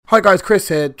Hi guys, Chris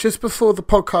here. Just before the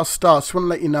podcast starts, I want to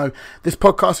let you know this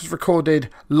podcast is recorded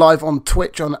live on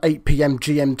Twitch on 8 PM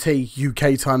GMT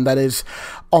UK time, that is,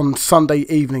 on Sunday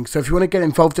evening. So if you want to get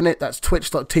involved in it, that's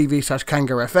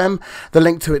twitch.tv/KangarFM. The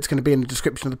link to it's going to be in the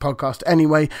description of the podcast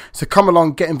anyway. So come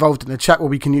along, get involved in the chat where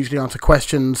we can usually answer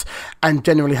questions and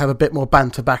generally have a bit more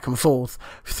banter back and forth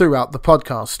throughout the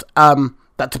podcast.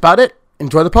 That's about it.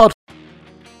 Enjoy the pod.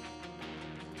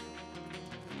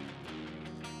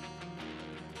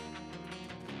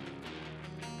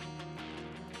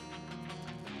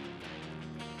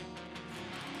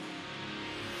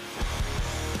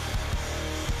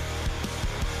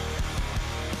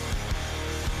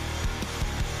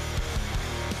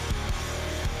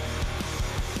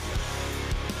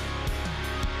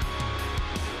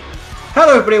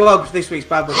 Hello everybody, welcome to this week's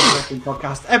Bad Boys Wrestling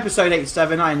Podcast, episode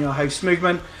 87. I am your host,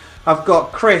 Smoothman. I've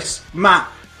got Chris, Matt,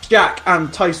 Jack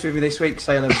and Toast with me this week.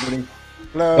 Say hello everybody.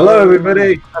 Hello. Hello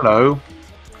everybody. Hello.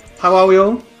 How are we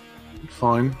all?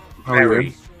 Fine. How are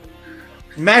you?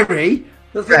 Merry?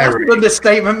 That's an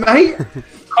understatement, mate.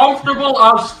 Comfortable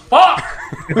as fuck!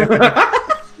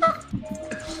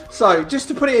 So, just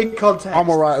to put it in context. I'm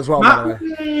alright as well, by the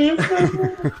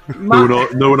way.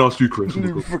 No one asked you, Chris.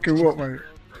 Fucking what, mate?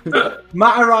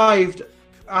 Matt arrived,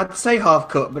 I'd say half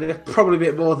cut, but probably a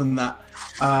bit more than that.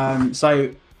 So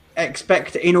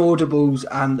expect inaudibles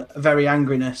and very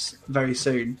angriness very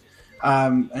soon.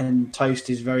 And Toast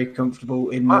is very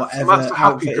comfortable in whatever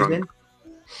outfit he's in.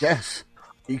 Yes,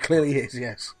 he clearly is,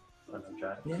 yes.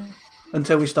 Yeah.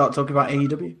 Until we start talking about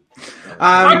AEW.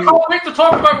 I can't wait to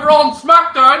talk about Raw and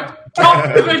SmackDown!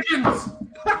 Top divisions!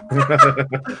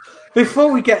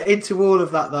 Before we get into all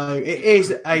of that, though, it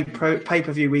is a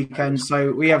pay-per-view weekend,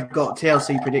 so we have got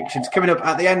TLC predictions coming up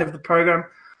at the end of the program.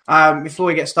 Before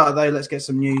we get started, though, let's get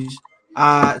some news.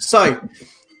 So,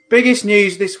 biggest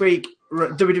news this week,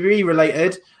 WWE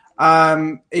related,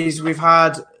 is we've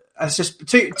had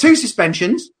two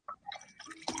suspensions.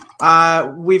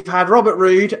 We've had Robert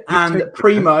Roode and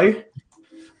Primo,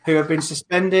 who have been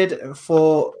suspended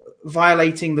for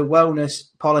violating the wellness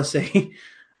policy.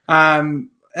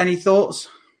 Any thoughts?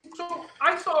 So,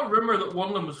 I saw a rumour that one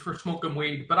of them was for smoking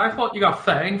weed, but I thought you got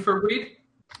fined for weed.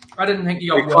 I didn't think you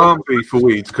got It can't be for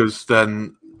weed, because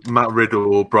then Matt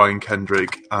Riddle, Brian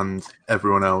Kendrick, and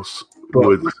everyone else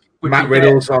would... Matt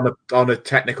Riddle's on a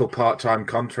technical part-time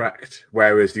contract,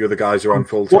 whereas the other guys are on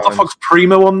full-time. What the fuck's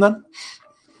Primo on, then?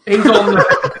 He's on the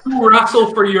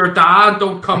wrestle for your dad,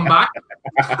 don't come back.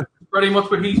 Pretty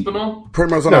much what he's been on.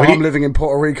 Primo's on I'm living in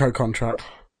Puerto Rico contract.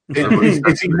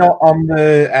 Is he not on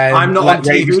the I'm not on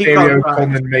Rey TV Mysterio contract.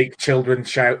 come and make children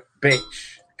shout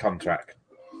bitch contract?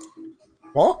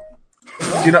 What?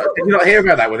 Did you not hear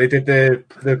about that when they did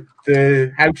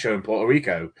the house show in Puerto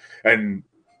Rico and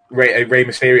Rey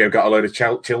Mysterio got a load of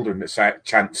children that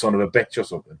chant "son of a bitch" or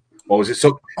something? Or was it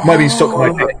suck? It might be suck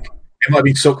my dick. It might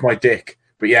be suck my dick.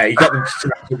 But yeah, he got them to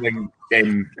chant something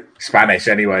in Spanish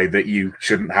anyway that you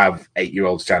shouldn't have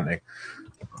 8-year-olds chanting.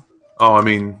 Oh, I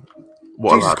mean...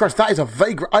 What Jesus Christ, that is a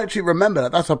vague... I actually remember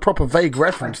that. That's a proper vague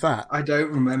reference, that. I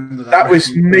don't remember that. That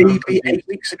was maybe 8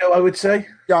 weeks ago, I would say.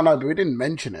 Yeah, I know, but we didn't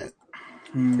mention it.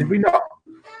 Did we not?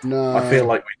 No. I feel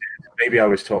like we did. Maybe I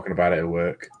was talking about it at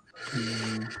work.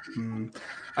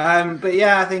 But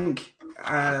yeah, I think...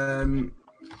 how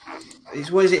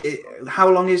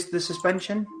long is the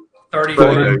suspension? 30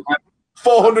 days.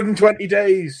 420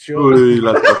 days, sure.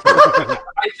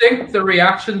 I think the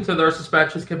reaction to their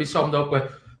suspensions can be summed up with,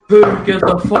 who gives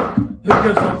a fuck? Who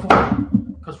gives a fuck?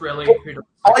 Because really, who does?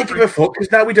 I give a fuck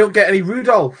because now we don't get any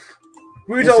Rudolph.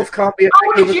 Rudolph can't be a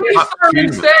Oh, if you serve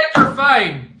instead, you're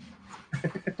fine.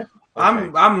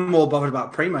 I'm more bothered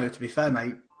about Primo, to be fair,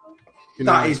 mate.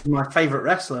 That is my favourite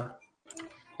wrestler.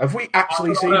 Have we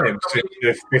actually seen him sit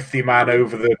the 50-man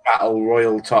over the Battle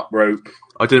Royal top rope?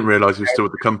 I didn't realise he was still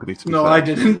with the company, to be No, fair. I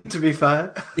didn't, to be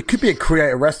fair. It could be a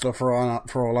creator wrestler for all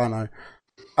I know.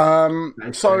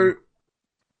 So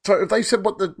have they said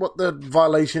what the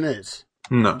violation is?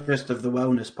 No. Just of the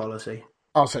wellness policy.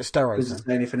 Oh, so it's steroids. Doesn't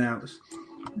say anything else.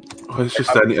 Well, it's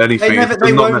just anything. They It's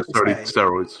not won't necessarily say.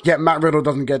 steroids. Yeah, Matt Riddle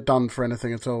doesn't get done for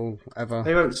anything at all, ever.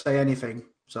 They won't say anything,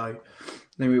 so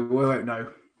we won't know.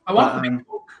 I want to be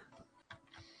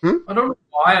I don't know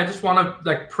why. I just want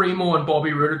to Primo and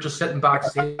Bobby Roode are just sitting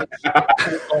backstage,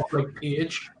 off like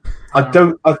Paige. I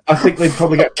think they'd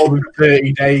probably get more than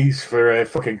 30 days for a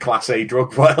fucking Class A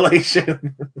drug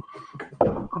violation.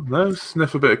 No,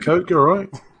 sniff a bit of coke, you're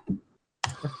alright.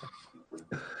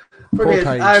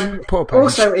 Brilliant. Poor Paige.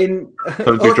 Also in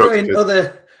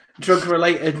other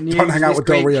drug-related news, Don't hang out with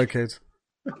Del Rio kids.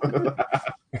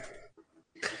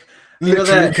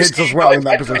 Literally kids as well in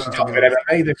that position.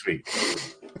 MMA this week.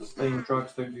 Playing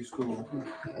drugs don't do school.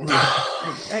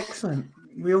 Excellent.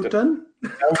 We all done? I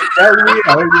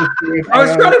I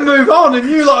was trying to move on, and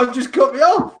you lot have just cut me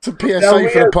off. It's a PSA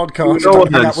for the podcast. No Don't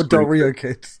one hang out else with Del Rio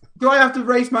kids. Do I have to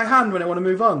raise my hand when I want to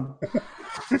move on?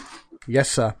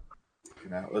 Yes, sir.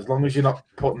 As long as you're not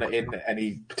putting it in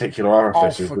any particular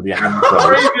orifices with your hand.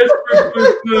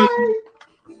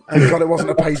 Thank God it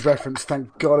wasn't a page reference.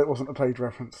 Thank God it wasn't a page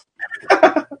reference.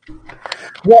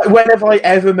 When have I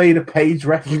ever made a page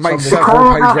reference? You made on this?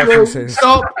 several page references.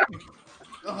 Stop.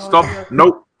 Stop.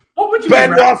 Nope. What would you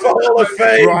Bend off the Hall of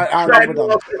Fame. Right, and Bend we're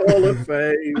done. off the Hall of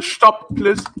Fame. Stop,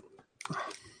 please.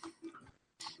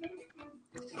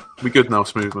 We good now,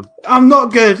 Smoothman? I'm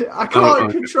not good. I can't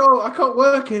okay. control. I can't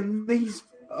work in these.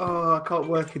 I can't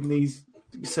work in these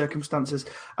circumstances.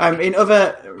 In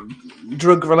other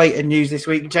drug-related news this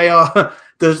week, JR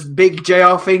does big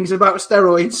JR things about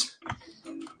steroids.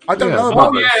 I don't Yeah. know about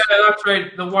Oh this. yeah, that's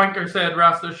right. The wanker said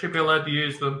wrestlers should be allowed to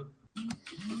use them.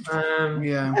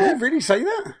 Yeah. Did you really say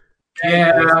that?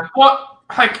 Yeah. What?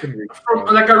 Like,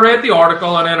 I read the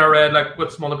article and then I read like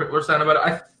what some other people were saying about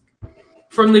it.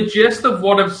 From the gist of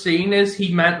what I've seen is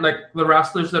he meant like the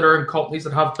wrestlers that are in companies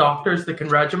that have doctors that can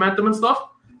regiment them and stuff.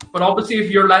 But obviously, if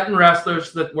you're letting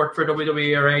wrestlers that work for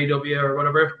WWE or AEW or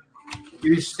whatever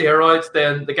use steroids,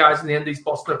 then the guys in the indies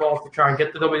bust their balls to try and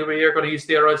get the WWE are going to use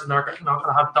steroids and they're not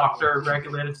going to have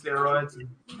doctor-regulated steroids. And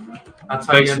that's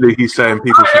how Basically, he's saying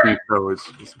people should use steroids.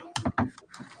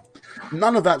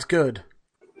 None of that's good.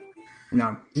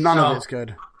 No. None No. of it's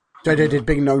good. JJ did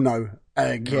big no-no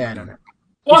again.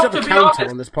 Well, He's have to a be counter honest,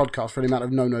 on this podcast for the amount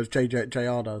of no-nos JR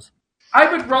does. I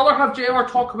would rather have JR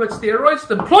talk about steroids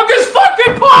than plug his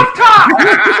fucking podcast!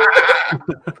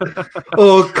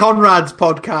 Or Conrad's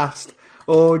podcast.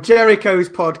 Or Jericho's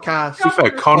podcast. To be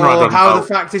fair, Conrad Or on how the about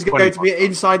fact is going to be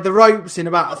inside the ropes in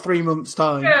about 3 months'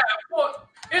 time. Yeah, but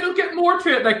it'll get more to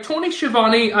it. Like, Tony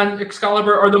Schiavone and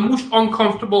Excalibur are the most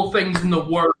uncomfortable things in the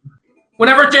world.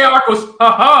 Whenever JR goes,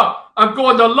 haha, I'm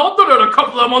going to London in a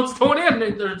couple of months, Tony, and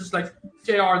they're just like,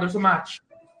 JR, there's a match.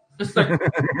 It's like,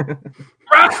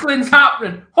 wrestling's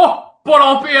happening. Oh, but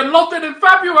I'll be in London in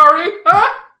February. Huh?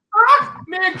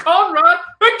 Me and Conrad.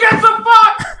 Who gets a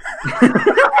fuck?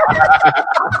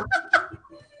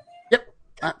 Yep,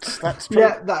 that's true.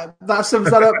 Yeah, that sums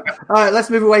that up. All right, let's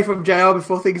move away from JR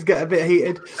before things get a bit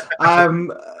heated.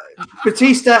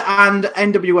 Batista and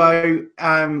NWO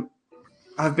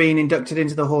have been inducted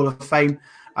into the Hall of Fame.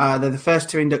 They're the first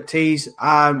two inductees.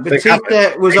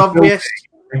 Batista was obvious.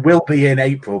 They will be in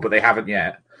April, but they haven't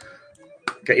yet.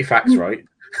 Get your facts right.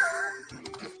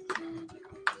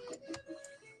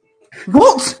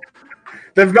 What?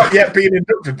 They've not yet been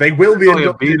inducted. They will be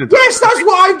inducted. Yes, that's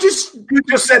what I've just You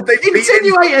just said they've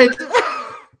insinuated.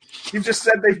 You just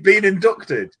said they've been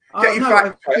inducted. Get your no,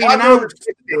 facts I've right. been I know announced.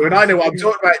 you, and I know what I'm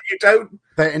talking about. You don't.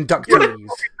 They're inductees.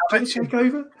 Take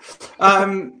over.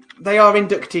 They are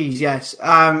inductees, yes.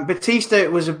 Batista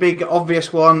was a big,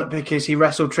 obvious one because he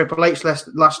wrestled Triple H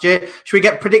last year. Should we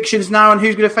get predictions now on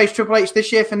who's going to face Triple H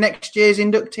this year for next year's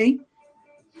inductee? Do you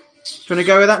want to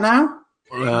go with that now?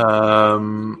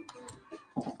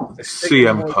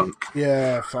 CM Punk.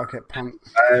 Yeah, fuck it, Punk.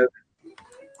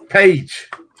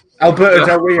 Page. Alberto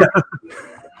Del Rio.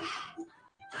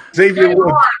 Xavier Jay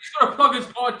Woods. Warren, he's going to plug his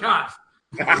podcast.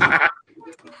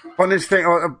 Funniest thing,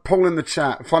 Paul in the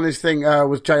chat, funniest thing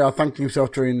was JR thanking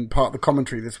himself during part of the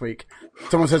commentary this week.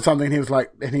 Someone said something and he was like,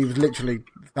 and he was literally,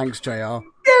 thanks JR. Yeah,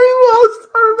 he was.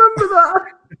 I remember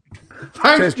that.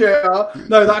 Thanks, JR.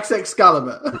 No, that's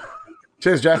Excalibur.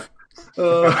 Cheers, Jeff.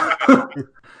 The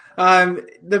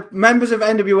members of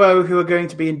NWO who are going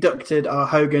to be inducted are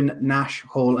Hogan, Nash,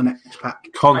 Hall, and X-Pac.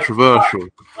 Controversial.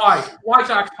 Why? Why's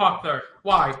X-Pac there?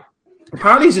 Why?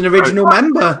 Apparently he's an original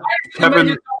member.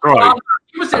 Kevin, right.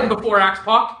 He was in before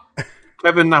X-Pac.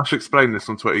 Kevin Nash explained this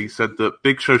on Twitter. He said that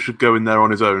Big Show should go in there on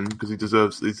his own because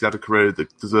he's had a career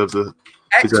that deserves his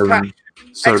own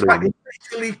solo. X-Pac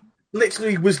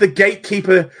literally was the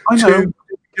gatekeeper I know. to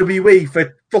WWE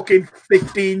for fucking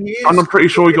 15 years. And I'm pretty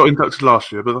sure he got inducted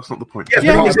last year, but that's not the point. Yeah, he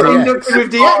but got yeah. inducted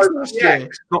with DX last year.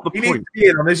 Not the He needs point. to be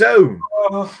in on his own.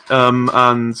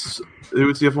 And who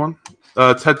was the other one?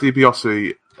 Ted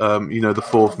DiBiase, the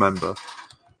fourth member,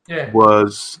 Yeah.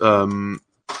 was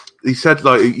he said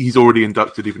like he's already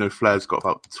inducted, even though Flair's got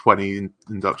about 20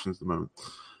 inductions at the moment.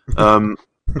 Right,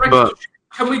 But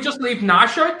can we just leave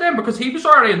Nash out then? Because he was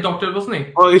already inducted, wasn't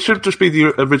he? well, it should just be the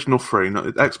original three.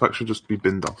 X-Pac should just be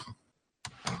binned off.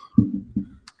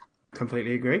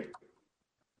 Completely agree.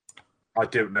 I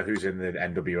don't know who's in the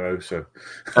NWO, so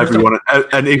Everyone,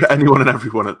 anyone and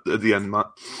everyone at the end, Matt.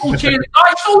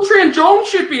 Sultry and Jones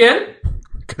should be in.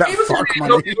 That He was fuck in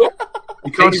money. NWO.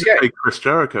 You can't PCA. even pay Chris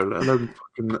Jericho, let alone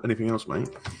fucking anything else, mate.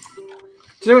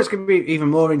 Do you know what's going to be even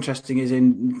more interesting is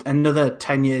in another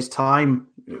 10 years' time,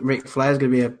 Ric Flair's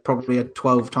going to be probably a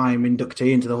 12-time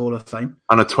inductee into the Hall of Fame.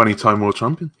 And a 20-time world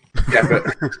champion. Yeah,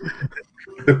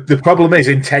 but the problem is,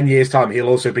 in 10 years' time, he'll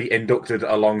also be inducted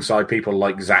alongside people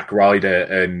like Zack Ryder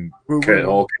and Kurt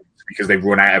Hawkins because they've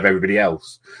run out of everybody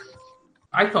else.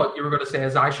 I thought you were going to say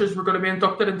his Ashes were going to be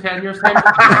inducted in 10 years'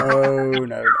 time.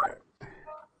 No.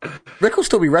 Rick will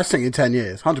still be wrestling in 10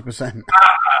 years, 100%.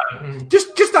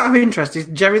 Just out of interest, is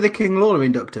Jerry the King Lawler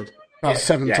inducted? About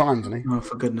 7 times, isn't he? Oh,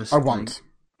 for goodness. I once.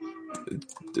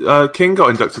 King got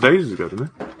inducted ages ago, didn't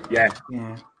he? Yeah.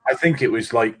 I think it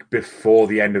was like before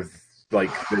the end of like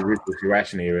the Ruthless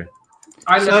Aggression era.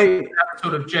 I listened to an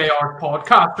episode of JR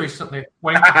podcast recently,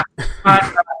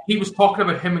 and he was talking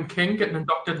about him and King getting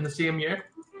inducted in the same year.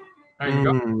 There you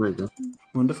go. There you go.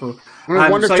 Wonderful. I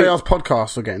wonder if JR's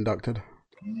podcast will get inducted.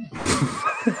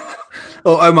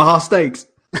 Or Omaha Steaks.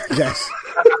 Yes.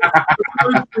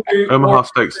 Omaha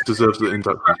Steaks deserves the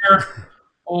induction.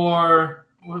 Or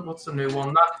what's the new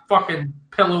one? That fucking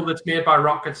pillow that's made by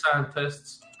rocket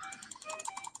scientists.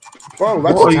 Well,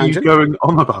 that's What a are you tangent. Going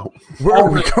on about? Where are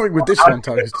we going with this one,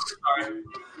 Toast?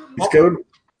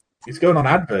 He's going on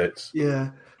adverts.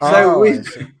 Yeah. Oh,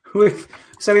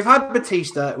 So we've had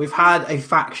Batista, we've had a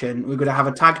faction, we're going to have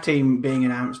a tag team being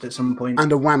announced at some point.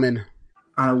 And a whammon.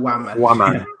 And a whamman.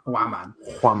 Whamman. Whamman.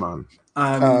 Whamman.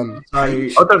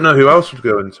 So I don't know who else would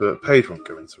go into it. Paige won't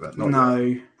go into it.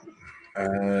 no.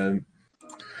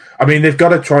 I mean, they've got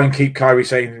to try and keep Kairi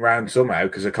Sane around somehow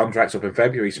because her contract's up in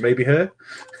February, so maybe her.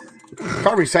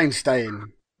 Kairi Sane's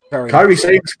staying. Kairi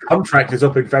Sane's contract is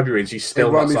up in February and she's It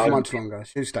still won't not be for signed. much longer.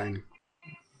 She's staying.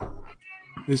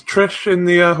 Is Trish in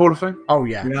the Hall of Fame? Oh,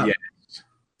 yeah. Yeah.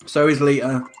 So is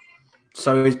Lita.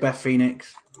 So is Beth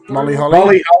Phoenix. Molly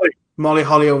Holly. Molly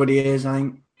Holly already is, I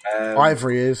think.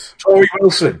 Ivory is. Tori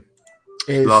Wilson.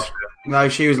 Is. Last No,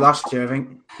 she was last year, I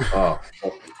think. Oh,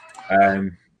 fuck.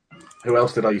 Who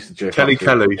else did I used to jerk Kelly off to?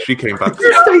 Kelly, she came back.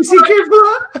 Stacey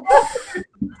Keebler.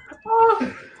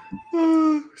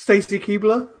 Stacey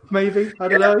Keebler, maybe. I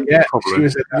don't know. Yeah, Probably. she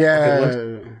was in that.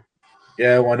 Yeah.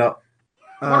 Yeah, why not?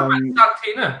 What about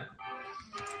Santina?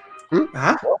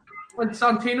 Huh? When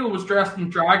Santino was dressed in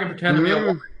drag and pretending to be a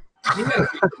woman.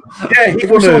 Yeah, he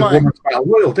won was a like- Women's Battle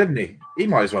Royal, didn't he? He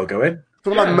might as well go in.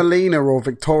 Something like Melina or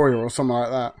Victoria or something like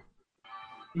that.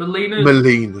 Melina.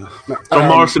 John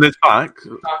Morrison is back.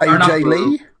 AJ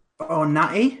Lee? Oh,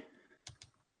 Natty?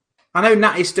 I know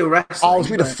Natty's still wrestling. Oh, it's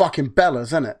me the but- fucking Bellas,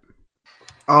 isn't it?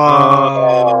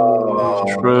 Oh.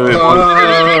 True.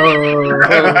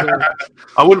 Oh.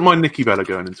 I wouldn't mind Nikki Bella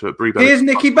going into it. Brie Bella. Here's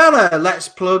Nikki Bella. Let's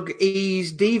plug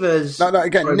E's Divas. No,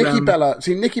 again, program. Nikki Bella.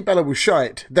 See, Nikki Bella was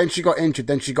shite. Then she got injured.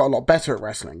 Then she got a lot better at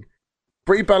wrestling.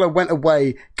 Brie Bella went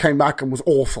away, came back, and was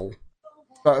awful.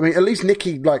 But, I mean, at least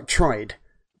Nikki, tried.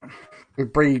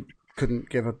 And Brie couldn't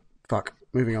give a fuck.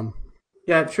 Moving on.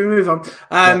 Yeah, should we move on?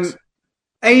 Yes.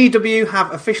 AEW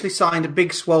have officially signed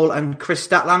Big Swole and Chris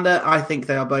Statlander. I think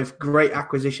they are both great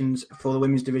acquisitions for the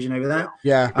women's division over there.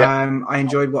 Yeah. I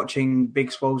enjoyed watching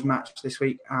Big Swole's match this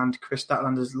week, and Chris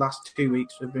Statlander's last 2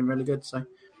 weeks have been really good. So,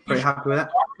 pretty happy with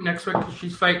that. Next week, because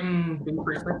she's fighting Bea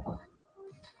Priestley.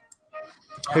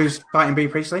 Who's fighting Bea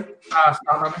Priestley?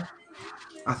 Statlander.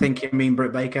 I think you mean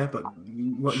Britt Baker, but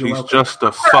you're She's welcome. just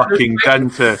a fucking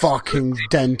dentist. Fucking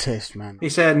dentist, man. He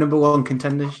said number one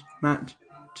contenders match.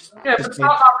 Yeah, but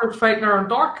Statlander's fighting her on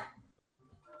Dark.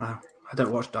 Wow, I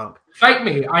don't watch Dark. Fight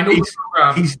me. I know the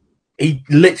program. He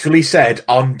literally said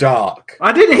on Dark.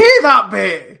 I didn't hear that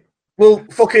bit. Well,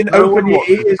 fucking No open one your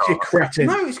watches ears, you Dark. cretin.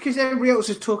 No, it's because everybody else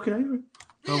is talking over it.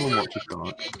 No one watches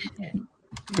Dark.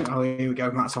 Oh, here we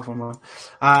go. Matt's off on one.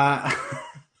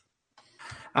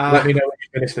 Let me know when you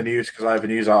finish the news because I have a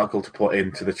news article to put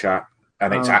into the chat,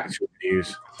 and it's actual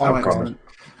news. Oh, I promise.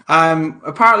 excellent.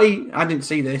 Apparently, I didn't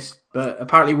see this, but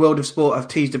apparently World of Sport have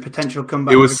teased a potential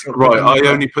comeback. It was of a- right. I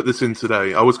only put this in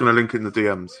today. I was going to link it in the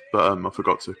DMs, but I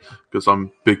forgot to because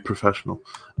I'm big professional.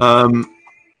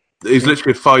 It's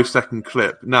literally a 5-second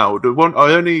clip. Now, the one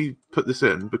I only put this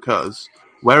in because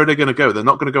where are they going to go? They're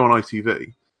not going to go on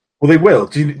ITV. Well, they will.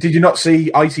 Did you not see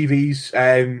ITV's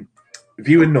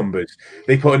viewing numbers?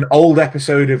 They put an old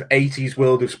episode of 80s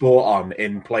World of Sport on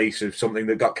in place of something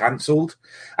that got cancelled,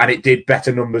 and it did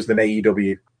better numbers than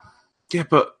AEW. Yeah,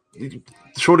 but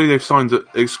surely they've signed an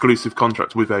exclusive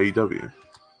contract with AEW.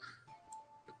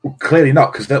 Well, clearly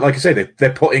not, because like I say,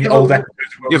 they're putting Yeah, old but-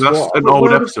 episodes of World Yeah, of but that's Sport an on. old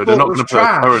World of episode. They're Sport not going to was put a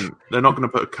trash. current. They're not going to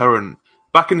put a current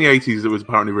Back in the 80s, it was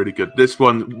apparently really good. This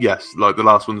one, yes, like the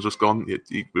last one's just gone. It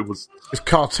was. It's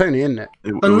cartoony, isn't it?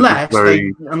 Unless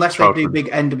they child do friendly. big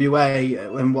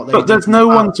NWA and what they. But there's no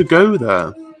one to go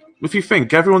there. If you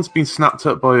think everyone's been snapped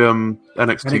up by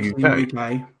NXT UK.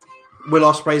 UK. Will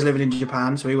Ospreay's living in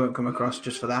Japan, so he won't come across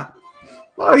just for that.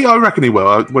 Well, yeah, I reckon he will.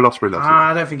 Will Ospreay loves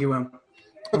I don't think he will. it.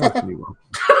 I reckon he will.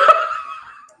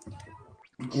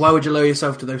 Why would you lower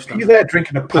yourself to those Are you standards? there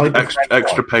drinking a pint of Extra, red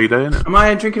extra wine? payday, innit? Am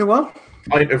I drinking a what?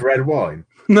 Pint of red wine.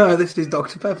 No, this is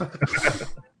Dr. Pepper.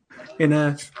 In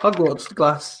a Hogwarts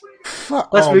glass.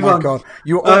 Let's Oh move my on. god,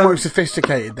 you're almost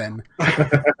sophisticated then.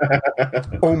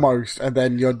 Almost, and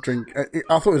then your drink. I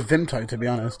thought it was Vimto, to be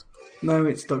honest. No,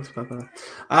 it's Dr. Pepper.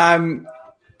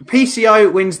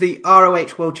 PCO wins the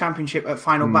ROH World Championship at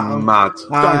Final Battle. Mad.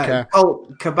 Don't care.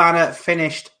 Colt Cabana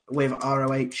finished with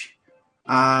ROH.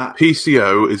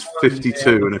 PCO is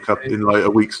 52 in like a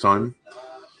week's time.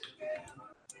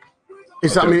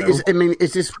 Is that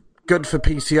is this good for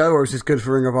PCO or is this good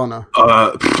for Ring of Honor?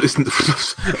 I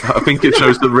think it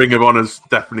shows that Ring of Honor's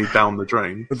definitely down the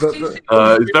drain.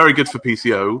 It's very good for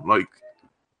PCO. Like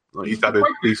he's had a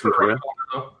decent career.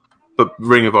 But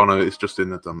Ring of Honor is just in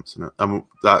the dumps, isn't it? And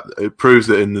that it proves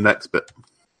it in the next bit.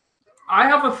 I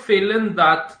have a feeling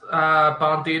that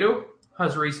Bandito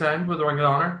has re-signed with Ring of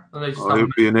Honor. And they just He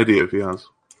would be an idiot if he has.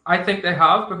 I think they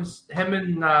have, because him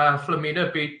and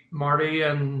Flamita beat Marty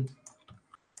and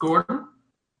Gordon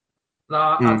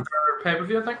at their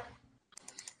pay-per-view, I think.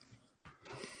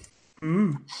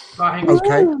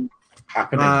 Okay.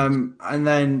 Happening. And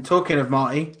then talking of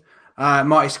Marty,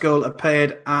 Marty Skull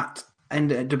appeared at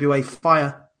NWA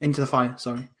Fire, Into the Fire,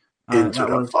 sorry. Fire.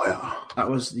 That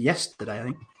was yesterday, I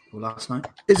think, or last night.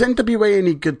 Is NWA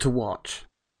any good to watch?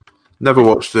 Never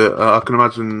watched it. I can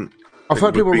imagine. I've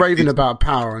heard people raving about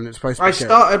Power, and it's supposed to be I good.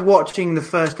 started watching the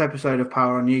first episode of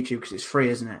Power on YouTube because it's free,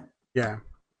 isn't it? Yeah.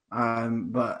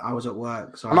 But I was at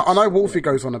work, so I know Wolfie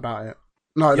goes on about it.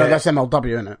 No, that's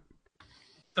MLW, isn't it?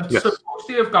 It's Yes. supposed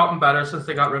to have gotten better since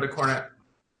they got rid of Cornette.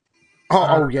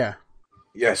 Oh, yeah.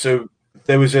 Yeah, so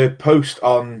there was a post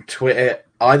on Twitter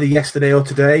either yesterday or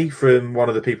today from one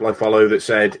of the people I follow that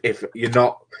said if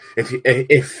AEW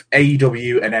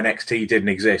and NXT didn't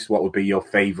exist, what would be your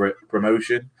favourite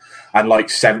promotion? And like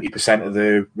 70% of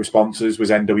the responses was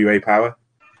NWA Power.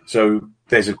 So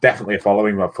there's definitely a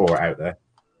following for it out there.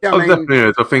 Yeah, Definitely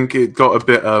is. I think it got a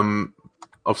bit.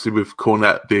 Obviously, with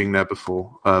Cornette being there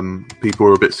before, people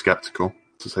were a bit sceptical,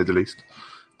 to say the least.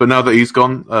 But now that he's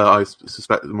gone, I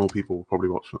suspect that more people will probably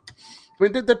watch it. I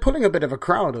mean, they're pulling a bit of a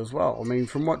crowd as well. I mean,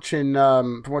 from watching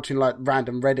like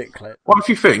random Reddit clips. Well, if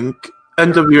you think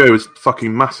NWA was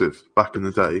fucking massive back in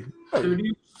the day,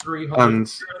 300, and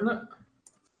isn't it?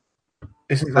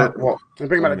 Isn't that what? They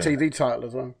bring back a TV title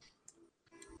as well.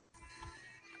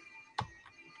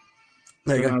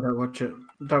 There you go. No, don't watch it.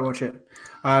 Don't watch it.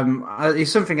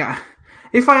 It's something.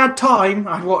 If I had time,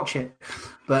 I'd watch it.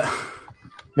 But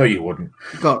No, you wouldn't.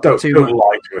 got Don't too much.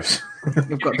 lie to us.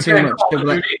 I've got too Again, much. Call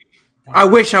of Duty. I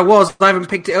wish I was. I haven't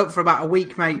picked it up for about a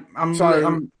week, mate. I'm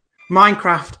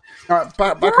Minecraft. All right,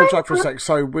 back on track for a sec.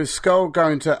 So, with Skull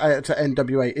going to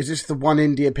NWA, is this the one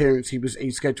indie appearance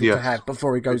he's scheduled to Yes. have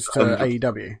before he goes to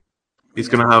AEW? he's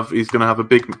gonna have a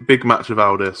big match of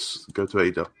Aldis go to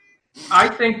AEW. I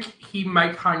think he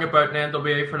might hang about in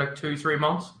NWA for like 2-3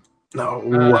 months. No,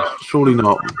 surely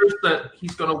not. That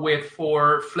he's going to wait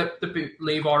for Flip to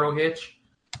leave ROH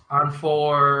and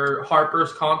for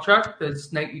Harper's contract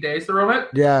is 90 days to run it.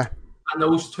 Yeah. And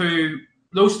those three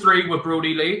with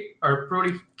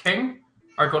Brody King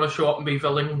are going to show up and be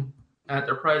villain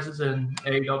enterprises in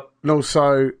AEW. And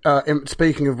also,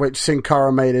 speaking of which, Sin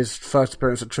Cara made his first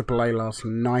appearance at AAA last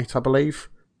night, I believe.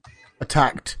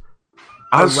 Attacked.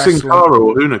 As wrestler. Sin Cara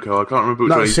or Hunico, I can't remember which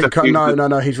No, way.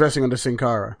 he's wrestling under Sin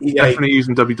Cara. Definitely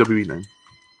using WWE name.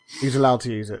 He's allowed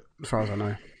to use it, as far as I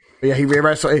know. But yeah,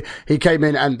 he came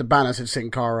in and the banner said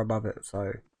Sin Cara above it.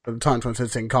 So at the time, it said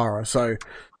Sin Cara. So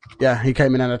yeah, he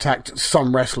came in and attacked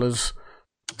some wrestlers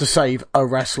to save a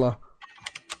wrestler.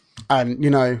 And,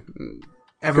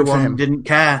 Everyone didn't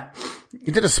care.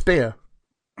 he did a spear.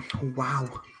 Wow.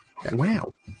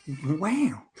 Wow.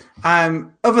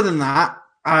 Other than that,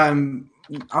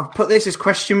 I've put this as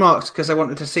question marks because I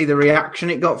wanted to see the reaction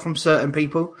it got from certain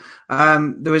people.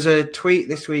 There was a tweet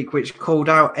this week which called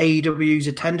out AEW's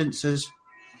attendances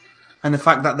and the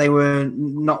fact that there were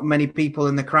not many people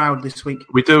in the crowd this week.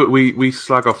 We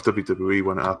slag off WWE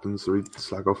when it happens. We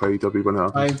slag off AEW when it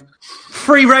happens.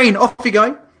 Free reign, off you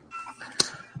go.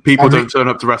 People don't turn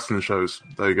up to wrestling shows.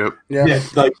 There you go. Yeah.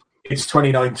 Like it's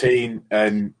 2019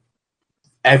 and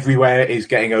everywhere is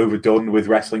getting overdone with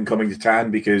wrestling coming to town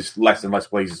because less and less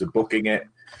places are booking it.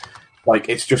 like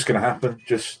it's just going to happen.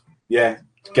 Just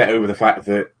get over the fact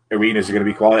that arenas are going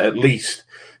to be quiet. At least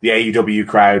the AEW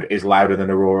crowd is louder than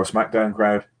a Raw or SmackDown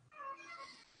crowd.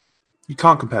 You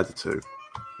can't compare the two.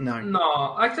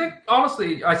 No, I think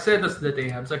honestly, I said this to the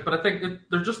DMs, but I think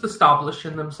they're just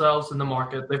establishing themselves in the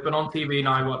market. They've been on TV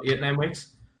now, 8-9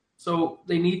 weeks, so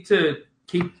they need to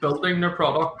keep building their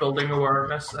product, building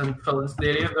awareness, and filling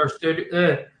stadium.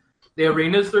 The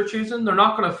arenas they're choosing, they're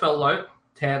not going to fill out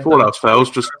 10. If all else fails,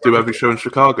 just do every show in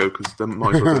Chicago because they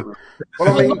might as well do it.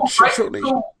 Well, I mean,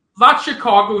 So that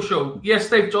Chicago show, yes,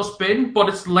 they've just been, but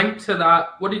it's linked to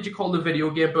that. What did you call the video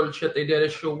game bullshit they did a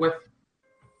show with?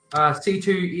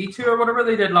 C2E2 or whatever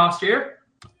they did last year.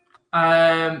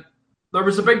 There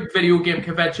was a big video game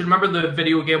convention. Remember the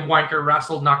video game wanker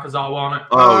wrestled Nakazawa on it?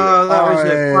 That was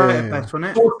a best, wasn't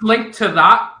it? So it's linked to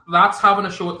that. That's having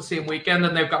a show at the same weekend,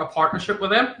 and they've got a partnership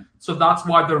with them. So that's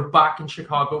why they're back in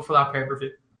Chicago for that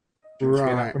pay-per-view.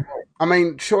 Right. I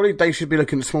mean, surely they should be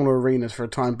looking at smaller arenas for a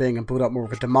time being and build up more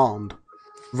of a demand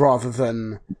rather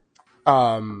than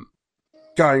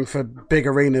going for big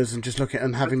arenas and just looking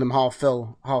and having them half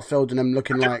filled and them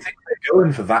looking like they're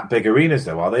going for that big arenas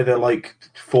though, are they? They're like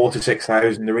 4,000 to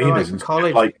 6,000 arenas and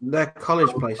they're college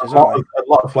places. A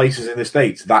lot of places in the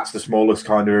States, that's the smallest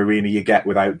kind of arena you get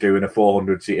without doing a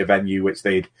 400-seater venue, which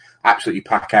they'd absolutely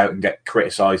pack out and get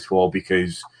criticised for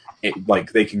because it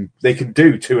they can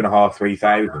do 2,500,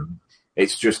 3,000.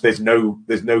 It's just there's no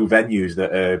venues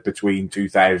that are between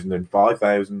 2,000 and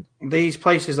 5,000. These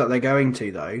places that they're going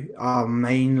to though are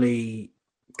mainly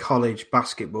college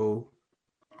basketball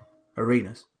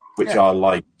arenas, which are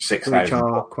like 6,000, which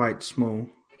are quite small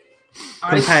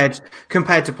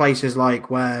compared to places like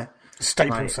where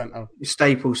Staples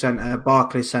Center,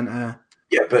 Barclays Center.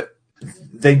 Yeah, but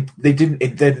they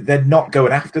didn't. They're not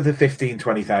going after the 15,000,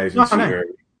 20,000 seater.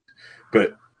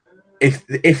 But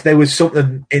if there was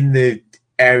something in the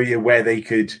area where they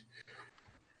could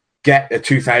get a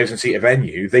 2,000 seater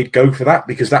venue, they'd go for that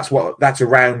because that's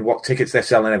around what tickets they're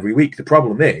selling every week. The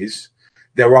problem is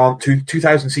there aren't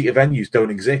 2,000 seater venues don't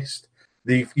exist.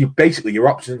 Basically your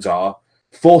options are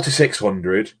 400 to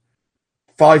 600,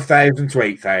 5,000 to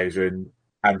 8,000,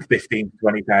 and 15,000 to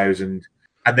 20,000,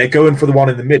 and they're going for the one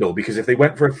in the middle because if they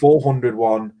went for a 400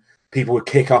 one, people would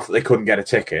kick off that they couldn't get a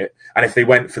ticket, and if they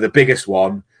went for the biggest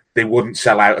one, they wouldn't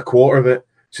sell out a quarter of it.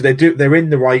 So they're in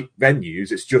the right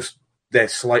venues. It's just they're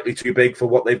slightly too big for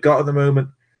what they've got at the moment.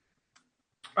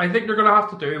 I think they're going to have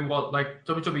to do what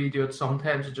WWE do it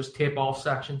sometimes, and just tape off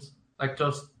sections, like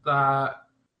just the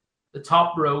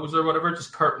top rows or whatever,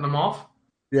 just curtain them off.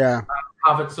 Yeah,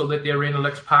 have it so that the arena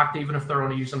looks packed, even if they're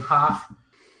only using half.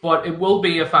 But it will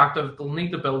be effective. They'll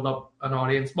need to build up an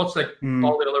audience, much like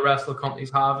all the other wrestling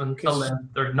companies have. Until then,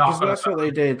 they're not. That's what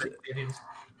they did.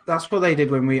 That's what they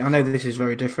did when I know this is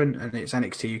very different and it's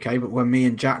NXT UK, but when me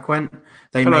and Jack went,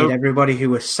 they made everybody who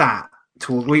was sat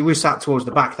we sat towards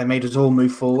the back. They made us all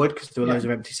move forward because there were loads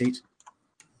of empty seats.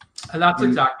 And that's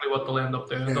exactly what they'll end up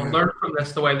doing. Yeah. They'll learn from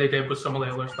this the way they did with some of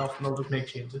the other stuff, and they'll just make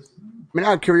changes. I mean,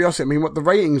 out of curiosity, what the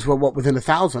ratings were within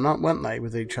 1,000, weren't they,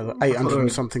 with each other? 800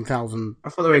 and something thousand. I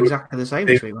thought they were exactly the same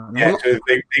this week, weren't they? Yeah, so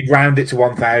they round it to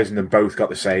 1,000 and both got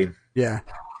the same. Yeah.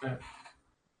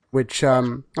 Which take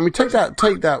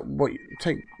that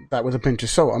with a pinch of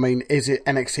salt. I mean, is it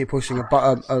NXT pushing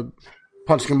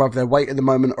punching above their weight at the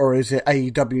moment, or is it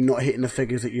AEW not hitting the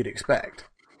figures that you'd expect?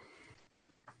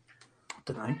 I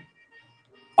don't know.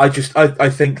 I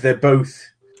think they're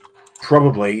both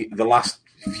probably the last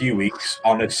few weeks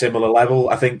on a similar level.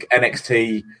 I think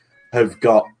NXT have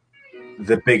got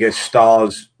the biggest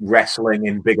stars wrestling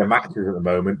in bigger matches at the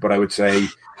moment, but I would say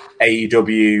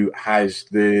AEW has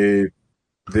the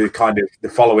kind of the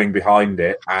following behind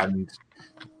it. And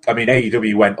I mean,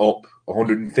 AEW went up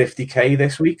 150k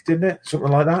this week, didn't it?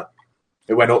 Something like that.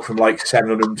 It went up from like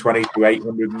 720 to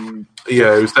 800.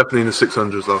 Yeah, it was definitely in the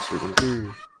 600s last week.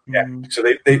 Yeah, so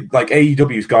they like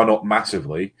AEW's gone up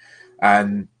massively,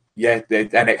 and yeah, the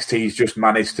NXT's just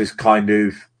managed to kind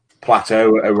of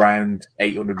plateau at around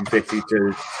 850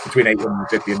 to between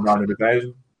 850 and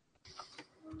 900,000.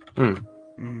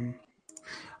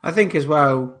 I think as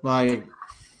well, like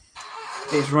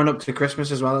it's run up to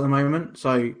Christmas as well at the moment,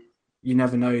 so you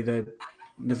never know the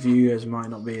viewers might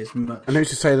not be as much. And who's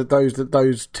to say that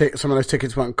some of those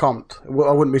tickets weren't comped?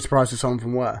 I wouldn't be surprised if someone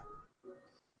from were.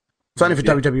 Certainly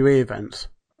for WWE events,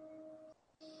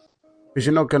 because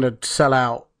you're not going to sell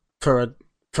out for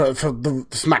the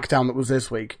SmackDown that was this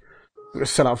week. You're going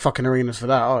to sell out fucking arenas for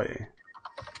that, are you?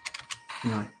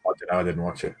 No, I don't know. I didn't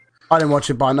watch it. I didn't watch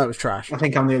it, but I know it was trash. I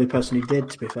think I'm the only person who did,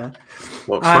 to be fair.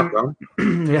 What, SmackDown?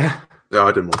 Yeah. Yeah,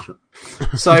 I didn't watch it.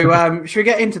 So, should we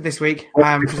get into this week?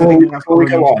 Before we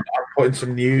go on, I'm putting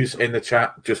some news in the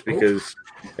chat just because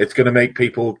it's going to make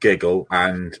people giggle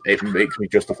and it makes me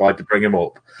justified to bring him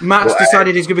up. Matt's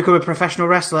decided he's going to become a professional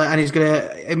wrestler and he's going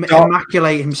to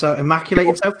emulate himself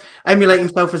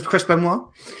as Chris Benoit.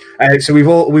 So we've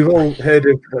all heard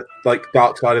of like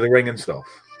Dark Side of the Ring and stuff.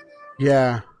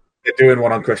 Yeah, they're doing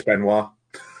one on Chris Benoit.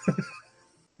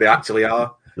 They actually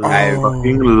are. I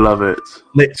fucking love it.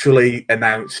 Literally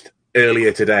announced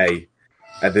earlier today.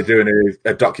 They're doing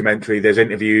a documentary. There's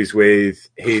interviews with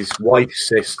his wife's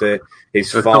sister,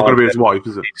 his father. It's not going to be his wife,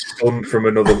 is it? His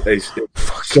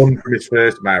son from his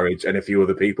first marriage, and a few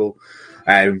other people.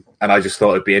 And I just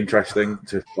thought it'd be interesting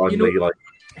to finally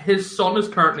his son is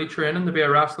currently training to be a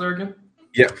wrestler again.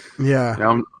 Yep.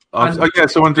 Yeah. I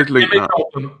guess someone did link that.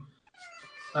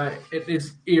 It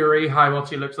is eerie how much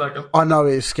he looks like him. I know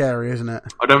it's scary, isn't it?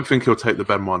 I don't think he'll take the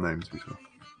Benoit name, to be fair.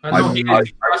 I know he's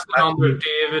wrestling under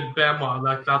David Benoit,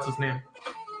 like that's his name.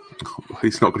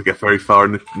 He's not going to get very far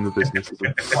in the business, is he?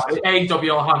 AEW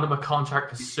will hand him a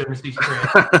contract as soon as he's trained.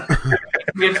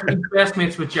 He's best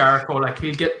mates with Jericho, like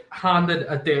he'll get handed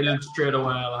a deal straight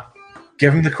away. Like.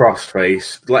 Give him the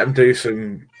crossface, let him do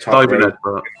some diving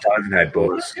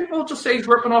headbutts. People just say he's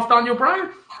ripping off Daniel Bryan.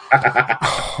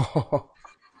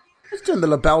 He's doing the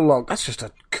label lock. That's just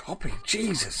a copy.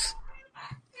 Jesus.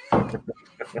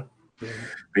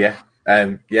 Yeah,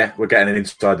 we're getting an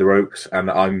inside the ropes,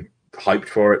 and I'm hyped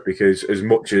for it because as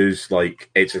much as like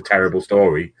it's a terrible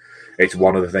story, it's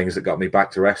one of the things that got me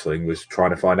back to wrestling was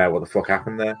trying to find out what the fuck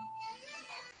happened there.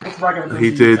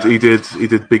 He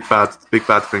did big bad things. Big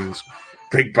bad things.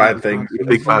 Big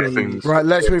bad things. Right,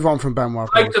 let's move on from Benoit.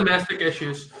 Like domestic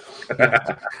issues.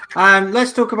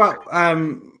 Let's talk about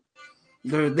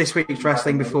this week's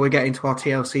wrestling before we get into our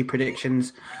TLC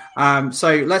predictions.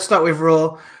 So let's start with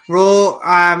Raw.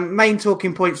 Main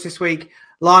talking points this week.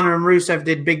 Lana and Rusev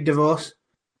did big divorce.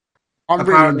 I'm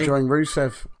really enjoying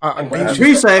Rusev.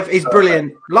 Rusev is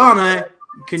brilliant. Lana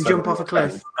can jump off a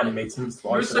cliff. Rusev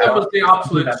was the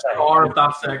absolute star of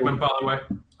that segment, by the way.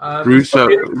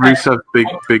 Rusev,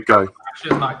 big guy.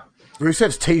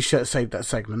 Rusev's t-shirt saved that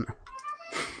segment.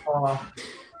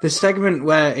 The segment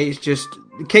where it's just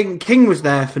King was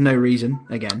there for no reason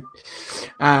again.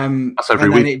 That's every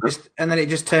week. Then it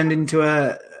just turned into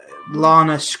a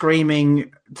Lana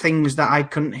screaming things that I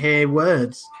couldn't hear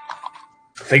words.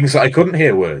 Things that I couldn't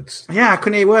hear words. Yeah, I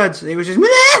couldn't hear words. It was just.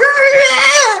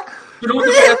 You know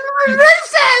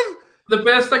the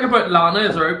best thing about Lana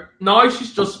is right now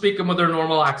she's just speaking with her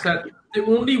normal accent. The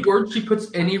only word she puts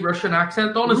any Russian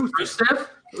accent on is Rusev.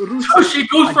 So she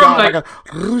goes from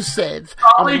Rusev,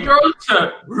 Valley girl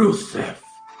to Rusev.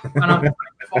 And I'm like,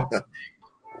 fuck.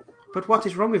 But what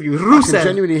is wrong with you, I Rusev? can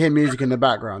genuinely hear music in the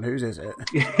background. Whose is it?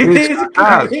 It's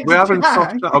jazz. We're having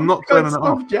soft. I'm not turning it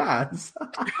off. Jazz.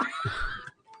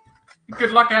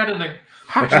 Good luck editing.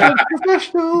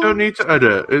 Professional. You don't need to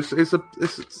edit.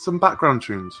 It's some background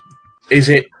tunes. Is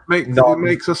it? It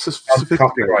makes us sophisticated.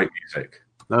 Copyright music.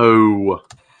 No.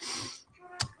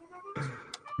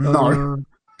 No.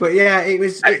 But yeah, it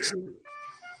was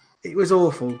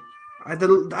awful. The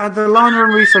Lana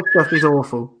and Rusev stuff is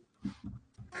awful.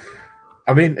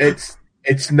 I mean, it's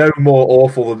no more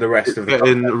awful than the rest of the.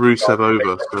 Getting Rusev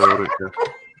over, so I don't care.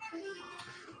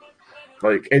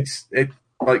 Like it's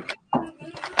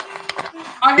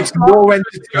It's more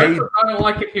entertaining. I don't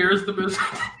like it here as the music.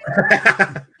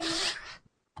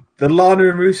 The Lana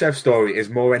and Rusev story is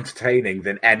more entertaining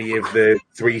than any of the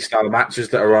 3-star matches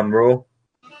that are on Raw.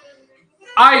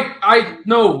 I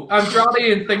know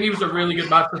Andrade and Thingy was a really good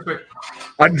match this week.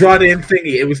 Andrade and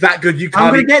Thingy, it was that good.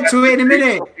 I'm going to get to it in a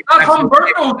minute. That's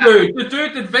Humberto, dude. The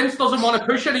dude that Vince doesn't want to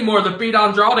push anymore that beat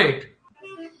Andrade.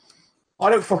 I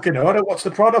don't fucking know. I don't watch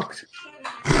the product.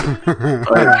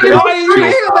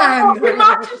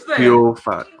 Pure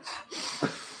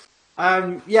facts.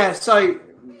 Yeah, so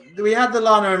we had the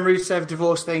Lana and Rusev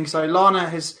divorce thing. So Lana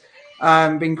has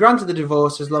been granted the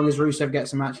divorce as long as Rusev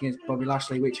gets a match against Bobby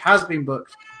Lashley, which has been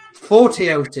booked for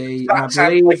TLT. That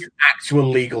sounds like an actual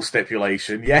legal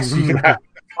stipulation. Yes, you can have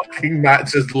the fucking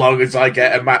match as long as I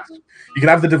get a match. You can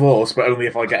have the divorce, but only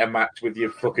if I get a match with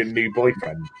your fucking new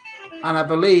boyfriend. And I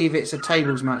believe it's a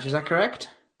tables match. Is that correct?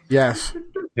 Yes.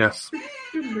 Yes.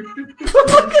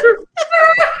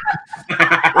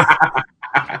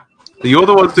 You're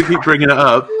the ones that keep bringing it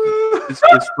up. It's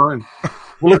fine.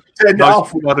 Well, look,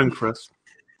 nice pardon, Chris.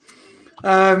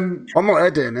 I'm not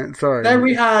editing it. Sorry. Then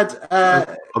we had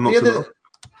I'm not the other.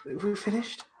 We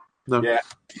finished. No. Yeah.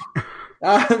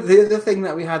 The other thing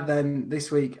that we had then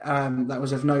this week that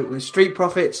was of note was Street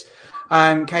Profits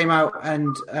came out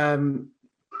and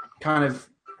kind of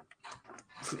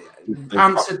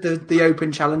answered the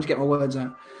open challenge. Get my words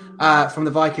out. from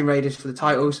the Viking Raiders for the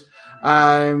titles.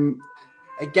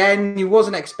 Again, you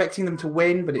wasn't expecting them to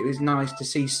win, but it was nice to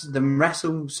see them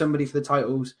wrestle somebody for the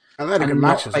titles. And they had a good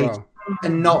match as well.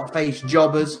 And not face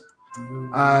jobbers.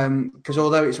 Because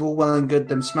although it's all well and good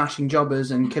them smashing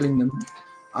jobbers and killing them,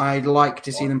 I'd like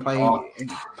to see them play.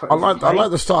 I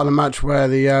like the start of the match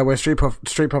where Street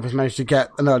Profits managed to get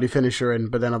an early finisher in,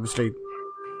 but then obviously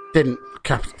didn't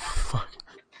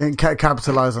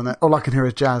capitalize on it. All I can hear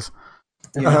is jazz.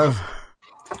 Yeah.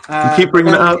 You keep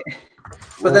bringing it up.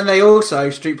 But then they also,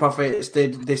 Street Profits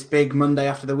did this big Monday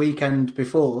after the weekend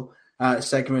before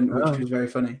segment, which was very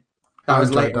funny. That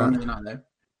was later on in the night, though.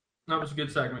 That was a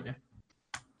good segment, yeah.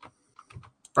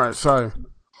 Right, so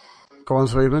go on,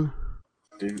 Sweden.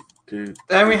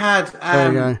 Then we had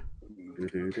there you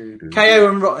go. KO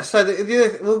and so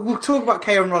we'll talk about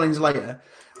KO and Rollins later.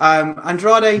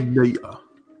 Andrade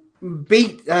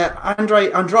beat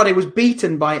Andrade was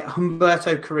beaten by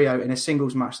Humberto Carrillo in a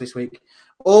singles match this week,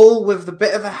 all with a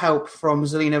bit of a help from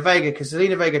Zelina Vega, because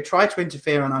Zelina Vega tried to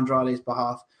interfere on Andrade's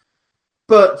behalf,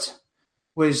 but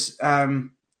was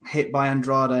hit by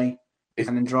Andrade,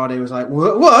 and Andrade was like,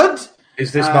 "What?"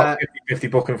 Is this not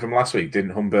 50-50 booking from last week?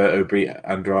 Didn't Humberto beat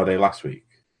Andrade last week?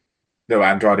 No,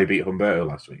 Andrade beat Humberto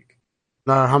last week.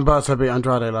 No, Humberto beat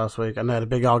Andrade last week, and they had a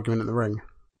big argument in the ring.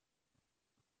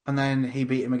 And then he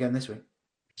beat him again this week.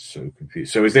 So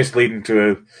confused. So is this leading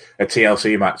to a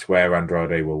TLC match where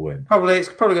Andrade will win? Probably. It's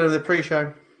probably going to be the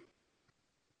pre-show.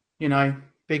 You know,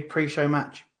 big pre-show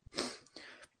match.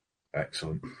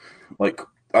 Excellent. Like,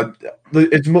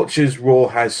 as much as Raw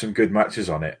has some good matches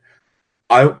on it,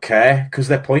 I don't care because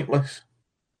they're pointless.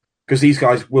 Because these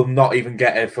guys will not even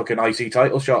get a fucking IC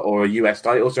title shot or a US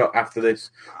title shot after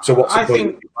this. So what's the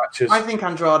point of these matches? I think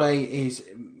Andrade is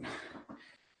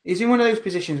in one of those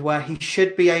positions where he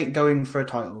should be going for a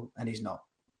title and he's not.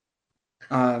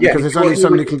 Because there's only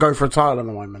somebody who can go for a title at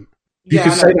the moment. You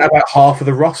can say that about half of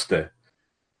the roster.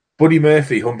 Buddy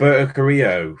Murphy, Humberto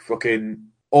Carrillo, fucking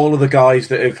all of the guys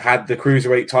that have had the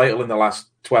Cruiserweight title in the last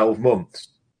 12 months.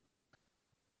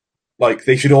 Like,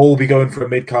 they should all be going for a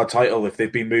mid-card title if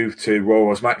they've been moved to Raw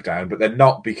or SmackDown, but they're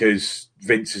not because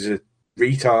Vince is a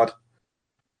retard.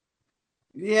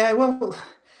 Yeah, well,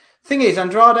 thing is,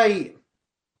 Andrade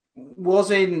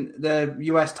was in the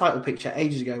US title picture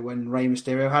ages ago when Rey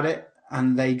Mysterio had it,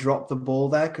 and they dropped the ball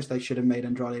there because they should have made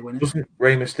Andrade win it. Doesn't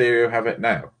Rey Mysterio have it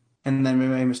now? And then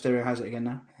Rey Mysterio has it again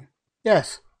now.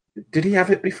 Yes. Did he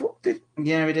have it before?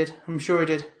 Yeah, he did. I'm sure he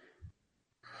did.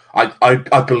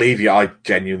 I believe you. I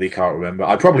genuinely can't remember.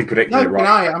 I probably predicted it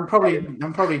right. I'm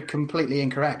probably completely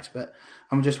incorrect, but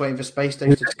I'm just waiting for Space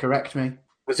Station to correct me.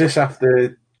 Was this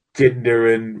after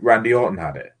Jinder and Randy Orton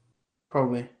had it?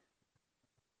 Probably.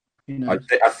 You know.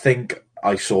 I think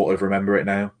I sort of remember it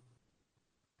now.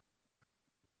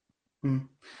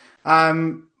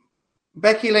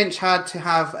 Becky Lynch had to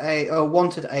have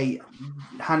wanted a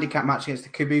handicap match against the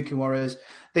Kabuki Warriors.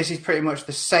 This is pretty much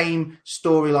the same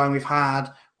storyline we've had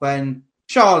when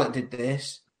Charlotte did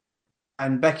this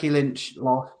and Becky Lynch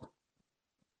lost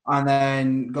and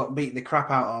then got beat the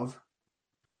crap out of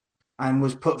and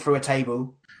was put through a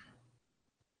table.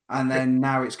 And then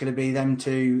now it's going to be them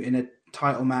two in a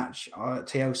title match at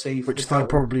TLC. Which they'll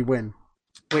probably win.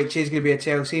 Which is going to be a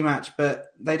TLC match,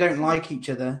 but they don't like each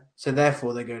other, so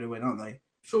therefore they're going to win, aren't they?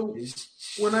 So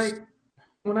when I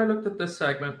looked at this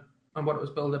segment and what it was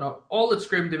building up, all that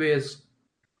screamed to me is,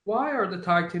 why are the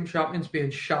tag team champions being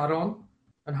shot on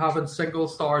and having single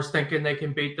stars thinking they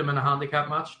can beat them in a handicap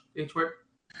match each week?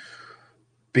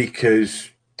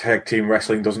 Because tag team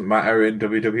wrestling doesn't matter in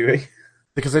WWE.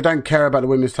 Because they don't care about the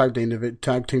women's tag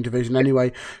team division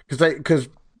anyway. Because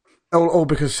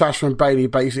Sasha and Bayley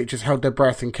basically just held their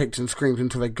breath and kicked and screamed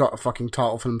until they got a fucking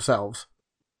title for themselves.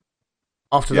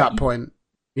 After that point,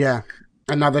 yeah.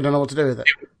 And now they don't know what to do with it.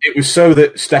 It was so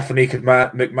that Stephanie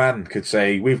McMahon could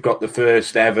say, we've got the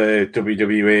first ever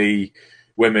WWE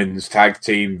women's tag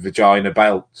team vagina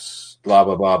belts, blah,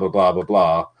 blah, blah, blah, blah, blah,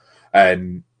 blah.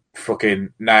 And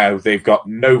fucking now they've got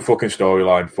no fucking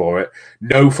storyline for it,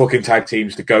 no fucking tag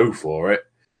teams to go for it.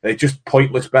 They're just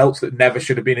pointless belts that never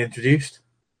should have been introduced.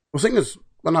 Well, thing is,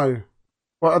 well,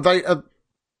 are they?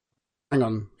 Hang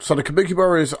on. So the Kabuki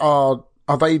Warriors are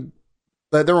they?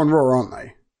 They're on Raw, aren't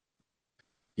they?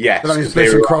 Yes. That means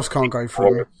Bliss and Cross can't go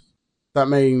through. That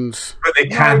means. But they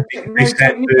can.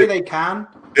 Technically, they can.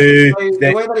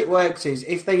 The way that it works is,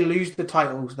 if they lose the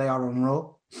titles, they are on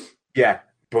Raw. Yeah,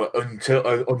 but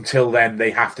until then,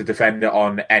 they have to defend it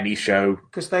on any show.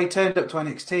 Because they turned up to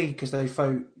NXT because they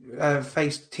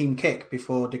faced Team Kick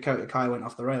before Dakota Kai went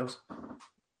off the rails.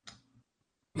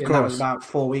 Yeah, that was about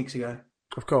 4 weeks ago.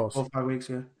 Of course. 4 or 5 weeks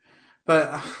ago.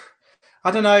 But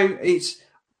I don't know.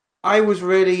 I was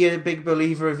really a big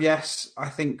believer of yes. I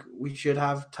think we should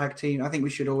have tag team. I think we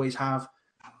should always have.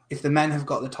 If the men have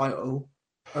got the title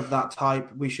of that type,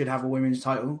 we should have a women's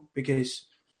title because.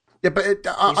 Yeah, but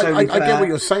I get what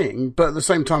you're saying, but at the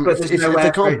same time, if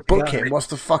they can't book it, what's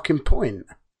the fucking point?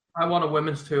 I want a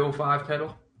women's 205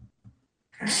 title.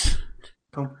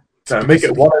 Cool. So make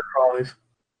it 105.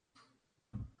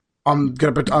 I'm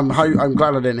glad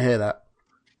I didn't hear that.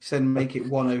 He said make it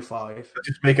 105.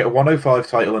 Just make it a 105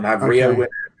 title and have Rio win.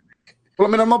 Well,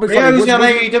 I mean, I'm not being Rio's on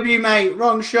AEW, mate.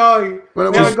 Wrong show. We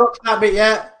haven't got to that bit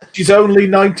yet. She's only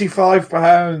 95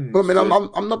 pounds. Well, I mean,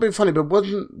 I'm not being funny, but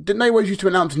didn't they always used to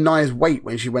announce Nia's weight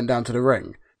when she went down to the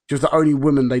ring? She was the only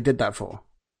woman they did that for.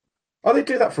 Oh, they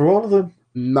do that for all of them?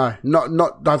 No,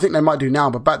 not. I think they might do now,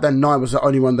 but back then Nia was the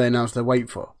only one they announced their weight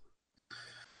for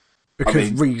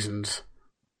because reasons.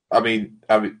 I mean,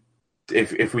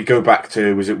 if we go back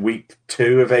to, was it week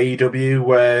 2 of AEW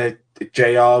where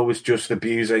JR was just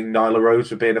abusing Nyla Rose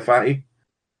for being a fatty?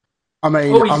 I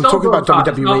mean, I'm talking about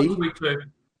WWE. I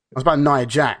was about Nia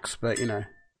Jax, but you know.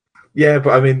 Yeah,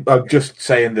 but I mean, I'm just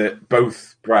saying that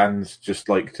both brands just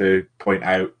like to point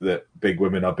out that big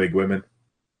women are big women.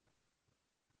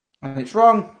 And it's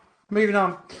wrong. Moving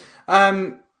on.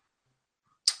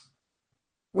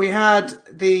 We had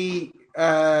the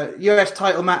US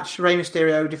title match. Rey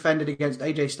Mysterio defended against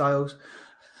AJ Styles.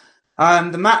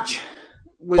 The match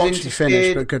was botchy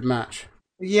finish, but good match.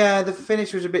 Yeah, the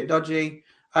finish was a bit dodgy.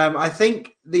 I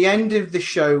think the end of the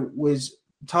show was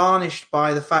tarnished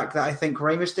by the fact that I think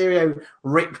Rey Mysterio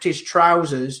ripped his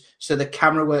trousers, so the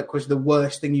camera work was the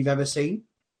worst thing you've ever seen.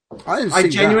 I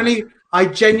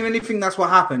genuinely think that's what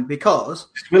happened because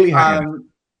it's really hanging out.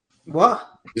 What?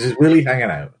 This is really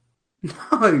hanging out.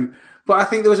 No, but I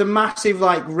think there was a massive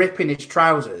rip in his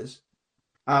trousers,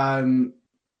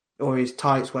 or his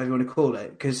tights, whatever you want to call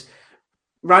it, because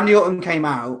Randy Orton came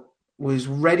out, was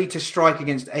ready to strike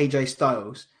against AJ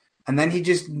Styles, and then he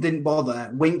just didn't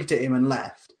bother, winked at him and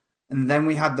left. And then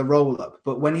we had the roll-up.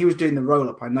 But when he was doing the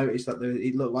roll-up, I noticed that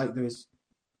it looked like there was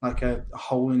like a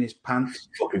hole in his pants.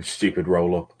 Fucking stupid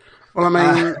roll-up. Well, I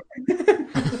mean...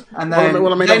 and then,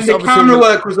 then the camera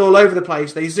work was all over the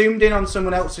place. They zoomed in on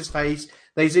someone else's face.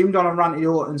 They zoomed on Randy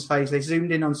Orton's face. They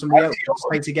zoomed in on somebody else's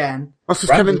face again. That's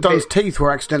because Kevin Dunn's teeth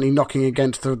were accidentally knocking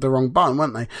against the wrong button,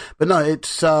 weren't they? But no,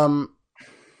 it's...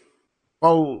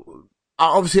 Well,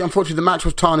 obviously, unfortunately, the match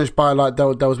was tarnished by, there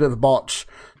was a bit of a botch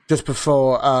just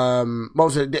before, what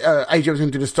was it? AJ was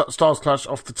going to do the Stars Clash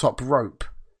off the top rope,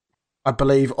 I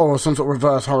believe, or some sort of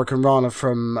reverse Hurricane Rana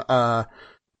from...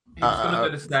 he was going to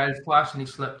do the Stars Clash and he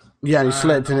slipped. Yeah, and he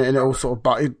slipped and it all sort of...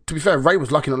 But to be fair, Ray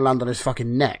was lucky not to land on his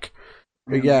fucking neck.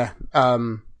 But yeah,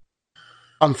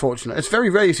 unfortunate. It's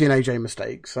very rare you see an AJ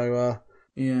mistake, so...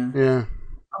 Yeah.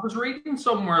 I was reading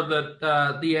somewhere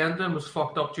that the ending was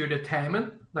fucked up due to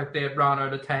timing. Like they had ran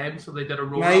out of time, so they did a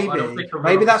roll.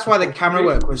 Maybe that's why the camera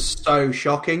work was so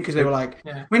shocking, because they were like,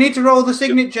 we need to roll the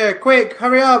signature, quick,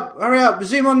 hurry up,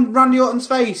 zoom on Randy Orton's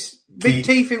face, big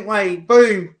teeth in way,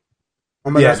 boom.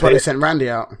 Well, maybe that's why they sent Randy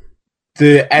out.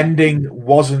 The ending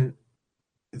wasn't...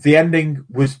 The ending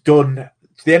was done...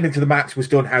 The ending to the match was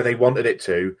done how they wanted it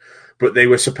to, but they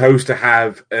were supposed to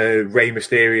have Rey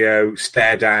Mysterio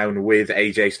stare down with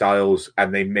AJ Styles,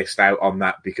 and they missed out on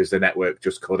that because the network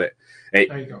just cut it.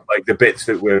 There you go. Like, the bits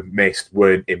that were missed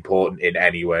weren't important in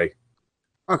any way.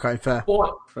 Okay, fair.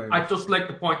 But I'd just like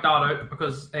to point that out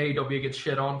because AEW gets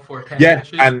shit on for timing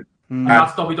issues. And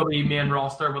that's WWE main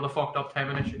roster with a fucked up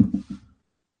timing issue.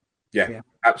 Yeah,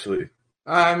 absolutely.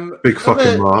 Big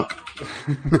fucking mark.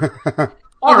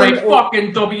 All right,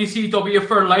 fucking WCW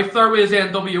for life there with his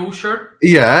NWO shirt.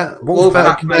 Yeah,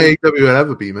 better than AEW will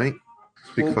ever be, mate.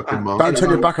 Big fucking mark. Don't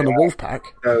turn your back on the Wolfpack.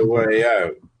 No way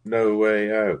out. No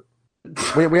way out.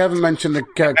 We haven't mentioned the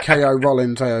KO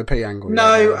Rollins AOP angle.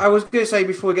 No, I was going to say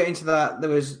before we get into that, there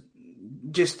was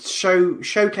just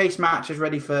showcase matches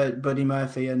ready for Buddy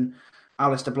Murphy and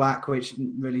Aleister Black, which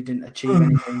really didn't achieve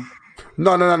anything.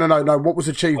 No. What was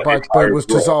achieved by was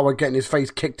Tozawa getting his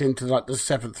face kicked into the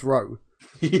 7th row.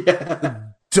 Yeah.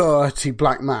 The dirty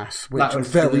black mass, which was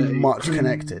very much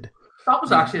connected. That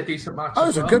was actually a decent match. That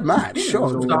was a good match,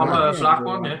 sure. Black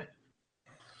one, yeah.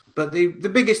 But the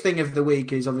biggest thing of the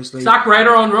week is obviously Zack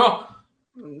Ryder on Raw.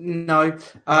 No,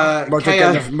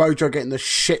 Mojo getting the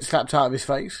shit slapped out of his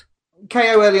face.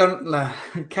 KO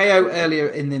earlier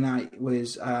in the night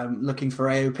was looking for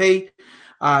AOP,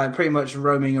 pretty much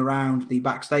roaming around the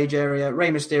backstage area.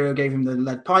 Rey Mysterio gave him the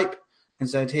lead pipe and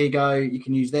said, "Here you go. You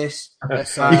can use this. You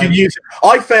can use it.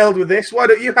 I failed with this. Why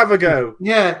don't you have a go?"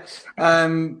 Yeah.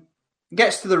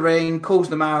 Gets to the ring, calls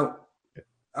them out.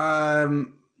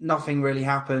 nothing really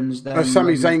happens. Then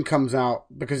Sami Zayn comes out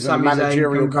because of a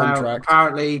managerial contract.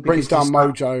 Apparently, brings down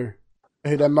Mojo.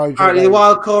 Who then Mojo? Apparently, the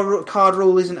wild card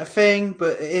rule isn't a thing,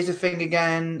 but it is a thing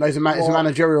again. No, it's a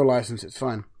managerial license. It's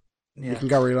fine. Yeah. You can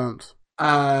go where he wants.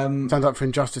 Sounds up for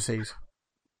injustices.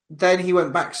 Then he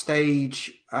went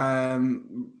backstage.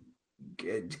 Rollins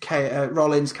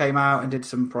came out and did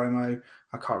some promo.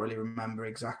 I can't really remember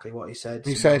exactly what he said.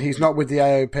 He said he's not with the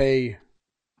AOP.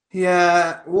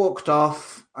 Yeah, walked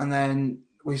off, and then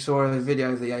we saw a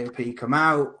video of the AOP come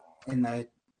out in their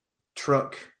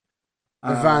truck.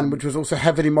 The van, which was also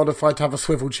heavily modified to have a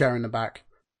swivel chair in the back.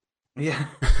 Yeah,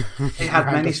 it had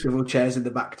many swivel chairs in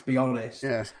the back, to be honest.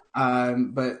 Yes.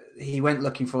 But he went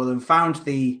looking for them, found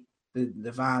the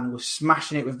van, was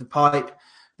smashing it with the pipe,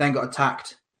 then got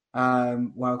attacked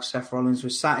while Seth Rollins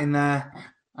was sat in there.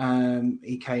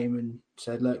 He came and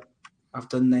said, "Look, I've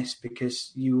done this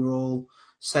because you were all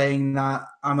saying that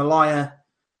I'm a liar.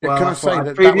 Well, can I say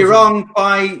that prove you wrong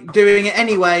by doing it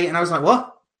anyway." And I was like, "What?"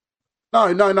 No.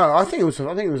 I think it was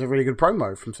a really good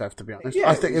promo from Seth, to be honest. Yeah,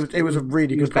 I think it was a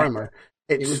really good promo.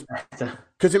 It was better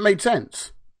because it made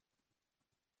sense.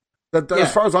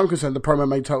 As far as I'm concerned, the promo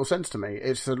made total sense to me.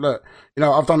 It's look,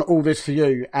 I've done all this for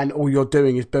you, and all you're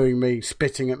doing is booing me,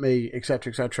 spitting at me,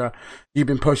 etc., etc. You've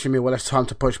been pushing me. Well, it's time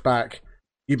to push back.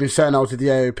 You've been saying I was with the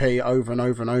AOP over and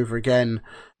over and over again.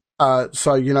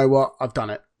 So you know what? I've done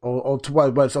it. Or to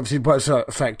words, obviously, words to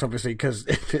effect, obviously, because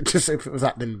if it was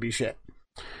that, then it'd be shit.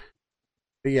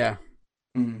 But yeah,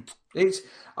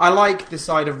 I like the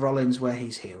side of Rollins where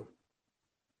he's heel,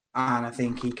 and I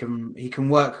think he can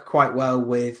work quite well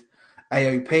with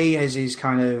AOP as his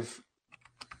kind of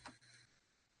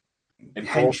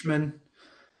henchman.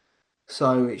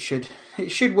 So it should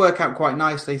work out quite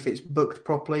nicely if it's booked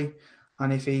properly,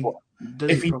 and if he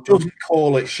doesn't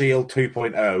call it Shield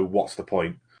 2.0, what's the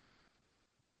point?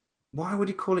 Why would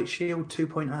he call it Shield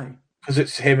 2.0? Because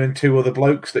it's him and two other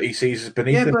blokes that he sees as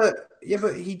beneath him. But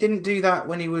he didn't do that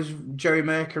when he was Joey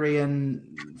Mercury and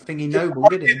Thingy Noble,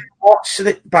 did he? Watched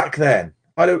it back then.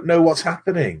 I don't know what's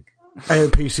happening.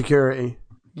 AOP security.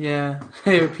 Yeah,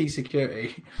 AOP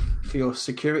security for your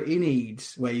security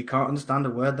needs, where you can't understand a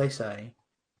word they say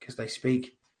because they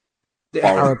speak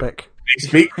Arabic. They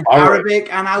speak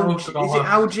Arabic and is it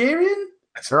Algerian?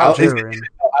 Algerian. Is it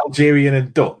Algerian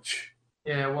and Dutch.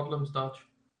 Yeah, one of them's Dutch.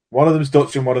 One of them's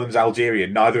Dutch and one of them's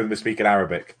Algerian. Neither of them are speaking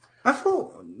Arabic.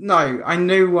 I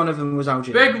knew one of them was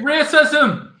Algerian. Big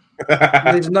racism!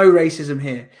 There's no racism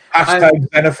here. Hashtag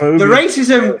xenophobia.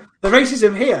 The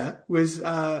racism here was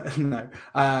no.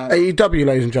 AEW,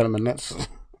 ladies and gentlemen. That's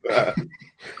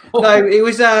no. It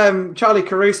was Charlie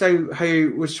Caruso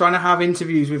who was trying to have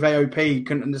interviews with AOP,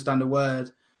 couldn't understand a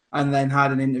word, and then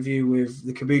had an interview with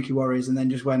the Kabuki Warriors, and then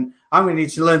just went, "I'm going to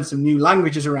need to learn some new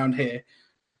languages around here."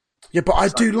 Yeah, but I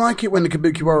do like it when the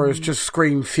Kabuki Warriors just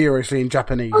scream furiously in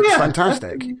Japanese. It's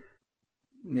fantastic.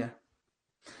 Yeah.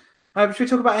 Should we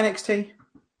talk about NXT?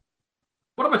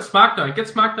 What about SmackDown? Get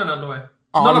SmackDown out of the way.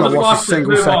 I've not watched a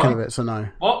single second of it, so no.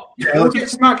 What? We'll get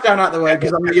SmackDown out of the way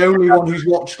because I'm the only one who's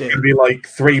watched it. It'll be like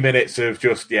 3 minutes of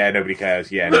just, nobody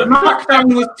cares. Yeah, no.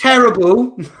 SmackDown was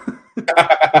terrible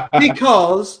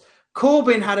because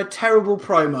Corbin had a terrible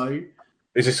promo.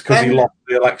 Is this because he lost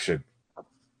the election?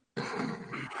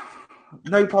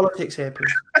 No politics here,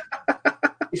 please.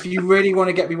 If you really want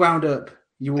to get me wound up,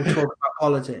 you will talk about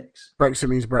politics. Brexit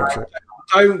means Brexit.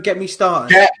 Don't get me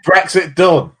started. Get Brexit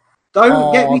done.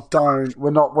 Don't get me started.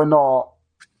 We're not. No.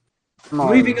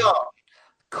 Moving on.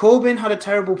 Corbin had a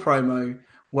terrible promo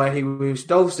where he was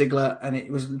Dolph Ziggler, and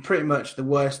it was pretty much the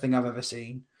worst thing I've ever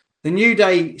seen. The New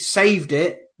Day saved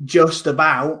it just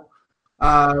about,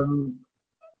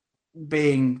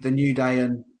 being the New Day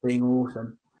and being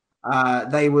awesome.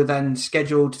 They were then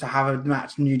scheduled to have a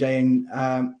match. New Day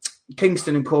and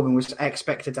Kingston and Corbin was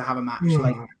expected to have a match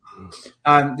later.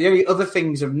 The only other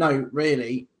things of note,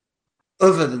 really,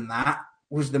 other than that,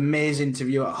 was the Miz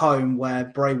interview at home where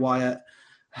Bray Wyatt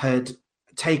had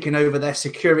taken over their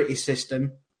security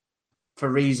system for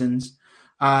reasons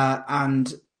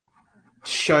and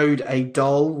showed a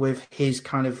doll with his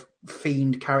kind of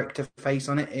fiend character face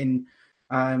on it in,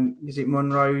 is it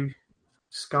Monroe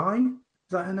Sky?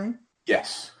 Is that her name?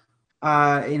 Yes.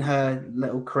 In her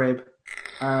little crib.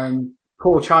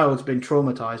 Poor child's been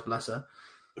traumatized, bless her.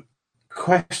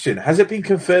 Question: has it been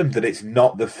confirmed that it's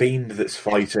not the Fiend that's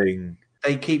fighting?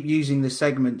 They keep using the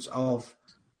segments of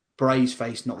Bray's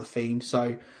face, not the Fiend.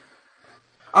 So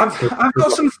I've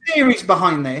got some theories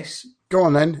behind this. Go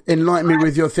on then, enlighten me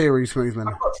with your theories, Smoothman.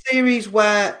 I've got theories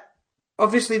where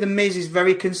obviously the Miz is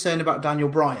very concerned about Daniel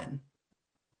Bryan.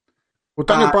 Well,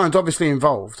 Daniel Bryan's obviously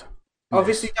involved.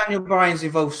 Obviously, Daniel Bryan's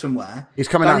involved somewhere. He's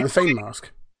coming out in the Fiend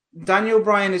mask. Daniel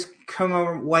Bryan has come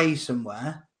away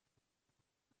somewhere.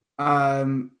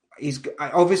 He's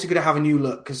obviously going to have a new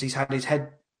look because he's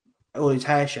had all his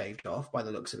hair shaved off by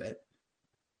the looks of it.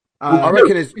 I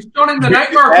reckon he's joining the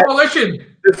Nightmare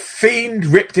Coalition. The Fiend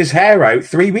ripped his hair out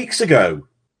 3 weeks ago.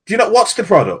 Do you not watch the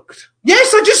product?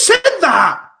 Yes, I just said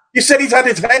that. You said he's had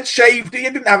his head shaved. He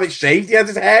didn't have it shaved. He had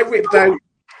his hair ripped out.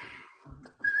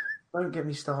 Don't get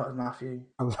me started, Matthew.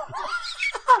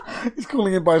 He's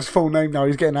calling him by his full name now.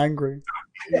 He's getting angry.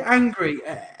 I get angry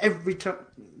every time.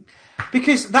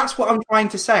 Because that's what I'm trying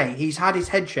to say. He's had his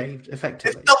head shaved,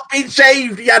 effectively. It's not been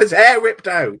shaved. He had his hair ripped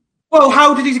out. Well,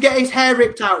 how did he get his hair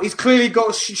ripped out? He's clearly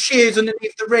got shears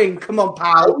underneath the ring. Come on,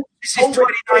 pal. This is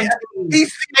 2019.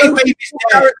 He's the most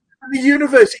character in the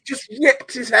universe. He just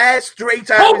ripped his hair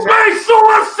straight out.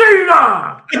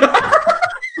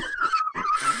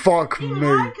 Fuck me.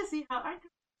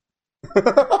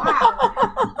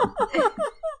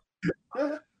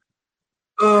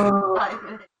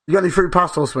 You got any fruit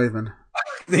pasta, Smoothman?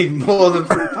 Need more than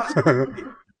fruit pasta.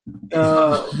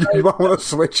 You might want to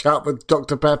switch out with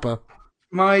Dr. Pepper.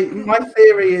 My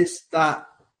theory is that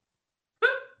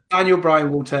Daniel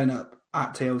Bryan will turn up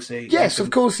at TLC. Yes, of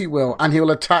course he will. And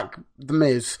he'll attack The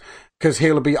Miz because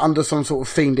he'll be under some sort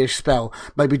of fiendish spell.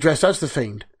 Maybe dressed as the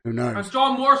Fiend. Who knows? And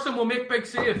John Morrison will make big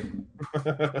save.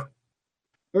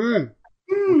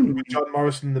 John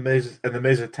Morrison and the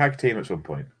Miz a tag team at some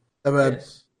point. They were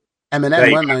Yes.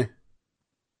 Eminem, weren't they?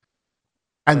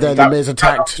 And then The Miz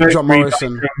attacked John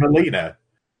Morrison. Melina,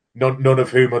 none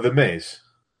of whom are the Miz.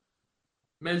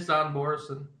 Miz and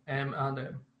Morrison, M and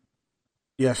M.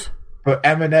 Yes. But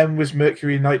Eminem was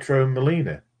Mercury, Nitro, and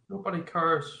Melina. Nobody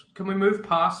cares. Can we move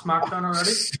past SmackDown already?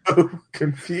 So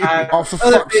confused. Oh, for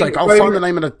fuck's sake, I'll find the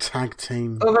name of the tag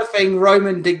team. Other thing,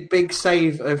 Roman did big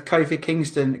save of Kofi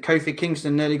Kingston. Kofi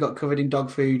Kingston nearly got covered in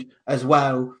dog food as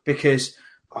well because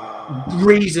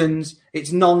reasons.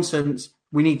 It's nonsense.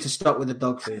 We need to stop with the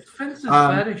dog food. Vince's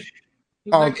fetish.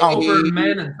 He's like over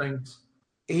men and things.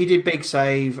 He did big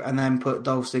save and then put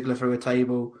Dolph Ziggler through a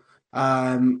table.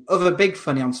 Other big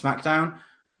funny on SmackDown.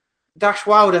 Dash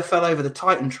Wilder fell over the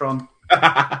Titantron.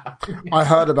 I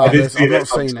heard about this. I've not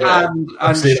seen it. And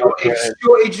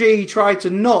Shorty G tried to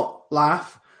not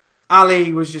laugh.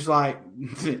 Ali was just like,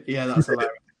 yeah, that's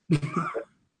hilarious.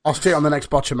 I'll see it on the next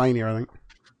Botchamania, I think.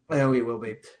 Oh, it will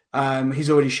be. He's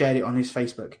already shared it on his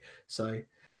Facebook. So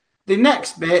the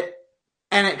next bit,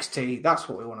 NXT. That's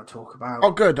what we want to talk about.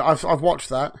 Oh, good. I've watched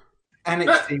that.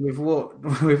 NXT we've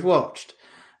watched.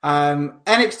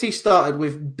 NXT started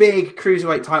with big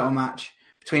cruiserweight title match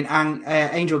between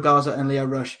Angel Garza and Lio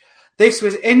Rush. This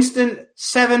was instant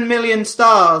 7 million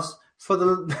stars for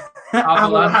the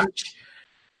Avalanche.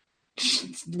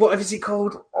 What is it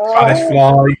called? Spanish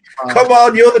Fly. Come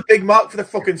on, you're the big mark for the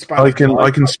fucking Spanish Fly. I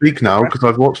can speak now because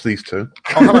I've watched these two.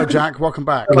 Oh, hello, Jack. Welcome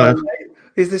back. Hello.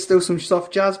 Is there still some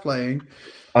soft jazz playing?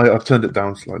 I've turned it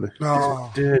down slightly.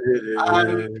 Oh.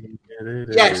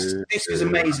 Yes, this was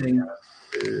amazing.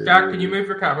 Jack, can you move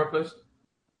your camera, please?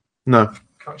 No.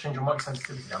 Can't change your mic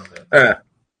sensitivity down there.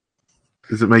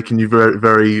 Is it making you very,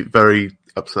 very, very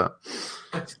upset?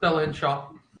 It's still in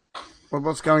shot. Well,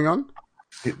 what's going on?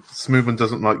 Smoothman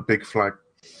doesn't like Big Flag.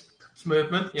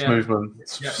 Smoothman, yeah. Smoothman.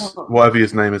 Yeah. Whatever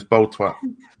his name is, Bold Twat.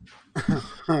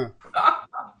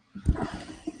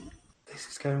 This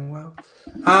is going well.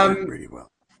 Really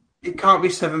well. It can't be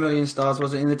 7 million stars,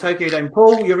 was it? In the Tokyo Dome.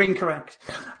 Paul, you're incorrect.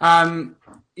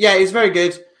 Yeah, it's very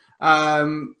good. I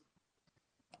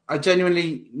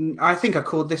think I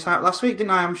called this out last week, didn't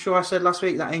I? I'm sure I said last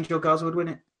week that Angel Garza would win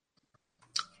it.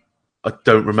 I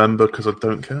don't remember because I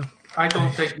don't care. I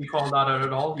don't think you called that out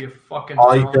at all, you fucking...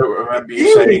 I don't remember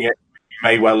you saying it. You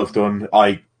may well have done.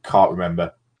 I can't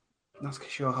remember. That's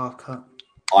because you're half cut.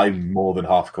 I'm more than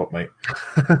half cut, mate.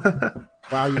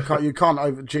 Wow, you can't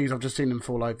over... Jeez, I've just seen him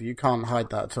fall over. You can't hide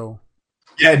that at all.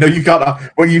 Yeah, no, you can't.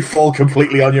 When you fall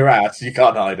completely on your ass, you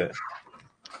can't hide it.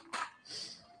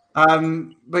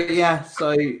 But yeah,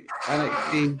 so the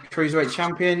Cruiserweight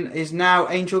Champion is now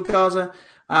Angel Garza.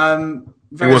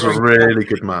 It was a really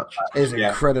good match. It is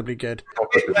incredibly good.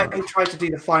 They tried to do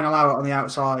the final hour on the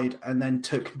outside and then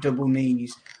took double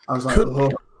knees. I was like,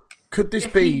 could this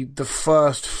be the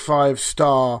first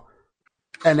 5-star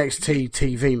NXT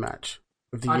TV match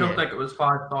of the year? I don't think it was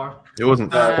 5-star. It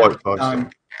wasn't quite 5-star.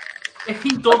 If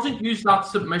he doesn't use that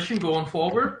submission going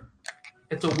forward,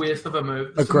 it's a waste of a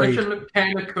move. The Agreed. submission looked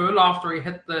kind of cool after he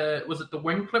hit the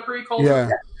wing clipper he called Yeah.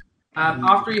 it?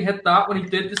 After he hit that, when he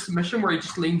did the submission where he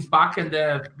just leans back and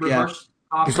reverse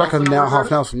half It's like a Nelson or half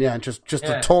whatever. Nelson, yeah. Just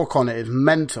the talk on it is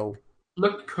mental.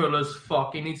 looked cool as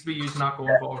fuck. He needs to be using that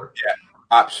going forward. Yeah,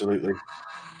 absolutely.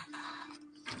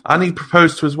 And he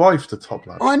proposed to his wife, the top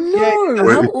lad. I know. Yeah.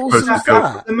 How awesome is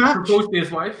that? The match. Proposed to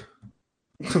his wife.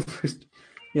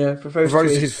 Yeah, proposed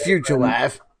Rose to his future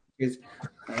wife.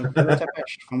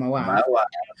 From my wife.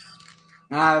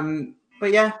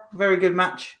 But yeah, very good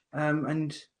match.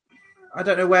 And I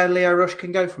don't know where Leo Rush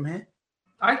can go from here.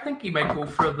 I think he might go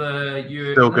for the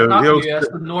He'll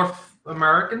the North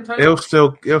American title.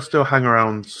 He'll still hang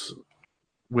around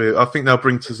with. I think they'll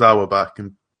bring Tozawa back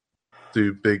and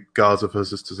do big Garza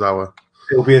versus Tozawa.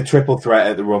 It'll be a triple threat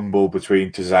at the Rumble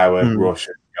between Tozawa, Rush,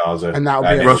 and Garza, and that'll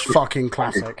be a fucking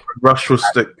classic. Rush will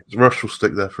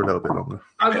stick there for a little bit longer.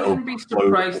 I wouldn't be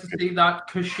surprised to see that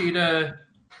Kushida,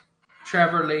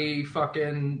 Trevor Lee,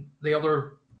 fucking the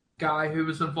other guy who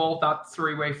was involved, that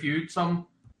three-way feud,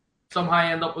 somehow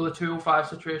end up with a 205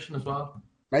 situation as well.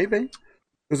 Maybe.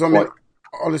 Because I mean,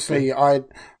 honestly, I'm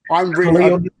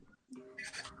really.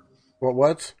 What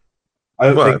words? I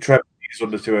don't think Trevor is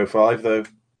under 205 though.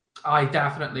 I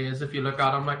definitely is. If you look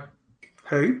at him, like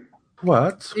who?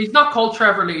 What? He's not called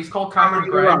Trevor Lee. He's called Cameron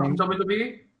Grimes from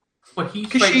WWE. But he's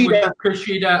fighting with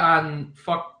Kushida and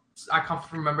I can't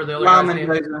remember the other guy's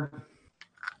name.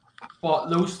 But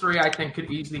those three, I think, could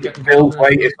easily get involved. Bill's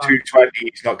weight is 220.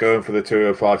 He's not going for the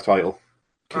 205 title.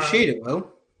 Kushida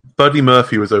will. Buddy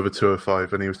Murphy was over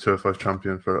 205, and he was 205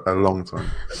 champion for a long time.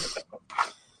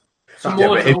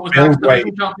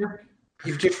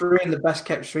 You've just ruined the best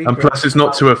kept streak. And plus, it's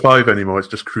not 205 anymore; it's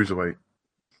just cruiserweight.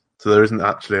 So there isn't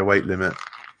actually a weight limit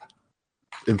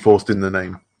enforced in the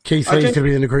name. Keith needs to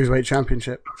be in the Cruiserweight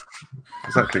Championship.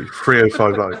 Exactly,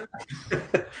 305 live.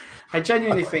 I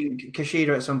genuinely think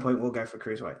Kushida at some point will go for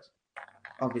Cruiserweight.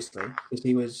 Obviously, because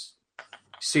he was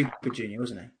Super Junior,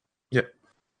 wasn't he? Yep.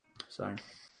 So,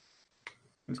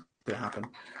 it's going to happen.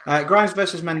 Grimes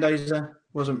versus Mendoza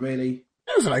wasn't really...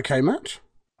 It was an okay match.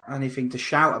 Anything to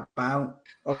shout about.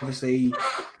 Obviously,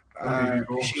 standard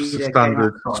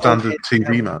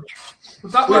TV match.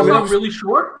 Was that one not really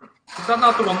short? Was that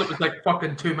not the one that was like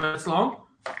fucking 2 minutes long?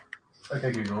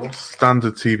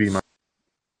 Standard TV match.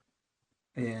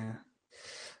 Yeah.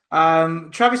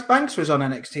 Travis Banks was on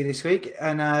NXT this week,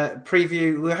 and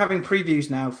we're having previews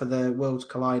now for the Worlds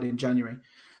Collide in January.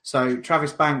 So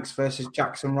Travis Banks versus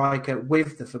Jackson Riker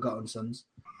with the Forgotten Sons.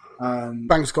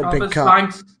 Banks got Travis big cut.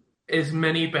 Banks is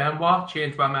mini Benoit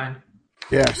changed my mind.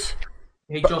 Yes.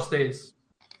 He just is.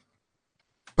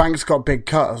 Banks got big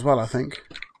cut as well, I think.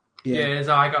 Yeah, his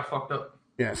eye got fucked up.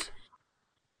 Yes.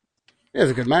 It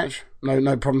was a good match.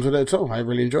 No problems with it at all. I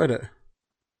really enjoyed it.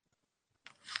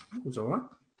 It was alright.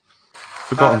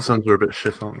 Forgotten Sons are a bit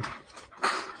shit, aren't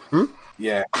they?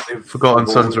 Yeah. Forgotten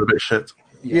Sons are a bit shit.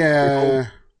 Yeah.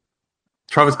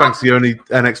 Travis Banks is the only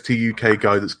NXT UK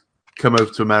guy that's come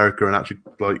over to America and actually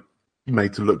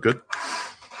made to look good.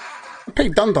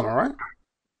 Pete Dunne done alright.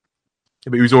 Yeah,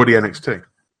 but he was already NXT.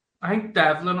 I think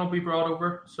Devlin will be brought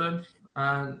over soon,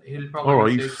 and he'll probably.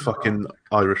 Alright, you fucking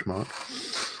Irish mark.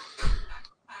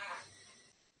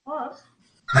 What?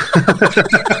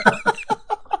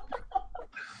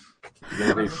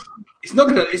 It's not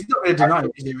gonna deny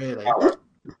it, is it really?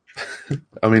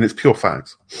 I mean, it's pure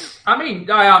facts. I mean,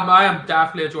 I am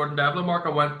definitely a Jordan Devlin mark. I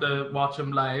went to watch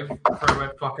him live for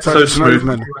about fucking. So smooth,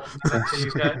 man.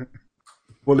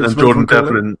 And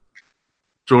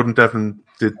Jordan Devlin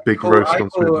did big roast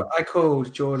on Smooth. I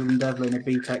called Jordan Devlin a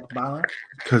B-Tech baller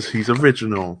because he's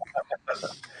original.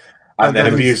 And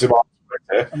then abused him on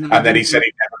Twitter, and then he said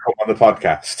he'd never come on the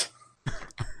podcast.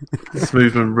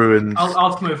 Smoothman ruined.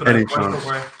 I'll smooth it any out. chance.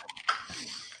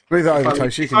 Leave that over,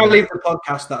 Tosh. If I leave the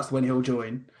podcast, that's when he'll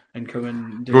join and come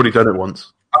and do You've already done it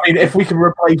once. I mean, if we can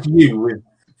replace you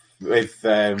with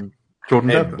Jordan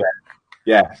Devlin,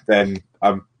 then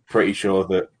I'm pretty sure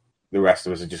that the rest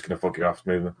of us are just going to fuck it off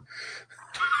smoothly.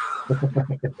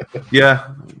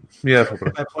 yeah,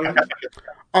 probably.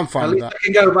 I'm fine with that. I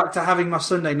can go back to having my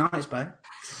Sunday nights back.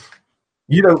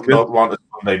 You don't want a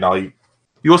Sunday night.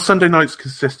 Your Sunday nights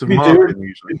consist of You marking do.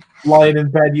 usually. Lying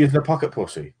in bed using a pocket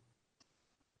pussy.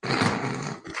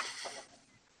 I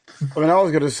mean, I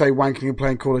was going to say wanking and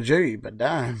playing Call of Duty, but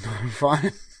damn,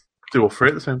 fine. Do all three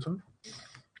at the same time.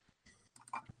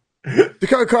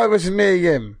 Dakota Kai versus Mia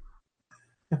Yim.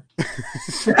 You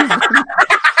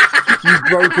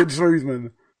broken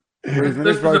Smoothman.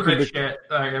 This was a bit shit.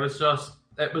 Like, it was there.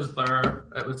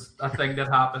 It was a thing that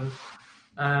happened.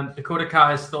 Dakota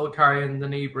Kai is still carrying the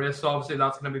knee brace, so obviously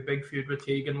that's going to be big feud with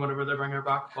Tegan whenever they bring her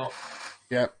back. But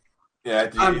yeah.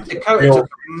 Dakota took a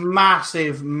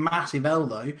massive L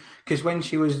though, because when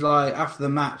she was after the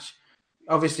match,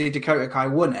 obviously Dakota Kai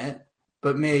won it,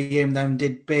 but Mia Yim then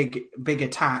did big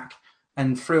attack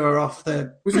and threw her off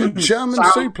the. Was it a German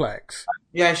sound. suplex?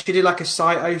 Yeah, she did like a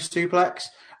Saito suplex,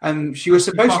 and she was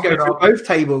supposed to go fucked it through up. both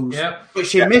tables, but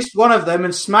she missed one of them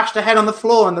and smashed her head on the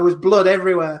floor, and there was blood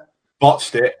everywhere.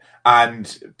 Botched it,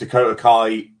 and Dakota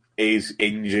Kai is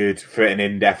injured for an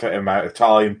indefinite amount of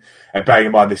time. And bearing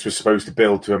in mind, this was supposed to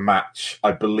build to a match,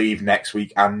 I believe, next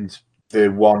week and the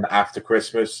one after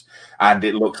Christmas. And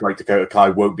it looks like Dakota Kai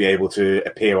won't be able to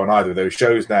appear on either of those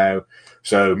shows now.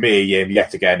 So Mia Yim,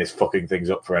 yet again, is fucking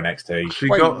things up for NXT. She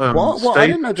Wait, got what? I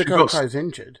didn't know Dakota Kai's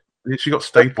injured. She got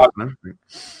stapled and everything.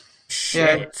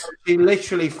 Yeah, she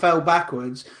literally fell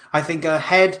backwards. I think her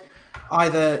head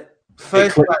either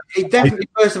it definitely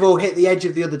first of all hit the edge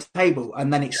of the other table,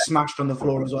 and then it smashed on the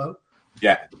floor as well.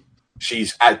 Yeah,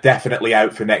 she's definitely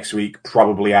out for next week.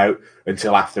 Probably out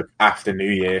until after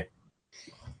New Year.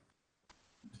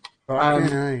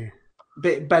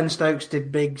 Ben Stokes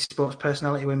did big sports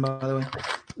personality win, by the way.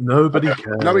 Nobody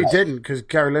cares. No, he didn't, because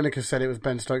Gary Lineker said it was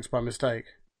Ben Stokes by mistake.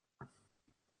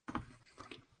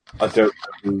 I don't.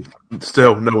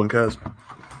 Still, no one cares.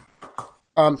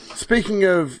 Speaking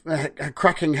of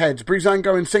cracking heads,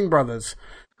 Breezango and Singh Brothers,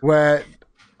 where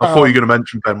I thought you were going to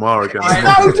mention Benoit again. I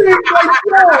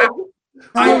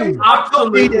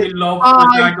absolutely love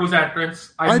Breezango's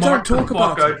entrance. I don't talk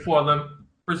about out for them.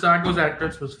 Breezango's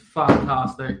entrance was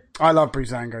fantastic. I love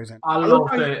Breezango's entrance. I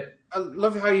loved it. I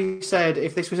love how you said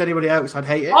if this was anybody else, I'd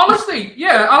hate it. Honestly,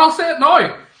 yeah, and I'll say it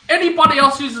now. Anybody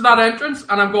else uses that entrance,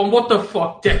 and I'm going, what the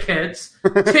fuck, dickheads?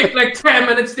 Take like 10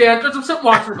 minutes the entrance. I'm sitting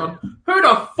watching going, who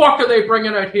the fuck are they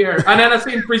bringing out here? And then I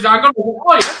seen Breezango,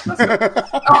 oh yes,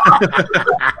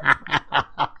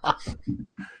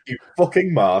 You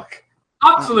fucking mark.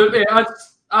 absolutely.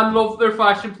 I love their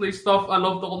fashion police stuff. I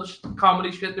loved all the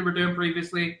comedy shit they were doing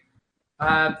previously.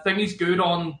 Thingy's good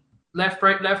on left,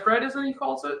 right, isn't he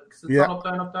calls it? Because it's not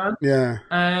up, down.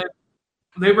 Yeah.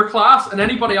 They were class, and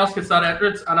anybody else gets that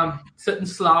entrance, and I'm sitting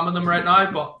slamming them right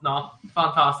now, but no,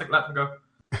 fantastic, let them go.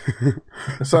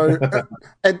 So,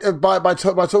 by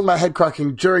talking about head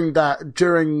cracking, during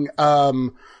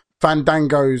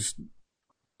Fandango's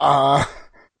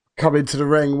come into the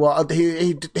ring,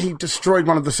 he destroyed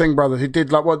one of the Singh brothers. He did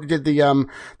the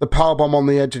powerbomb on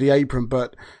the edge of the apron,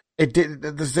 but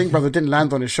the Singh brother didn't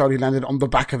land on his shoulder, he landed on the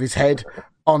back of his head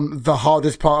on the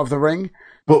hardest part of the ring.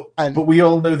 But we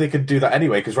all know they can do that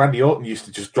anyway, because Randy Orton used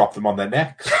to just drop them on their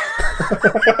necks.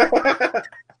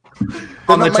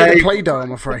 They're not made of Play-Doh,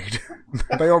 I'm afraid.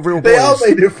 They are real boys. They are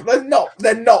made of.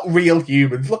 They're not real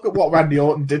humans. Look at what Randy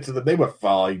Orton did to them. They were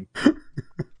fine.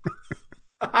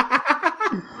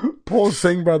 Poor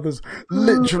Singh brothers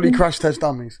literally crash test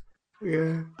dummies.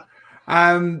 Yeah.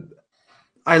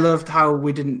 I loved how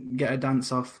we didn't get a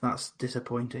dance off. That's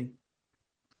disappointing.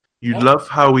 You love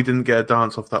how we didn't get a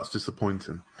dance off. That's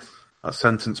disappointing. That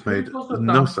sentence made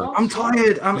no sense. I'm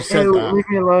tired. I'm ill. Leave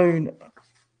me alone.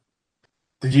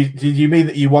 Did you mean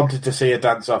that you wanted to see a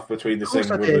dance off between the Singh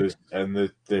brothers and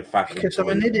the fashion? Because I'm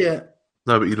an idiot.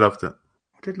 No, but you loved it.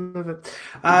 I did love it.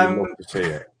 You wanted to see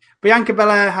it. Bianca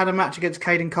Belair had a match against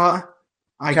Caden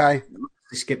I Okay.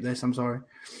 skipped this. I'm sorry.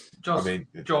 Just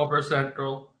Jobber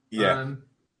Central. Yeah.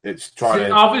 It's trying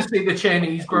to... Obviously, the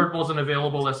Chinese bird wasn't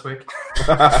available this week.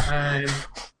 It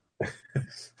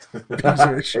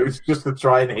was just to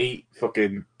try and heat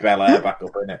fucking Belair back up,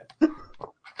 innit?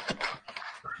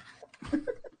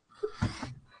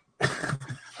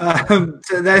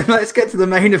 So then let's get to the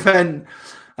main event.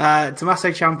 Tommaso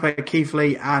Ciampa, Keith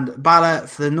Lee, and Balor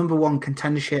for the number one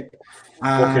contendership.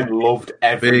 Fucking loved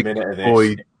every minute of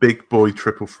this. Big boy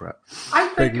triple threat. I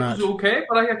think it was okay,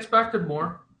 but I expected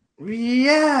more.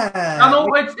 Yeah. I know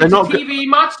it's a TV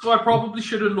match, so I probably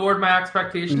should have lowered my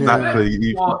expectations.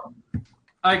 Exactly.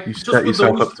 Just with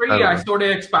those three, I sort of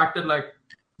expected like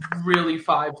really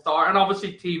 5-star, and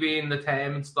obviously TV and the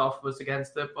time and stuff was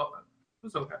against it, but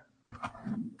it was okay.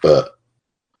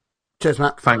 Cheers,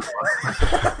 Matt. Thanks.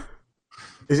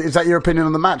 Is that your opinion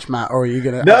on the match, Matt, or are you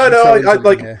gonna? No.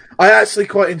 I actually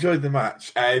quite enjoyed the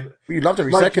match. You loved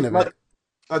every second of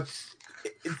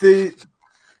it.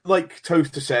 Like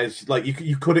Toaster says, like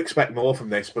you could expect more from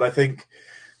this, but I think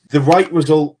the right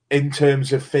result in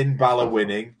terms of Finn Balor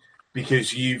winning,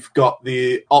 because you've got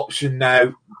the option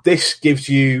now. This gives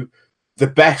you the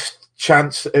best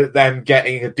chance at them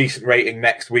getting a decent rating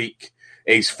next week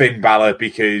is Finn Balor,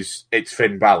 because it's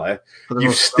Finn Balor.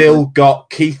 You've still got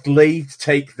Keith Lee to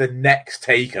take the next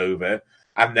takeover,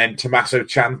 and then Tommaso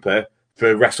Ciampa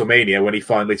for WrestleMania when he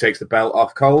finally takes the belt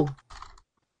off Cole.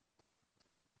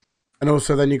 And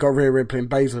also, then you got Rhea Ripley and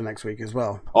Baszler next week as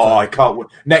well. Oh, I can't wait.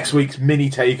 Next week's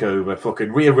mini takeover,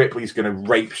 fucking Rhea Ripley's going to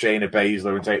rape Shayna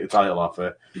Baszler and take the title off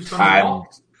her.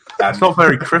 And... It's not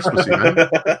very Christmassy, man.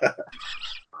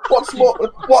 What's more?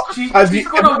 What She's have you?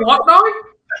 gonna what now?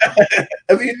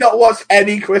 Have you not watched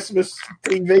any Christmas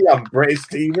TV on British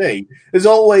TV? There's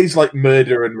always like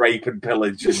murder and rape and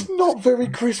pillage. It's not very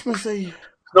Christmassy.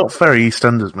 Not very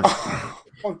EastEnders, mate.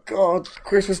 Oh God,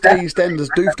 Christmas Day EastEnders,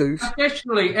 doof.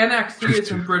 Additionally, NXT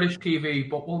is in British TV,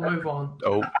 but we'll move on.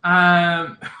 Oh.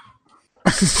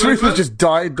 Christmas just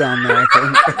died down there.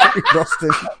 I think. Lost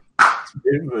him.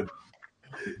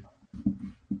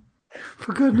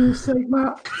 For goodness sake,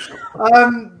 Matt.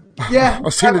 Yeah.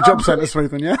 I've seen the job centre,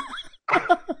 Smoothman, yeah?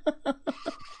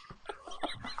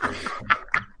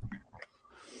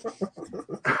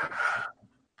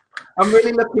 I'm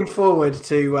really looking forward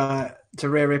to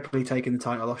Rhea Ripley taking the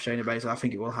title off Shayna Baszler. I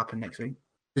think it will happen next week.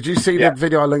 Did you see that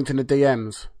video I linked in the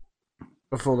DMs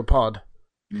before the pod?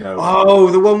 No.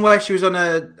 Oh, the one where she was on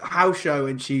a house show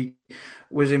and she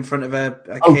was in front of a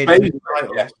kid.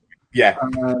 Baszler, yeah.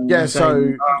 Yeah,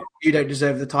 so... Oh, you don't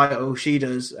deserve the title, she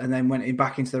does, and then went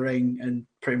back into the ring and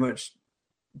pretty much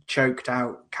choked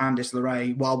out Candice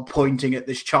LeRae while pointing at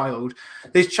this child.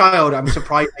 This child, I'm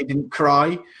surprised they didn't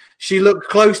cry. She looked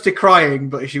close to crying,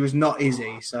 but she was not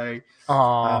Izzy, so...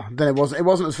 then it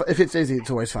wasn't as... If it's Izzy, it's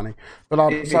always funny. But,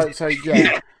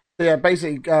 yeah. Yeah,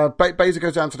 basically, Baszler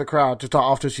goes down to the crowd just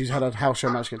after she's had a house show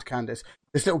match against Candice.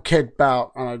 This little kid,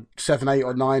 about 7, 8,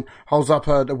 or 9, holds up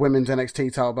the women's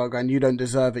NXT title belt, going, "You don't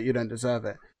deserve it. You don't deserve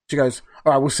it." She goes,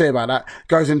 "All right, we'll see about that."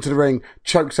 Goes into the ring,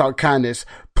 chokes out Candice,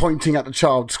 pointing at the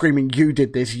child, screaming, "You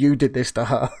did this to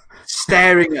her."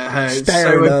 Staring at her,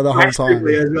 staring at her the whole time.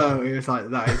 As well. It was like,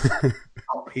 that is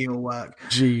top heel work.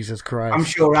 Jesus Christ! I'm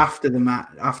sure after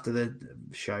the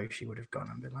show, she would have gone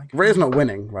and been like, "Rhea's not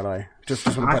winning, by the way. Just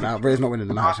want to point out, Rhea's not winning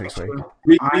the match next week.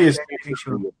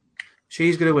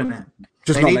 She's going to win it.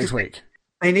 Just not next week.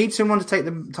 They need someone to take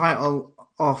the title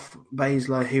off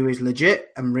Baszler who is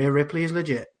legit, and Rhea Ripley is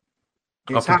legit.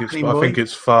 I think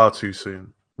it's far too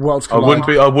soon. Worlds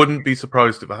I wouldn't be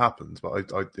surprised if it happens,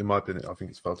 but I in my opinion, I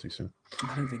think it's far too soon.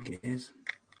 I don't think it is.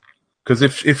 Because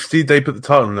if they put the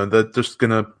title on her,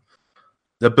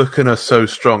 they're booking her so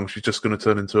strong, she's just gonna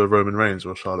turn into a Roman Reigns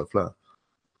or a Charlotte Flair.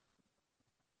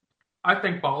 I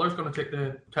think Balor's gonna take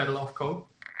the title off Cole.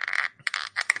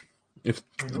 If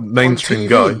mainstream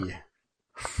guy.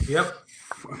 Yep.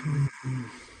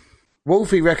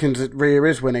 Wolfie reckons that Rhea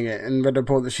is winning it, and read a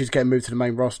report that she's getting moved to the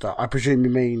main roster. I presume you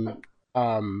mean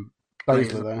Baszler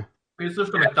there.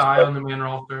 Baszler's going to die on the main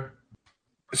roster.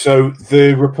 So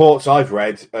the reports I've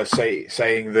read are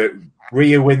saying that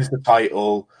Rhea wins the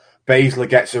title, Baszler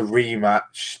gets a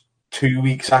rematch 2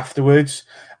 weeks afterwards,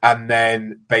 and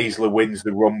then Baszler wins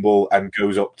the Rumble and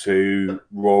goes up to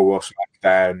Raw or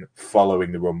SmackDown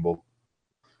following the Rumble.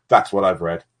 That's what I've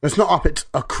read. It's not up, it's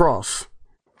across.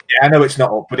 Yeah, I know it's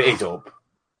not up, but it is up.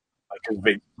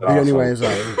 The only way is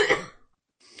up.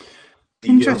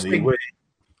 Interesting.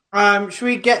 Should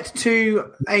we get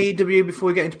to AEW before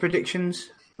we get into predictions?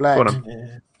 So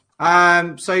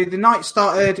the night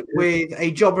started with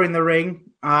a jobber in the ring.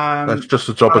 That's just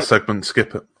a jobber segment.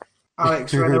 Skip it.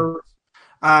 Alex Reynolds.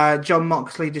 John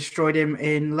Moxley destroyed him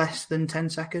in less than 10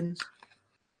 seconds.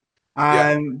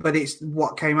 But it's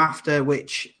what came after,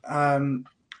 which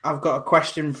I've got a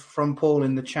question from Paul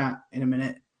in the chat in a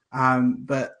minute.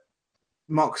 But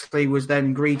Moxley was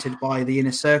then greeted by the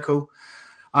Inner Circle.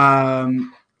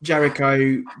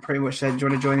 Jericho pretty much said, "Do you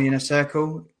want to join the Inner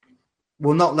Circle?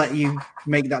 We'll not let you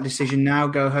make that decision now.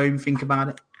 Go home, think about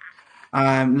it."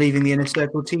 Leaving the Inner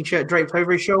Circle t-shirt draped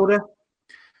over his shoulder.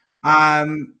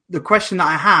 The question that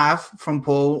I have from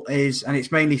Paul is, and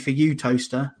it's mainly for you,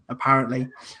 Toaster, apparently,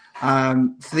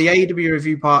 for the AEW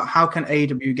review part, how can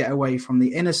AEW get away from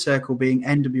the Inner Circle being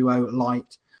NWO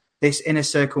light? This Inner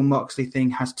Circle Moxley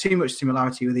thing has too much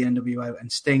similarity with the NWO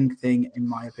and Sting thing, in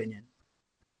my opinion.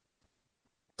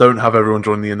 Don't have everyone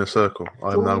join the Inner Circle.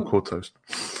 I am now called Toast.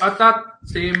 At that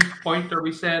same point, are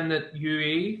we saying that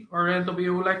UE or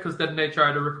NWO like? Because didn't they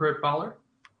try to recruit Balor?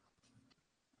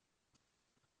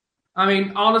 I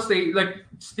mean, honestly, like,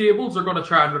 stables are going to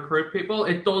try and recruit people.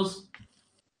 It does.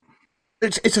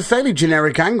 It's a fairly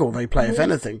generic angle they play, if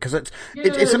anything, because it's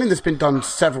something that's been done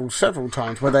several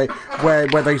times where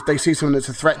they see someone that's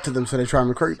a threat to them, so they try and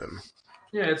recruit them.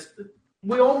 Yeah,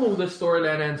 we all know this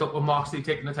storyline ends up with Moxley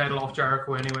taking the title off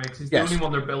Jericho anyway, because he's the only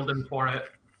one they're building for it.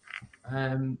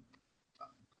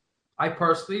 I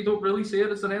personally don't really see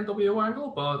it as an NWO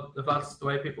angle, but if that's the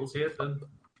way people see it, then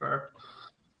fair.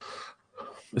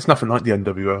 It's nothing like the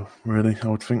NWO, really, I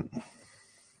would think.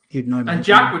 You'd know. And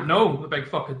Jack would know, the big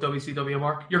fucking WCW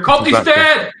mark. Your company's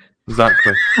dead!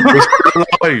 Exactly. We're still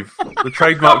alive. The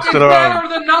trademark's still around. Better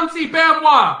than Nancy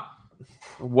Benoit!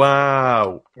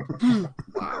 Wow. And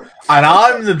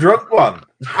I'm the drunk one.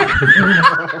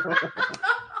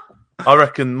 I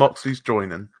reckon Moxley's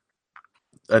joining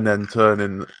and then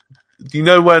turning. Do you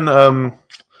know when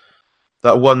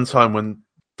that one time when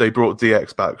they brought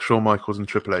DX back, Shawn Michaels and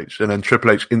Triple H, and then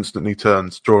Triple H instantly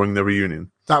turns during the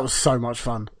reunion? That was so much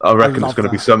fun. I reckon it's going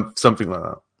to be something like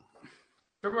that.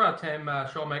 Remember that time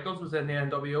Shawn Michaels was in the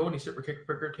NWO and he super kicked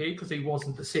Booker T because he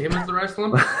wasn't the same as the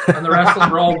wrestling, and the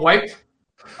wrestling were all white.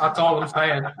 That's all I'm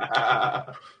saying.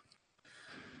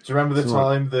 Do you remember the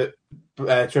time that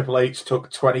Triple H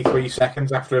took 23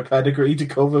 seconds after a pedigree to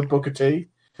cover Booker T?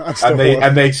 And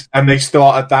they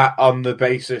started that on the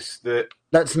basis that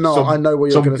let's not. I know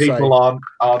what you're going to say.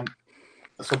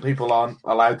 Some people aren't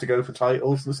allowed to go for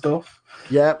titles and stuff.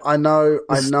 Yeah, I know.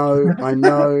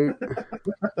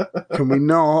 Can we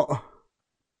not?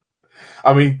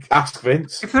 I mean, ask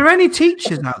Vince. If there are any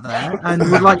teachers out there and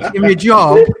would like to give me a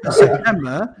job in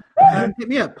September, hit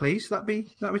me up, please. That'd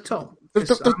be top. I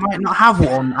might not have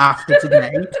one after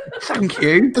today. Thank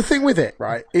you. The thing with it,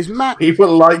 right, is Matt.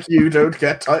 People like you don't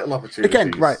get title opportunities.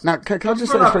 Again, right now, can I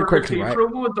just say this very quickly, right?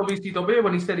 With WCW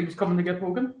when he said he was coming to get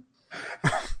Hogan.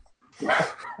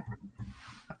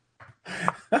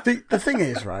 The thing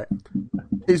is, right,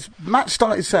 is Matt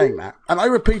started saying that, and I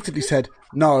repeatedly said,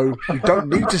 no, you don't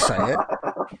need to say it.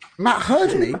 Matt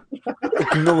heard me,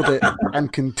 ignored it,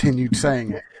 and continued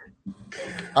saying it.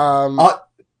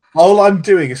 All I'm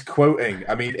doing is quoting.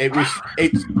 I mean,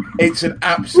 it's an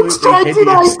absolutely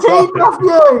hideous time.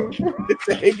 It's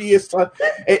a hideous time.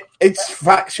 It's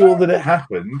factual that it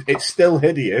happened. It's still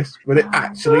hideous, but it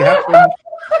actually happened.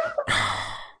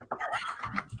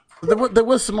 There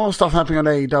was some more stuff happening on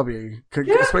AEW.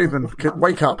 Sweden,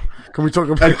 wake up. Can we talk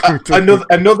about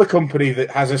another company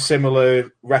that has a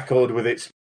similar record with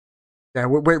its? Yeah,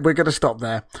 we're going to stop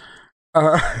there.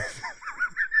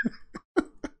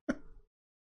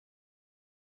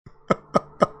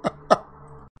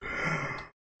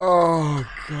 Oh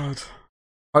God!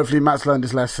 Hopefully, Matt's learned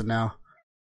his lesson now.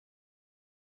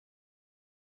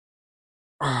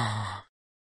 Oh,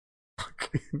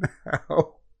 fucking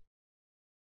hell!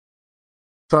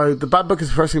 So the Bad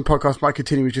Bookers Wrestling podcast might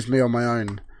continue with just me on my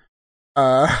own.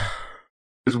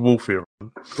 It's Wolfie.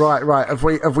 Right. Have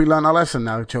we learned our lesson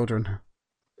now, children?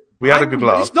 We had a good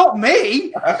laugh. It's not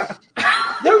me.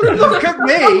 Don't look at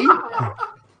me.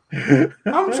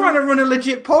 I'm trying to run a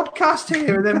legit podcast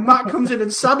here, and then Matt comes in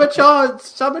and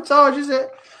sabotages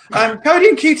it. Cody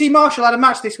and QT Marshall had a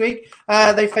match this week.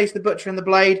 They faced the Butcher and the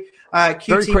Blade. QT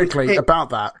very quickly about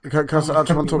that, because I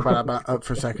just want to talk about that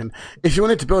for a second. If you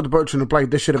wanted to build a Butcher and a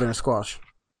Blade, this should have been a squash.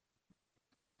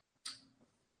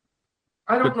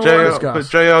 I don't know. But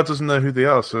JR doesn't know who they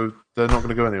are, so they're not going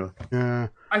to go anywhere. Yeah.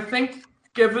 I think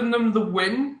giving them the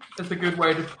win is a good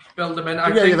way to build them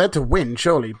in. They had to win,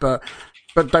 surely, but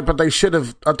they should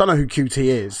have. I don't know who QT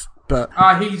is, but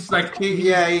he's like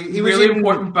he really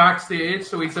important backstage.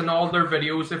 So he's in all their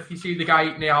videos. If you see the guy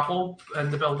eating the apple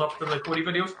and the build up to the Cody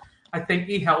videos, I think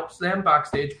he helps them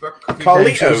backstage.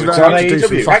 Carlito's on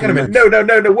AEW. Hang on a minute. No.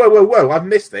 Whoa. I've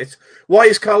missed this. Why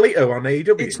is Carlito on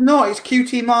AEW? It's not. It's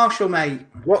QT Marshall, mate.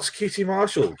 What's QT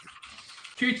Marshall?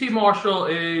 QT Marshall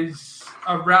is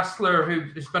a wrestler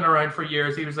who has been around for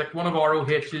years. He was like one of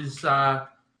ROH's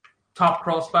top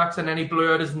prospects, and then he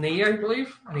blew out his knee, I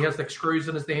believe, and he has like screws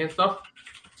in his knee and stuff.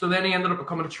 So then he ended up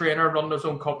becoming a trainer, running his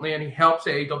own company, and he helps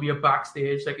AEW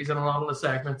backstage. Like he's in a lot of the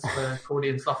segments, Cody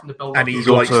and stuff in the build. And he's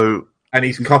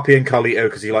copying Carlito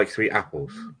because he likes to eat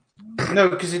apples. No,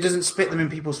 because he doesn't spit them in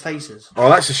people's faces. Oh,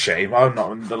 that's a shame.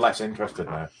 I'm the less interested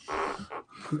now.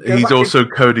 He's also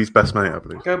Cody's best mate, I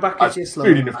believe. Go back into your slow.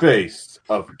 Spit in the face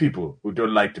of people who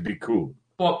don't like to be cool.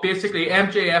 But basically,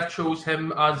 MJF chose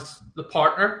him as the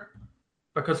partner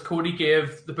because Cody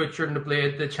gave the Butcher and the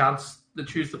Blade the chance to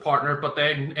choose the partner, but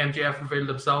then MJF revealed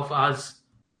himself as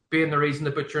being the reason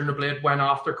the Butcher and the Blade went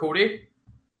after Cody.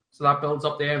 So that builds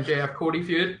up the MJF-Cody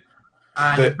feud.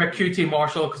 And he picked QT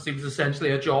Marshall because he was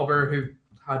essentially a jobber who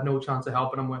had no chance of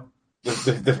helping him win.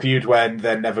 The feud when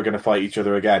they're never going to fight each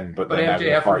other again, but they're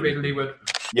MJF revealed he would.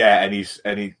 Yeah, and he's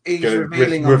going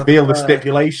to reveal the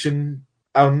stipulation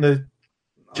on the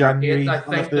January. I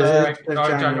think the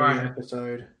January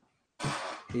episode.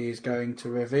 He's going to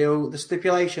reveal the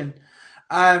stipulation.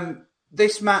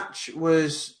 This match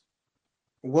was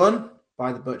won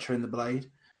by the Butcher and the Blade,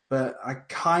 but I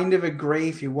kind of agree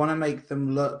if you want to make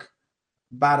them look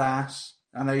badass.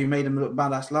 I know you made them look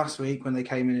badass last week when they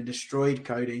came in and destroyed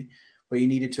Cody, but you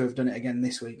needed to have done it again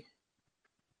this week.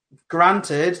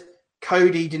 Granted,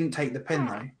 Cody didn't take the pin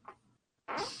though.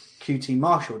 QT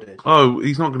Marshall did. Oh,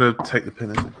 he's not going to take the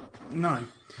pin, is he? No.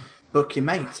 Book your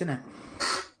mates, innit?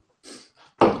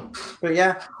 But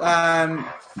yeah,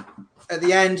 at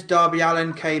the end, Darby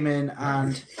Allin came in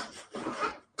and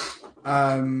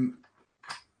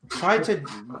tried to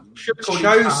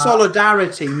show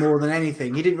solidarity more than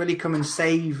anything. He didn't really come and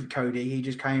save Cody. He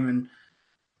just came and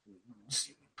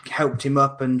helped him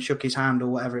up and shook his hand or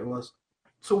whatever it was.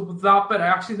 So that bit, I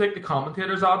actually think the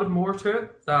commentators added more to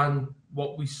it than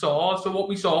what we saw. So what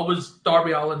we saw was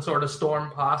Darby Allin sort of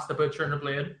storm past the Butcher and the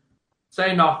Blade,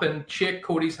 say nothing, shake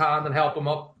Cody's hand and help him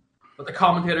up. But the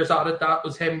commentators added that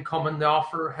was him coming to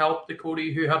offer help to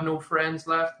Cody, who had no friends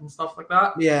left and stuff like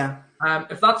that. Yeah.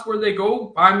 If that's where they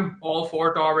go, I'm all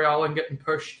for Darby Allin getting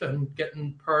pushed and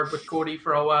getting paired with Cody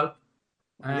for a while.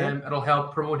 It'll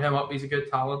help promote him up. He's a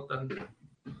good talent, and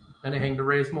anything to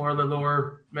raise more of the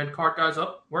lower mid-card guys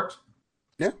up works.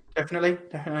 Yeah, definitely.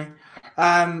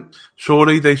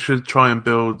 Surely they should try and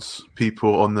build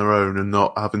people on their own and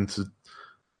not having to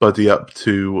buddy up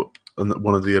to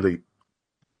one of the elite.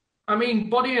 I mean,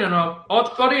 buddying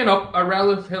up a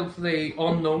relatively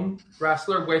unknown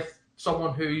wrestler with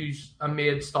someone who's a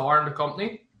made star in the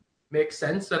company makes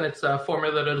sense, and it's a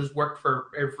formula that has worked for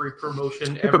every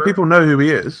promotion ever. But people know who he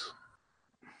is.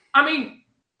 I mean,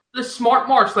 the smart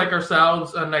marks like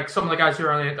ourselves and like some of the guys who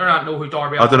are on the internet know who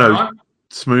Darby Allin I don't know. are.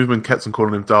 Smoothman kept on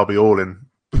calling him Darby All-In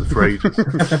for ages.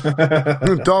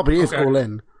 Darby is all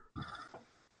in.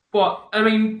 But, I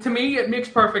mean, to me, it makes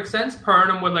perfect sense pairing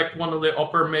him with like one of the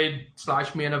upper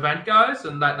mid/main event guys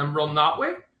and letting him run that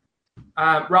way.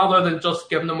 Rather than just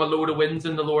giving them a load of wins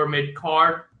in the lower mid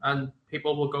card and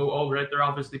people will go, oh, right, they're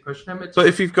obviously pushing him. But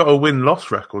if you've got a win-loss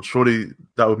record, surely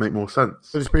that would make more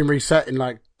sense. But it's been reset in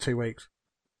like 2 weeks.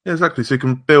 Yeah, exactly. So you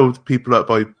can build people up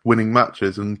by winning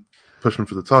matches and push them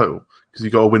for the title because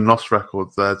you've got a win-loss record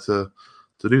there to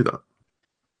do that.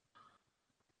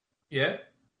 Yeah.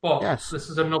 But yes. This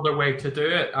is another way to do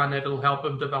it, and it'll help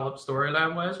him develop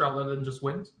storyline-wise rather than just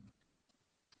wins.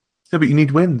 Yeah, but you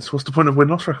need wins. What's the point of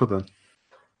win-loss record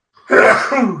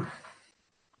then?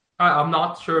 I'm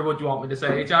not sure what you want me to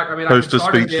say, Jack. I mean, Poster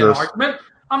I can start an argument.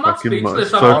 I'm not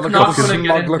speechless. I'm not going to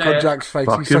get look on Jack's face.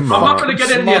 I'm not going to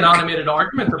get into an animated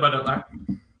argument about it now.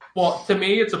 But to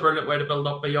me, it's a brilliant way to build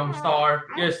up a young star.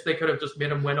 Yes, they could have just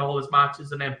made him win all his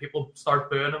matches, and then people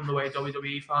start booing him the way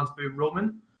WWE fans boo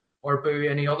Roman. Or boo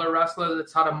any other wrestler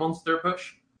that's had a monster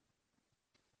push.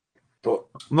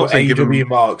 But AEW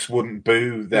marks wouldn't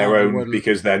boo their own wouldn't.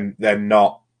 because then they're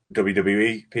not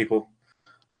WWE people.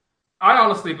 I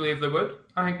honestly believe they would.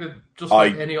 I think that just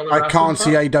like any other I can't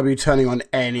see AEW turning on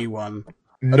anyone.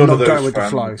 None not of those going with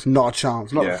fans. the flow. Not a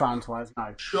chance. Not the fans wise,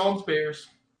 no. Sean Spears.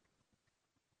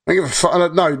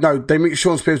 No, they meet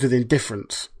Sean Spears with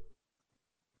indifference.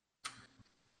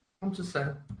 I'm just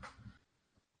saying.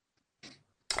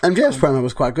 MJF's promo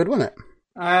was quite good, wasn't it?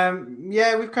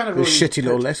 Yeah, we've kind of With a shitty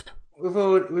little lisp. We've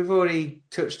already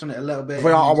touched on it a little bit.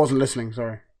 Well, I wasn't listening,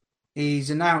 sorry. He's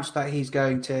announced that he's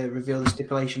going to reveal the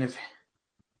stipulation of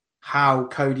how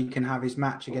Cody can have his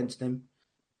match against him.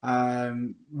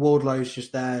 Wardlow's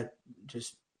just there,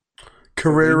 just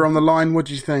career on the line. What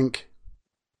do you think?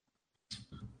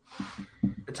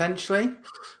 Potentially,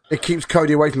 it keeps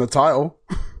Cody away from the title.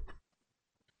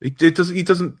 He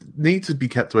doesn't need to be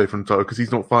kept away from the title because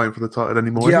he's not fighting for the title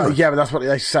anymore. Yeah, anyway. yeah, but that's what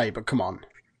they say. But come on,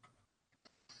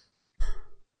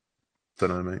 don't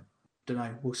know, mate. Don't know.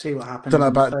 We'll see what happens. Don't know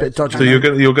about a bit dodgy. So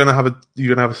you're gonna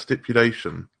have a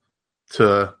stipulation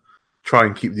to try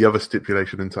and keep the other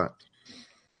stipulation intact.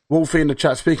 Wolfie in the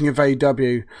chat. Speaking of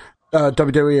AEW,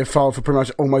 WWE have filed for pretty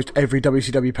much almost every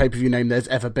WCW pay-per-view name there's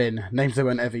ever been. Names they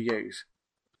won't ever use.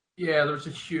 Yeah, there was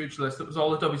a huge list. It was all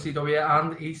the WCW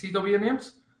and ECW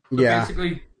names. So yeah.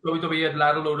 Basically, WWE had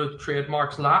let a load of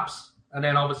trademarks lapse, and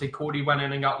then obviously Cody went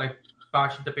in and got like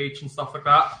Bash at the Beach and stuff like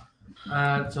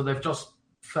that. So they've just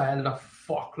fell a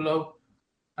fuck low.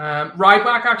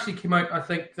 Ryback actually came out. I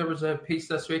think there was a piece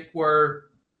this week where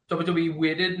WWE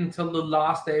waited until the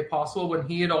last day possible when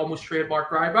he had almost trademarked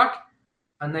Ryback,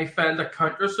 and they filed a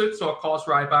countersuit, so it cost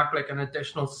Ryback like an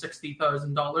additional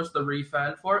 $60,000 to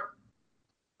refile for it.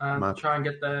 To try and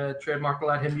get the trademark to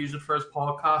let him use it for his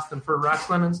podcast and for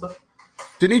wrestling and stuff.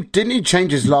 Didn't he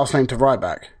change his last name to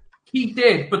Ryback? He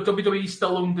did, but WWE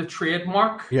still owned the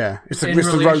trademark. Yeah, it's the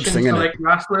Rhodes thing, isn't it? Like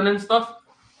wrestling and stuff.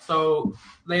 So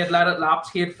they had let it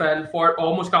lapse. He had fell for it,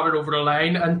 almost got it over the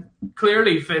line, and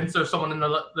clearly Vince or someone in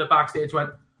the backstage went,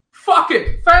 "Fuck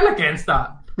it, fell against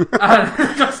that,"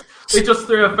 and they just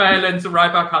threw a file in, so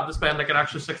Ryback had to spend like an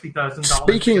extra $60,000.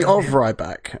 Speaking of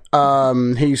Ryback,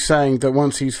 he's saying that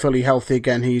once he's fully healthy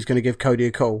again, he's going to give Cody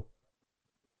a call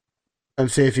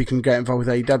and see if he can get involved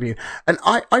with AEW. And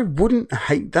I wouldn't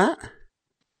hate that.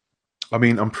 I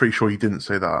mean, I'm pretty sure he didn't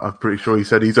say that. I'm pretty sure he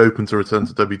said he's open to return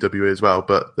to WWE as well,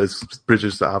 but there's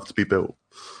bridges that have to be built.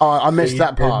 Oh, I missed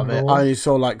that part of it. I only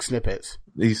saw like snippets.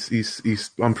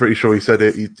 I'm pretty sure he said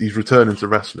it. He's returning to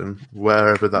wrestling,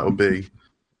 wherever that will be.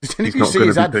 Did any of you see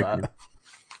his advert?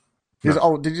 Did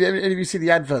any of you see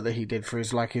the advert that he did for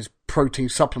his protein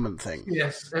supplement thing?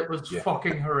 Yes, it was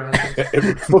fucking horrendous. It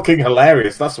was fucking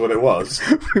hilarious. That's what it was.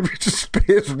 We just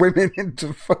spears women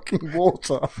into fucking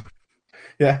water.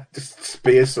 Yeah, just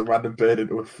spears some random bird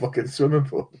into a fucking swimming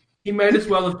pool. He might as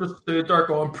well have just stood there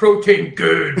going, protein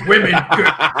good, women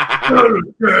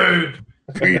good, good.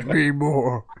 Feed me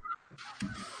more.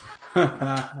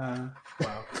 Wow.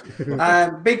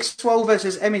 Big Swole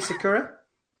versus Emi Sakura.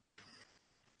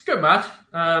 It's a good match.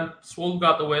 Swole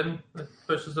got the win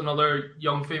versus another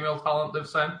young female talent they've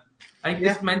signed. I think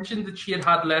it's mentioned that she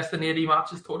had less than 80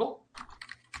 matches total.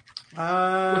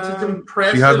 Which is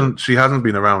impressive. She hasn't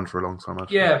been around for a long time,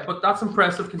 actually. Yeah, but that's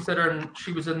impressive considering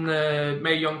she was in the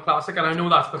Mae Young Classic, and I know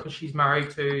that's because she's married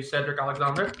to Cedric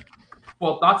Alexander.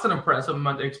 Well, that's an impressive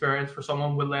amount of experience for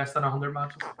someone with less than 100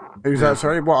 matches. Who's that?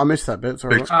 Sorry, what? I missed that bit.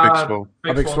 Sorry. Big Swole.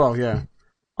 Big Swole, yeah.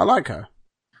 I like her.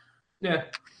 Yeah.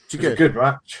 It's a good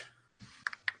match.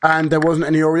 And there wasn't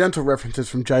any Oriental references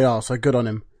from JR, so good on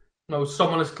him. No,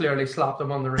 someone has clearly slapped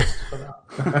him on the wrist for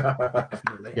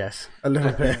that. Yes, a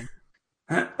little bit.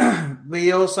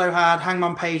 We also had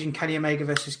Hangman Page and Kenny Omega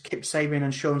versus Kip Sabian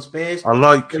and Sean Spears. I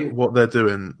like what they're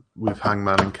doing with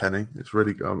Hangman and Kenny. It's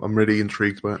really good. I'm really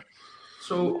intrigued by it.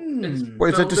 So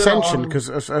it's a dissension because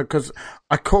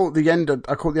I caught the end of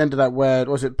that where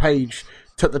was it Page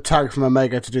took the tag from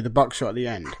Omega to do the buckshot at the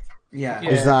end. Yeah.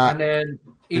 Is that? And then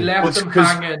he left them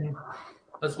hanging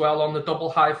as well on the double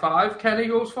high five Kenny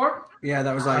goes for. Yeah,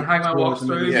 that was like. And Hangman walks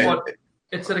through, yeah. but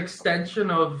it's an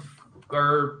extension of,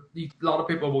 or a lot of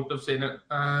people won't have seen it,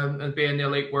 and being the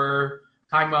Elite where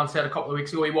Hangman said a couple of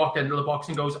weeks ago he walked into the box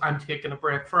and goes, "I'm taking a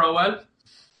break for a while,"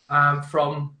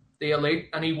 from the Elite,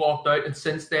 and he walked out, and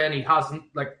since then he hasn't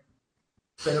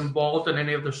been involved in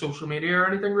any of their social media or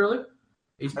anything really.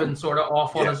 He's been sort of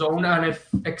off on his own, and if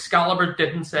Excalibur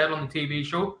didn't say it on the TV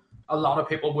show, a lot of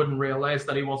people wouldn't realize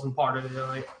that he wasn't part of the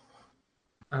Elite.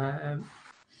 I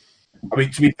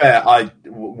mean, to be fair, I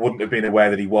wouldn't have been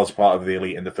aware that he was part of the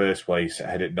Elite in the first place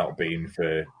had it not been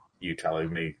for you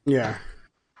telling me. Yeah.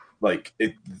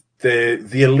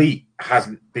 The Elite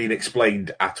hasn't been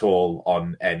explained at all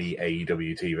on any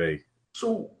AEW TV.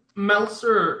 So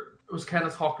Meltzer was kind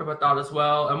of talking about that as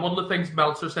well, and one of the things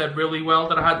Meltzer said really well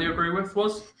that I had to agree with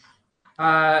was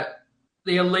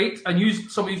the Elite, and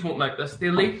some of you won't like this, the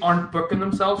Elite aren't booking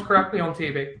themselves correctly on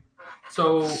TV.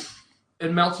 So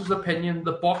in Meltzer's opinion,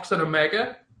 the Bucks and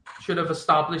Omega should have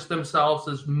established themselves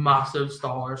as massive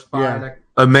stars by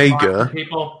Omega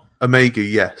people. Omega,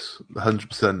 yes,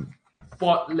 100%.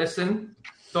 But listen,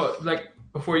 so,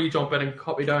 before you jump in and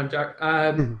cut me down, Jack.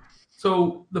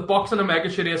 So the Bucks and Omega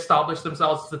should have established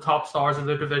themselves as the top stars of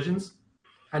their divisions,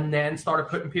 and then started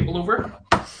putting people over,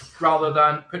 rather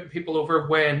than putting people over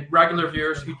when regular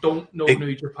viewers who don't know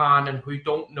New Japan and who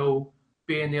don't know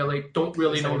being the Elite don't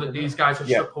really know that these guys are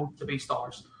supposed to be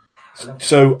stars.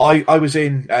 So I was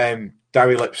in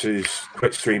Darry Lips's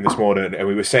Twitch stream this morning, and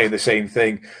we were saying the same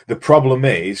thing. The problem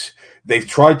is they've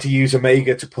tried to use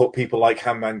Omega to put people like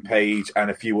Hangman Page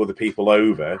and a few other people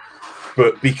over,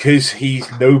 but because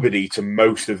he's nobody to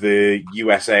most of the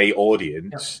USA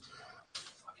audience,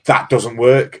 that doesn't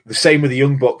work. The same with the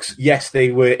Young Bucks. Yes,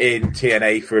 they were in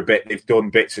TNA for a bit. They've done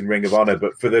bits in Ring of Honor,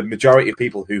 but for the majority of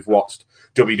people who've watched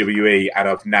WWE and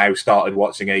have now started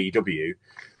watching AEW,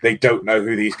 they don't know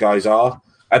who these guys are.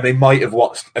 And they might have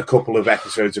watched a couple of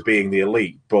episodes of Being the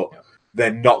Elite, but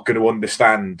they're not going to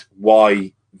understand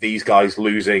why these guys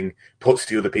losing puts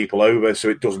the other people over, so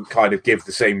it doesn't kind of give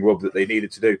the same rub that they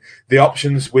needed to do. The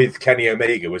options with Kenny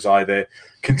Omega was either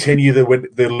continue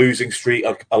the losing streak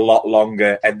a lot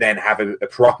longer and then have a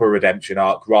proper redemption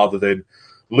arc, rather than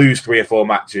lose 3 or 4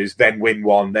 matches, then win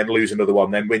one, then lose another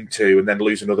one, then win 2, and then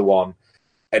lose another one.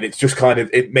 And it's just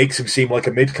it makes him seem like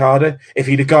a mid-carder. If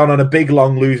he'd have gone on a big,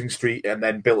 long losing streak and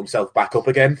then built himself back up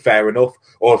again, fair enough.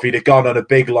 Or if he'd have gone on a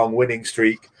big, long winning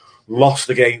streak, lost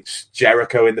against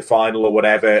Jericho in the final or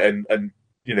whatever, and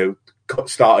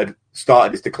started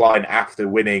his decline after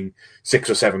winning 6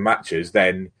 or 7 matches,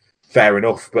 then fair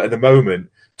enough. But at the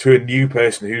moment, to a new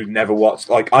person who never watched,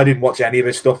 I didn't watch any of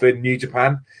his stuff in New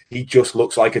Japan, he just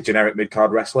looks like a generic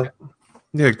mid-card wrestler.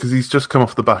 Yeah, because he's just come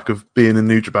off the back of being in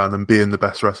New Japan and being the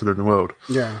best wrestler in the world.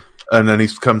 Yeah. And then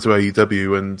he's come to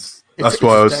AEW, and that's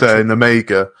why I was saying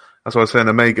Omega. That's why I was saying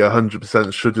Omega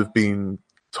 100% should have been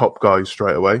top guys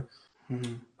straight away.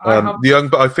 Mm-hmm.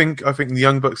 I think the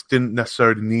Young Bucks didn't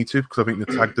necessarily need to, because I think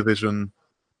the tag division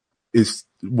is,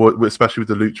 especially with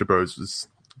the Lucha Bros, is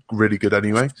really good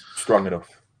anyway. Strong enough.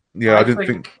 Yeah, I didn't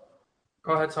think.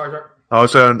 Go ahead, Sergeant. I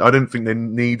was saying I didn't think they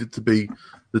needed to be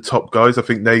the top guys. I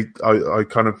think I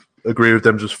kind of agree with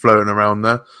them just floating around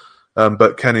there.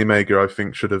 But Kenny Omega, I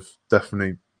think, should have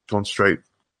definitely gone straight,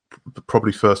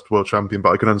 probably first world champion.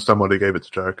 But I can understand why they gave it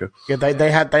to Jericho. Yeah,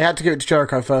 they had to give it to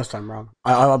Jericho first time round.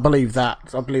 I believe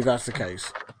that. I believe that's the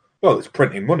case. Well, it's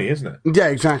printing money, isn't it? Yeah,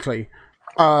 exactly.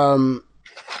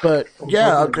 But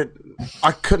yeah,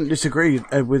 I couldn't disagree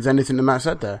with anything that Matt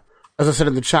said there. As I said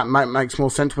in the chat, Matt makes more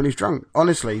sense when he's drunk.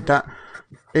 Honestly,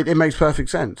 it makes perfect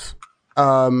sense.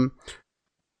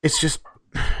 It's just,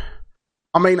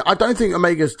 I mean, I don't think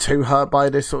Omega's too hurt by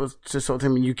this sort of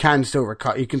thing. I mean, you can still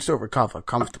recover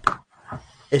comfortably.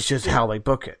 It's just how they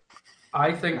book it.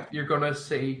 I think you're going to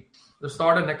see the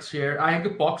start of next year. I think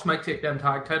the Bucks might take them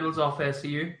tag titles off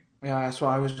SCU. Yeah, that's what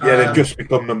I was. Yeah, they've just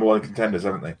become number one contenders,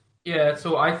 haven't they? Yeah,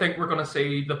 so I think we're going to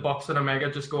see the Bucks and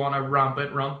Omega just go on a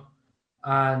rampant run,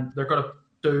 and they're going to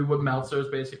do what Meltzer's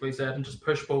basically said and just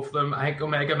push both of them. I think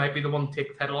Omega might be the one to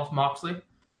take the title off Moxley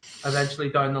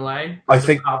eventually down the line. I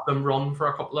think have them run for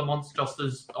a couple of months just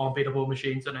as unbeatable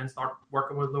machines, and then start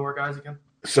working with lower guys again.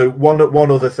 So one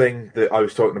other thing that I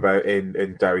was talking about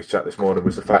in Darry's chat this morning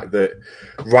was the fact that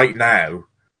right now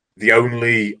the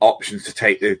only options to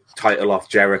take the title off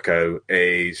Jericho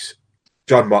is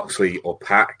Jon Moxley or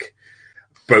Pac,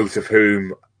 both of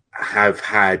whom have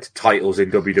had titles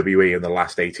in WWE in the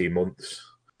last 18 months.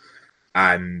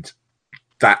 And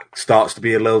that starts to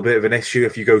be a little bit of an issue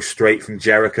if you go straight from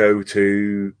Jericho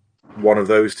to one of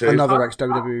those two. Another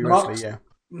ex-WWE wrestler, yeah.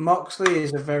 Moxley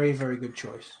is a very, very good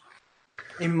choice.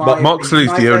 But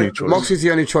Moxley's the only choice. Moxley's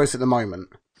the only choice at the moment.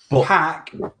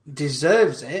 Pac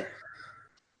deserves it,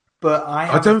 but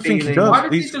I don't think he does. Why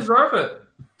does he deserve it?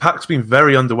 Pac's been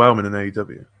very underwhelming in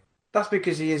AEW. That's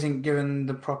because he isn't given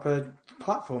the proper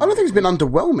platform. I don't think he's been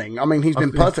underwhelming. I mean, he's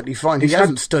been perfectly fine. He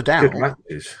hasn't stood out.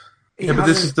 Yeah, but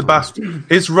this is the best.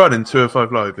 His run in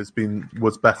 205 Live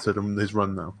was better than his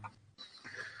run now.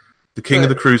 The King of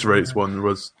the Cruiserweights one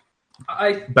was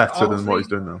better than what he's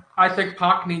doing now. I think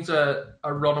Pac needs a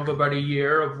run of about a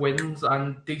year of wins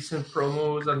and decent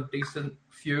promos and decent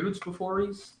feuds before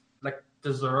he's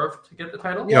deserved to get the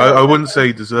title. Yeah, I wouldn't say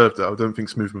he deserved it. I don't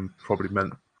think Smoothman probably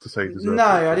meant to say he deserved it. No,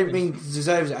 I didn't mean he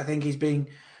deserves it. I think he's being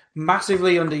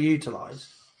massively underutilized.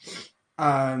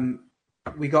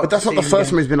 But that's not the first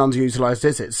time he's been underutilized,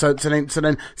 is it? So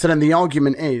then the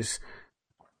argument is,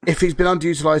 if he's been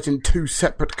underutilized in two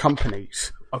separate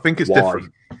companies, I think it's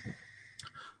different.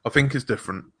 I think it's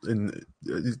different.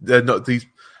 They're not these.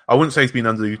 I wouldn't say he's been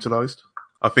underutilized.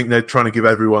 I think they're trying to give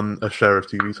everyone a share of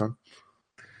TV time.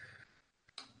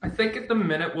 I think at the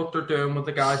minute what they're doing with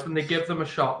the guys, when they give them a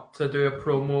shot to do a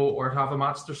promo or have a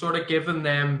match, they're sort of giving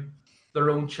them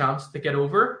their own chance to get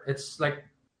over. It's like,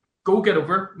 go get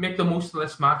over, make the most of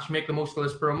this match, make the most of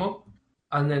this promo,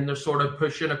 and then they're sort of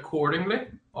pushing accordingly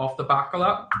off the back of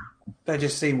that. They're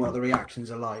just seeing what the reactions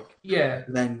are like. Yeah.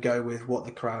 Then go with what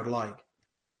the crowd like.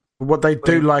 What they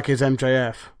do like is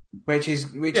MJF. Which is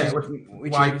but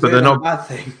they're not a bad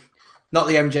thing. Not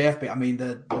the MJF bit. I mean,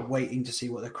 they're waiting to see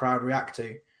what the crowd react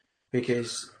to.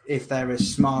 Because if they're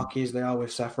as smarky as they are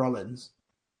with Seth Rollins,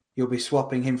 you'll be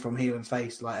swapping him from heel and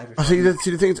face like every. See, the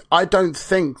thing is, I don't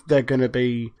think they're going to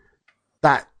be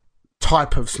that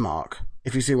type of smart,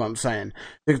 if you see what I'm saying.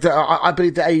 I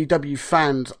believe the AEW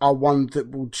fans are ones that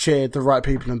will cheer the right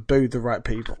people and boo the right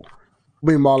people.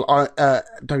 Meanwhile,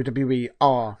 WWE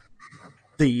are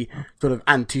the sort of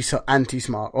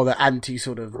anti-smart or the anti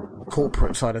sort of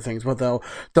corporate side of things. Where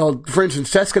they'll, for instance,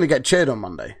 Seth's going to get cheered on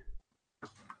Monday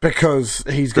because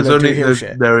he's going to do heel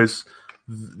shit.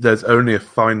 There's only a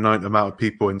finite amount of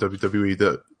people in WWE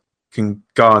that can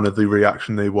garner the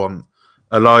reaction they want.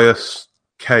 Elias,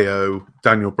 KO,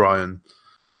 Daniel Bryan,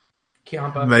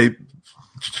 maybe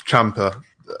Ciampa.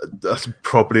 That's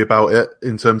probably about it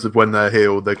in terms of when they're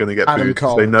heel. They're going to get booed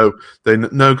because they know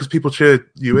because people cheer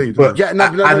UE. But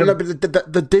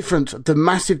But the difference, the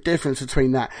massive difference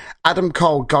between that, Adam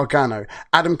Cole, Gargano.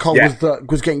 Adam Cole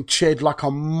was getting cheered like a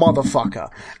motherfucker,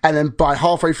 and then by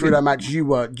halfway through that match, you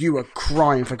were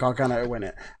crying for Gargano to win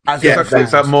it. Is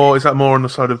that more on the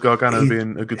side of Gargano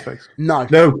being a good face? No. In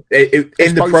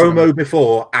the promo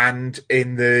before and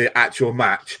in the actual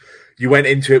match, you went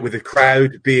into it with the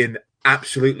crowd being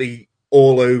absolutely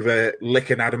all over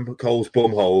licking Adam Cole's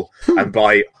bumhole, and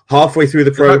by halfway through the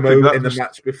promo in the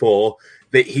match before,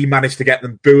 that he managed to get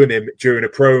them booing him during a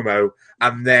promo,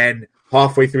 and then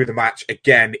halfway through the match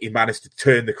again, he managed to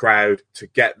turn the crowd to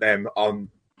get them on.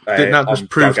 Didn't that just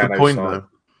prove the point, though?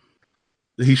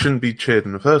 he shouldn't be cheered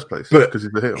in the first place But because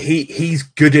he's the heel. he's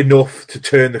good enough to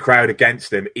turn the crowd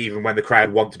against him, even when the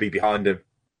crowd want to be behind him.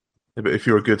 Yeah, but if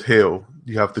you're a good heel,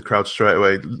 you have the crowd straight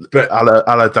away. But- a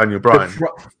la Daniel Bryan. The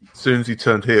As soon as he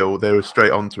turned heel, they were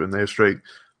straight onto him. They were straight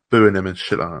booing him and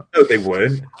shit like that. No, they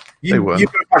weren't. They weren't. You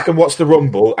go back and watch the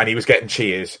Rumble, and he was getting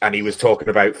cheers, and he was talking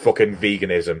about fucking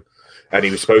veganism, and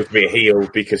he was supposed to be a heel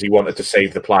because he wanted to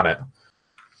save the planet.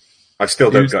 I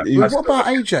still don't get. What about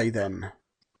AJ then?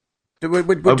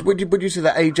 Would you say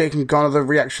that AJ can garner the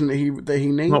reaction that he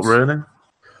needs? Not really.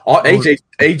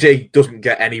 AJ doesn't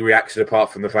get any reaction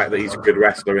apart from the fact that he's a good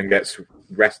wrestler and gets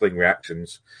wrestling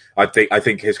reactions. I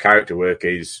think his character work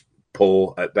is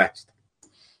poor at best.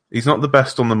 He's not the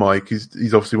best on the mic.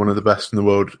 He's obviously one of the best in the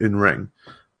world in ring.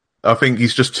 I think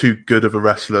he's just too good of a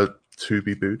wrestler to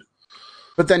be booed.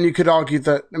 But then you could argue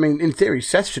that, I mean, in theory,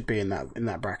 Seth should be in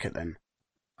that bracket then.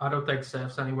 I don't think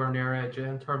Seth's anywhere near AJ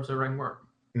in terms of ring work.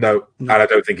 No, and I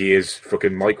don't think he is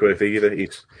fucking mic worthy either.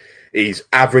 He's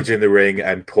average in the ring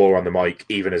and poor on the mic,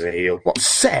 even as a heel. What,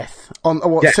 Seth?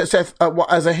 Seth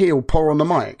as a heel, poor on the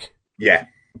mic? Yeah.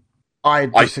 I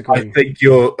disagree. I think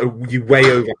you way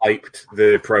overhyped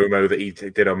the promo that he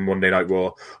did on Monday Night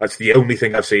Raw. That's the only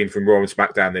thing I've seen from Raw and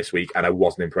SmackDown this week, and I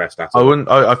wasn't impressed at all.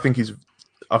 I think he's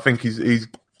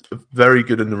very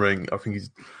good in the ring. I think he's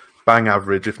bang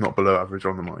average, if not below average,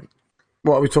 on the mic.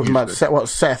 What are we talking about?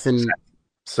 Seth in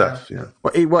Seth, yeah.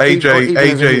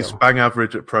 AJ's bang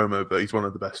average at promo, but he's one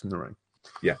of the best in the ring.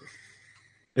 Yeah,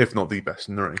 if not the best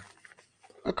in the ring.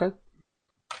 Okay.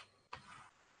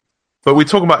 But we're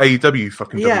talking about AEW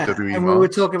fucking WWE. And we were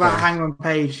talking about Hangman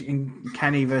Page and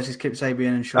Kenny versus Kip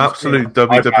Sabian and Sean Absolute Spear.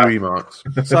 WWE marks.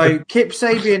 So Kip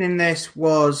Sabian in this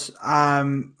was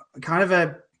kind of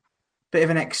a bit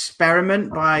of an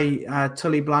experiment by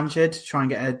Tully Blanchard to try and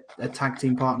get a tag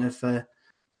team partner for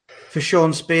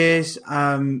Sean Spears.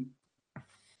 I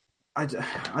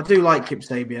do like Kip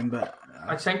Sabian, but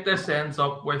I think this ends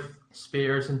up with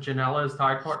Spears and Janela as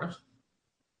tag partners.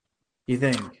 You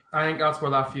think? I think that's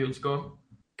where that feud's going.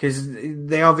 Because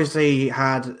they obviously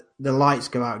had the lights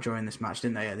go out during this match,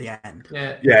 didn't they, at the end?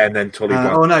 Yeah, and then Tully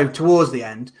towards the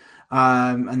end.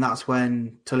 And that's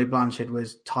when Tully Blanchard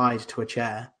was tied to a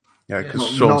chair. Yeah, because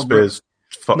Sean Spears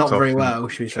fucked off. Not very well,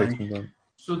 should we say.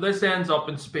 So this ends up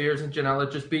in Spears and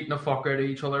Janela just beating the fuck out of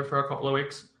each other for a couple of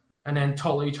weeks. And then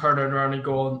Tully turning around and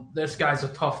going, this guy's a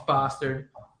tough bastard.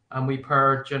 And we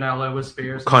pair Janela with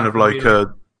Spears. Kind of like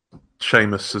a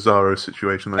Sheamus Cesaro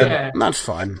situation. There. Yeah. That's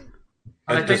fine.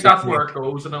 And I think that's where it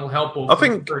goes, and it'll help both. I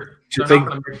think both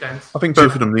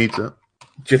of them need it.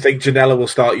 Do you think Janela will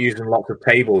start using lots of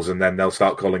tables and then they'll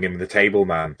start calling him the table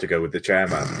man to go with the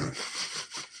chairman?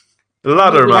 The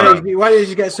ladder man. Why did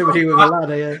you get somebody with a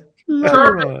ladder? Yeah.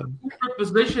 Ladder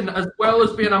position as well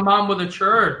as being a man with a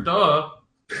chair. Duh.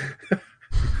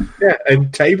 Yeah,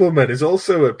 and tableman is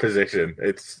also a position.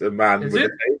 It's a man Is with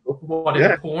it? a table. What,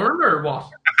 in porn or what?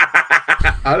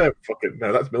 I don't fucking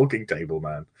know. That's milking table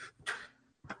man.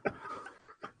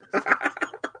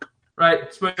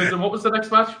 Right, Smooth, and what was the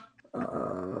next match?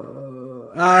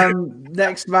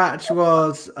 Next match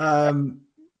was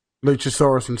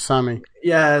Luchasaurus and Sammy.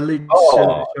 Yeah,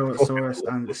 Luchasaurus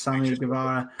and Sammy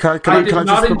Guevara. I did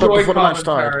not enjoy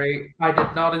commentary. I did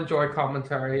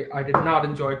not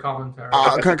enjoy commentary.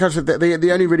 Can I say,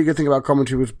 the only really good thing about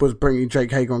commentary was bringing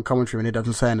Jake Hager on commentary when he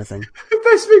doesn't say anything. The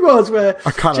best thing was where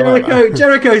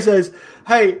Jericho says,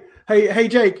 Hey,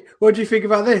 Jake, what do you think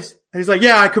about this? And he's like,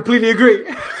 yeah, I completely agree.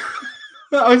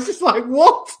 I was just like,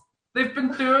 what? They've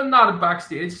been doing that in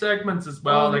backstage segments as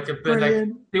well. Like,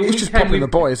 it's just popping the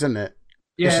boys, isn't it?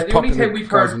 Yeah, the only time we've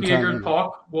heard Hager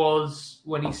talk was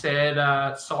when he said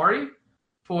sorry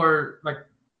for, like,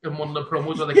 in one of the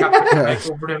promos where they kept it back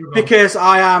over him. Because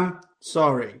I am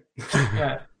sorry.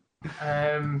 Yeah.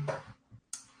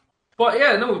 But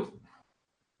yeah, no.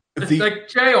 It's like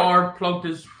JR plugged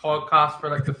his podcast for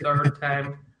like the third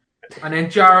time, and then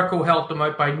Jericho helped him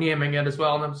out by naming it as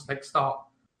well, and I'm just like,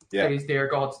 stop. Yeah. Please, dear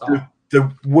God, stop.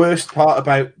 The worst part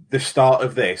about the start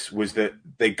of this was that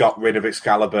they got rid of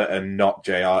Excalibur and not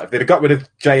JR. If they'd have got rid of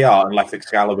JR and left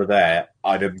Excalibur there,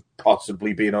 I'd have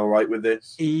possibly been all right with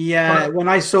this. Yeah, when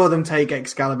I saw them take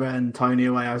Excalibur and Tony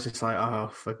away, I was just like, oh,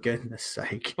 for goodness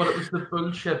sake. But it was the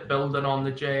bullshit building on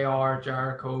the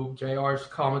Jericho. JR's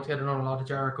commentating on a lot of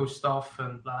Jericho stuff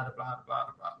and blah, blah, blah,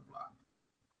 blah, blah.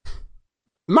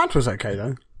 The match was okay,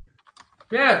 though.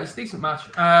 Yeah, it's a decent match.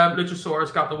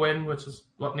 Luchasaurus got the win, which is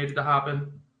what needed to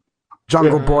happen.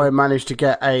 Jungle Boy managed to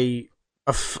get a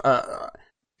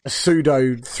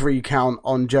pseudo 3 count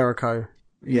on Jericho.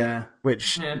 Yeah.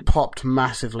 Which popped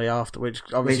massively after, which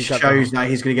obviously shows that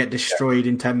he's going to get destroyed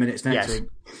in 10 minutes next week.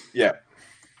 Yeah.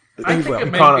 I He think will.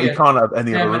 it may be You can't have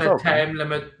any 10 other minute result. time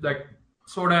limit, like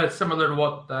sort of similar to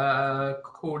what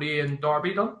Cody and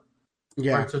Darby done. Where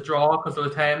Yeah. it's a draw because of the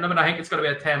time limit. I think it's going to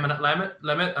be a 10-minute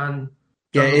limit, and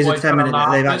Yeah, it is a Boy's 10 gonna minute.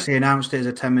 last They've it. actually announced it as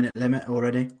a 10-minute limit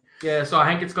already. Yeah, so I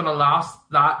think it's going to last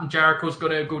that, and Jericho's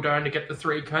going to go down to get the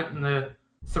 3 count, and the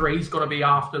 3's going to be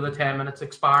after the 10 minutes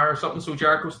expire or something. So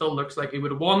Jericho still looks like he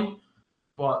would have won,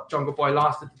 but Jungle Boy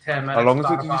lasted the 10 minutes. How long is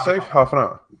it, did you say? Half an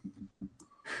hour?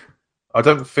 I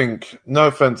don't think, no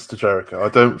offense to Jericho, I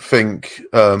don't think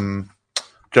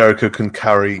Jericho can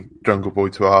carry Jungle Boy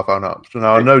to a half hour up. So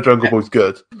now I know Jungle Boy's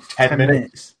good. 10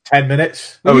 minutes. 10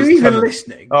 minutes. Were you it's even 10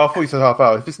 listening? Oh, I thought you said half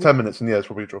hour. If it's 10 minutes, then yeah, it's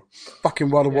probably a draw. Fucking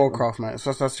World of Warcraft, mate.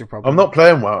 That's your problem. I'm not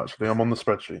playing well, actually. I'm on the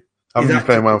spreadsheet. I haven't been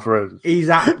playing well for ages. He's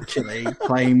actually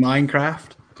playing Minecraft.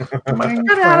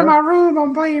 Get out of my room,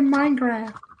 I'm playing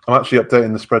Minecraft. I'm actually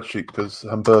updating the spreadsheet because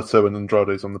Humberto and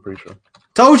Andrade's on the pre-show.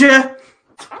 Told you!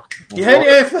 You heard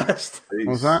it here first. What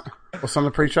was that? What's on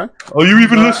the pre-show? Are you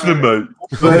even listening, mate?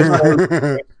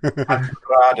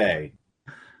 Andrade.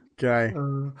 Okay.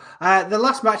 The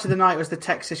last match of the night was the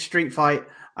Texas Street Fight.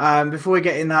 Before we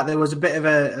get in that, there was a bit of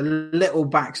a little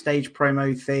backstage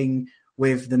promo thing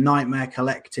with the Nightmare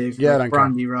Collective, with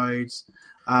Brandy Rhodes.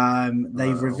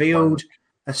 They've revealed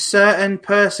a certain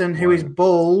person who is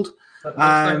bald.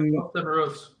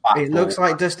 It looks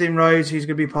like Dustin Rhodes, who's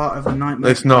going to be part of the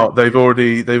Nightmare. It's not. They've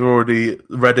already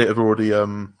Reddit have already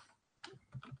found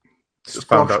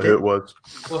out who it was.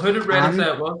 Well, who did Reddit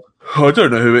say it was? Oh, I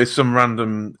don't know who it is. Some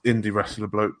random indie wrestler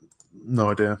bloke.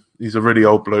 No idea. He's a really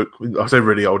old bloke. I say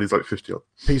really old. He's like 50 odd.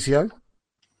 PCO?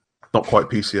 Not quite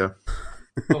PCO.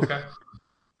 Okay.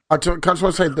 I just want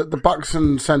to say that the Bucks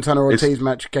and Santana Ortiz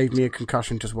match gave me a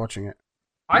concussion just watching it.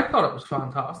 I thought it was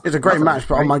fantastic. It's a great match,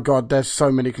 but oh my god, there's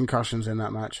so many concussions in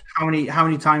that match. How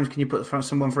many times can you put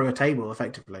someone through a table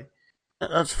effectively?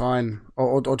 That's fine.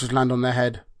 Or just land on their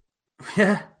head.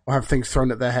 Yeah. Or have things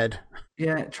thrown at their head.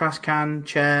 Yeah, trash can,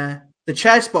 chair. The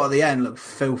chair spot at the end looked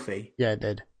filthy. Yeah, it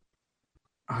did.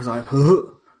 I was like,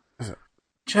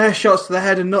 chair shots to the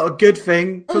head are not a good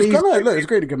thing. Please. Look,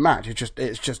 it's a really good match.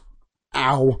 It's just,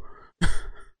 ow.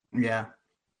 Yeah.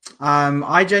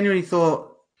 I genuinely thought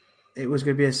it was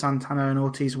going to be a Santana and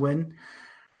Ortiz win.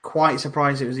 Quite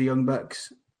surprised it was the Young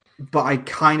Bucks. But I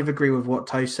kind of agree with what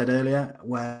Toast said earlier,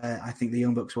 where I think the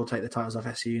Young Bucks will take the titles off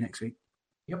SCU next week.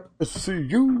 Yep.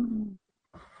 SCU.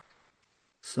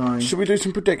 So, should we do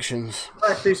some predictions?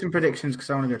 Let's do some predictions because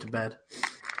I want to go to bed.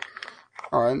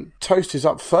 All right, Toast is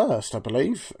up first, I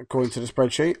believe, according to the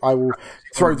spreadsheet. I will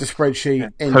throw the spreadsheet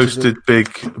into Toasted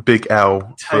big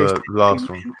L for the last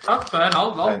one. That's fine.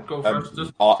 I'll go first.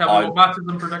 Just tell me what matches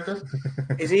I'm predicting.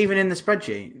 Is he even in the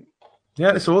spreadsheet?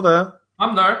 Yeah, it's all there.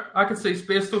 I'm there. I can see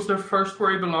Space Toaster first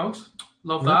where he belongs.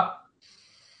 Love that.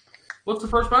 What's the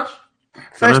first match?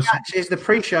 First match is the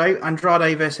pre-show,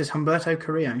 Andrade versus Humberto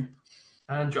Carrillo.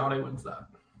 And Johnny wins that.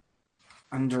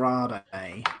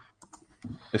 Andrade.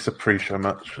 It's a pre-show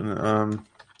match, isn't it?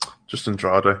 Just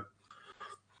Andrade.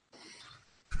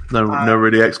 No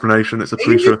really explanation. It's a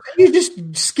pre-show. Are you just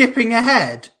skipping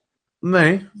ahead?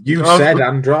 Me? You said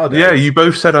Andrade. Yeah, you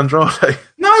both said Andrade.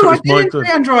 No, So I it's my didn't turn.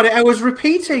 say Andrade. I was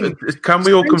repeating. Can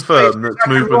we all confirm that I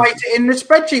can Smoothman? write it in the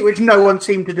spreadsheet, which no one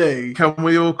seemed to do. Can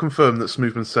we all confirm that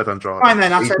Smoothman said Andrade? Fine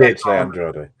then, I He said did say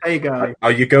Andrade. Andrade. There you go.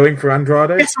 Are you going for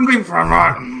Andrade? Yes, I'm going for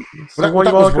Andrade. Well, what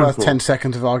that are you was arguing worth for? 10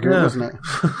 seconds of argument, wasn't it?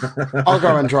 I'll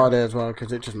go Andrade as well,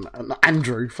 because it just...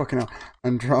 Andrew, fucking hell.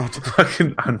 Andrade.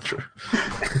 Fucking Andrew.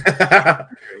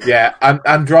 Yeah,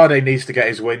 Andrade needs to get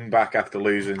his win back after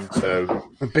losing, so,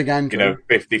 A big Andrew.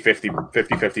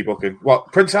 50-50 booking.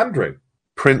 What, Prince Andrew?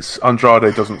 Prince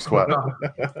Andrade doesn't sweat.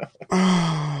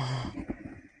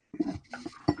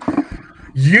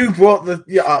 You brought the...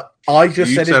 Yeah, I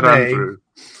just You said his said name. Andrew.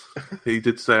 He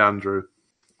did say Andrew.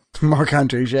 Mark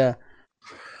Andrews, yeah.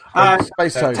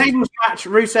 Space Toast. Tables match,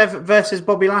 Rusev versus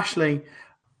Bobby Lashley.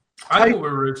 I go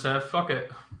with Rusev. Fuck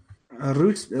it.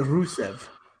 Rusev.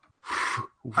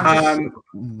 I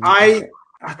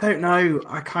don't know.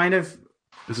 I kind of...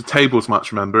 It's a tables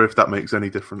match, remember, if that makes any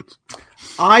difference.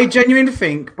 I genuinely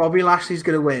think Bobby Lashley's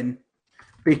going to win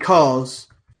because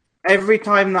every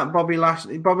time that Bobby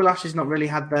Lashley's not really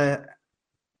had the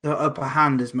upper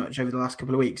hand as much over the last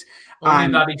couple of weeks.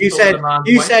 And you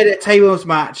said at tables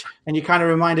match, and you kind of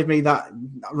reminded me that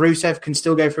Rusev can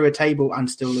still go through a table and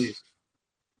still lose.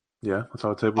 Yeah, that's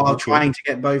how a table While match trying works. to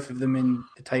get both of them in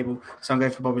the table. So I'm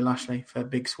going for Bobby Lashley for a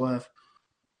big swerve.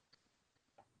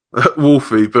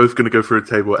 Wolfie, both going to go for a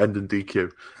table, end in DQ.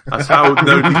 That's how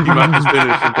no DQ matches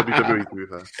finish in WWE, to be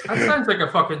fair. That sounds like a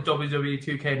fucking WWE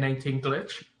 2K19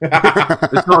 glitch.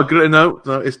 It's not a glitch, no,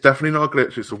 it's definitely not a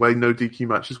glitch. It's the way no DQ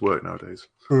matches work nowadays.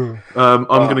 I'm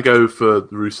going to go for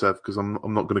Rusev, because I'm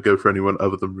not going to go for anyone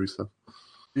other than Rusev.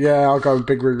 Yeah, I'll go with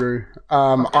Big Ruru.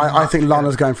 I think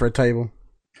Lana's going for a table.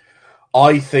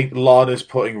 I think Lana's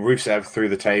putting Rusev through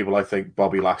the table. I think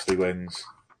Bobby Lashley wins.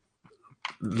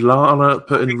 Lana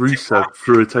putting Rusev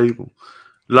through a table.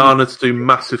 Lana to do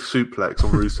massive suplex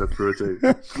on Rusev through a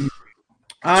table.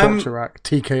 Torturak,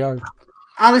 TKO.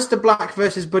 Alistair Black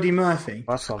versus Buddy Murphy.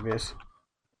 That's obvious.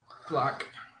 Black.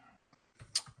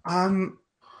 I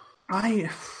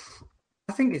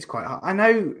think it's quite hard. I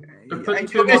know. They're putting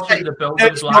too much in the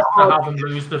building Black to have him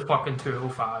lose the fucking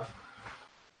 205.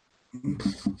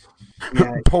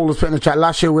 Yeah. Paul has put in the chat,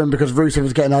 Lashley will win because Rusev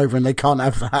is getting over and they can't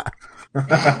have that.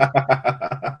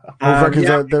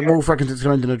 Wolf reckons it's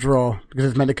going to end in a draw because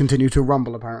it's meant to continue to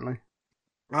rumble, apparently.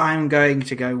 I'm going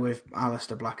to go with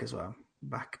Alistair Black as well.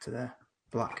 Back to the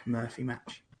Black Murphy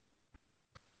match.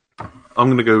 I'm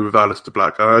going to go with Alistair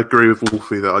Black. I agree with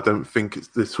Wolfie that I don't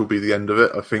think this will be the end of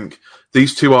it. I think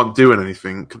these two aren't doing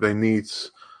anything. They need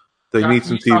some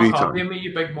TV time. Me,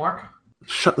 you big mark.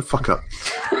 Shut the fuck up.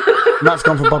 That's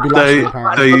gone for Bobby Lashley,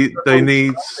 apparently. They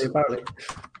need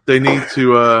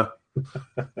to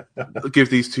give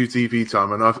these two TV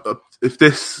time, and I've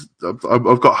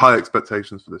got high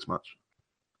expectations for this match.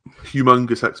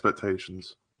 Humongous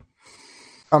expectations.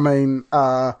 I mean,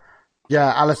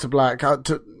 Alistair Black.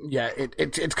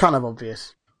 It's kind of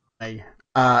obvious. It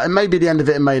may be the end of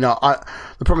it, it may not.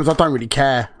 The problem is I don't really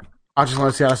care. I just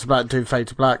want to see Alistair Black do Fade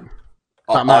to Black.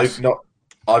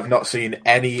 I've not seen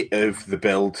any of the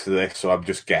build to this, so I'm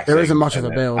just guessing. There isn't much of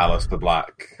a build. Alistair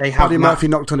Black. Buddy Murphy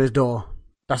knocked on his door.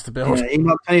 That's the build. Yeah, he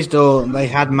knocked on his door and they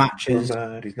had matches.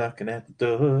 Somebody's knocking at the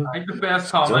door. I think the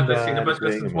best comment I've seen about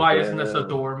this is why isn't this a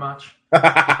door match? On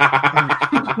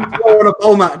a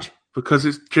bowl match. Because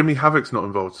it's Jimmy Havoc's not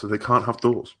involved, so they can't have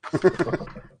doors.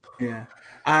 Yeah.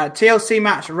 TLC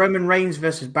match: Roman Reigns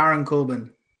versus Baron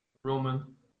Corbin. Roman.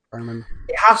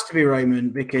 It has to be Roman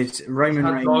because Roman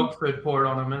Had Reigns. dog food poured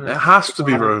on him. It has to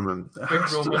be Roman.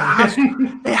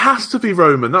 It has to be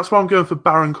Roman. That's why I'm going for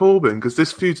Baron Corbin, because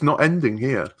this feud's not ending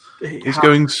here. He's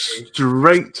going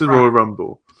straight to Royal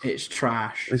Rumble. It's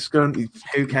trash. It's going.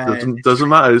 Who cares? Doesn't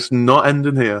matter. It's not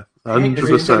ending here.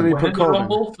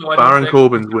 100%. Baron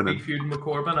Corbin's winning. Feuding with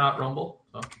Corbin at Rumble.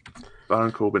 So.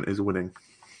 Baron Corbin is winning.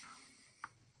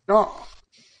 No.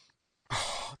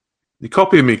 You're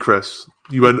copying me, Chris.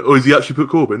 You went, is he actually put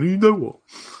Corbin? You know what?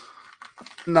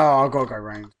 No, I've got to go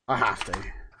Reigns. I have to.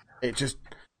 It just...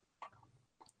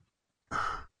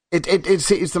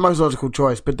 It's the most logical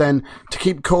choice, but then to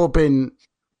keep Corbin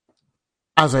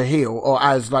as a heel or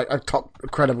as like a top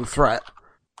credible threat,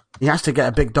 he has to get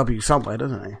a big W somewhere,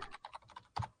 doesn't he?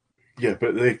 Yeah,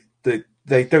 but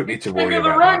they don't need to worry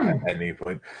about that at any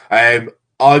point.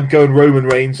 I'm going Roman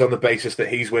Reigns on the basis that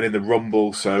he's winning the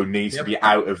Rumble, so needs to be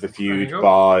out of the feud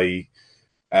by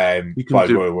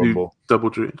Royal Rumble.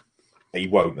 Double duty. He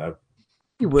won't, though.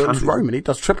 He will. It's Roman. He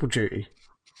does triple duty.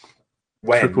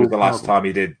 When was the last time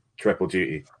he did triple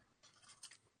duty?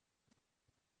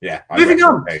 Yeah. Moving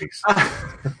on.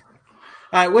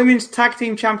 Women's Tag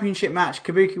Team Championship match: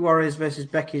 Kabuki Warriors versus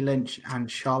Becky Lynch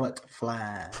and Charlotte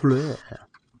Flair.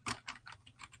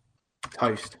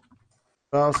 Toast.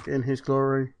 Bask in his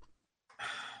glory.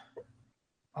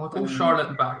 I'll go Charlotte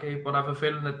and Becky, but I have a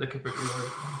feeling that the Kabuki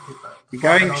Warriors will keep that. You're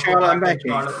going Charlotte and Becky?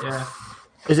 Yeah.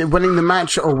 Is it winning the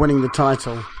match or winning the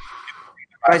title?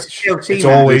 It's a TLC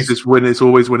match. It's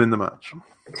always winning the match.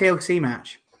 A TLC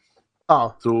match.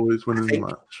 Oh. It's always winning the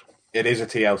match. It is a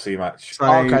TLC match. So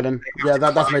okay, then. Yeah,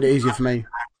 that's made it easier for me.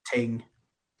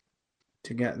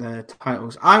 To get the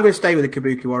titles. I'm going to stay with the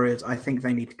Kabuki Warriors. I think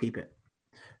they need to keep it.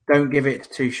 Don't give it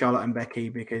to Charlotte and Becky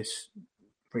because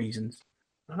reasons.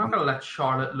 I'm not going to let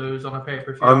Charlotte lose on a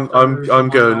pay-per-view.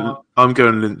 I'm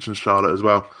going Lynch and Charlotte as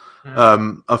well.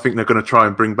 Yeah. I think they're going to try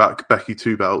and bring back Becky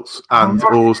 2 belts, and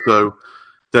also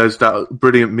there's that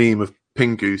brilliant meme of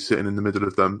Pingu sitting in the middle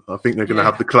of them. I think they're going to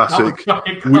have the classic.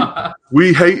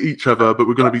 We hate each other, but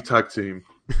we're going to be tag team.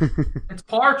 It's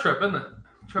power trip, isn't it?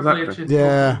 Exactly.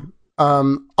 Yeah.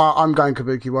 I'm going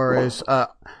Kabuki Warriors.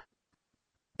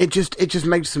 It just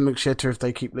makes them look shitter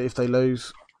if they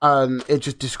lose. It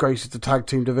just disgraces the tag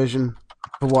team division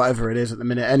for whatever it is at the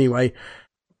minute. Anyway,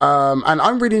 and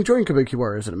I'm really enjoying Kabuki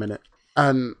Warriors at the minute,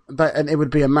 and it would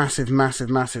be a massive, massive,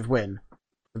 massive win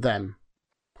for them,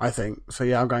 I think. So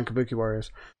yeah, I'm going Kabuki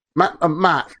Warriors. Matt,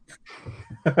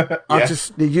 yeah.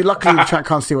 you luckily the chat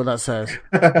can't see what that says.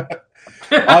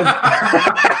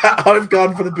 I've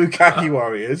gone for the Bukkake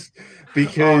Warriors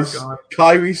because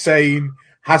Kairi Sane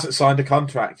hasn't signed a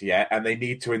contract yet, and they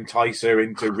need to entice her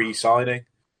into re-signing.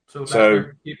 So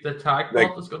keep the tag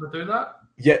belt that's going to do that.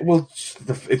 Yeah, well,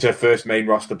 it's her first main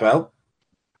roster belt.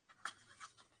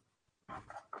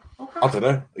 Okay. I don't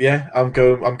know. Yeah, I'm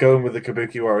going with the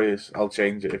Kabuki Warriors. I'll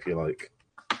change it if you like.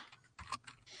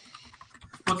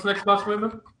 What's the next match,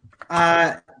 movement?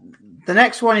 The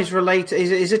next one is related.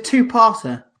 Is a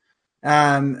two-parter.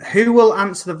 Who will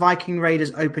answer the Viking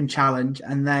Raiders Open Challenge,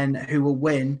 and then who will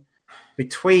win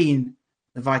between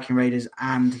the Viking Raiders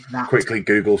and that? Quickly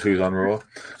Googles who's on Raw.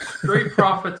 Street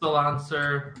Profits will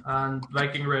answer, and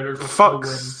Viking Raiders will Fuck's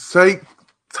win. sake,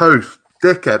 Toast,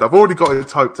 dickhead! I've already got it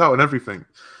typed out and everything.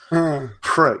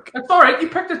 Prick. It's all right. You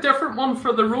picked a different one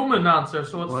for the Roman answer,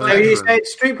 so it's So fine. you said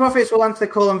Street Profits will answer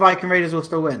the call, and Viking Raiders will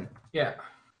still win. Yeah.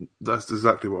 That's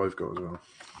exactly what I've got as well.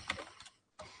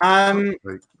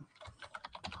 Like,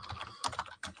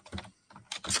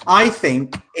 I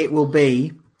think it will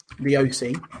be the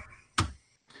OC.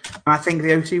 I think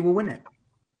the OC will win it.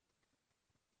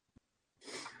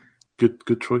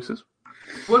 good choices.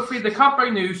 Wolfie, they can't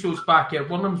bring the Usos back yet.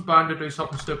 One of them's bound to do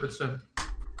something stupid soon.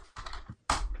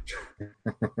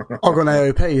 I've got an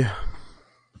AOP.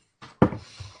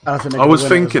 I was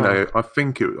thinking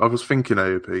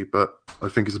AOP, but I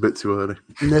think it's a bit too early.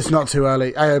 It's not too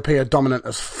early. AOP are dominant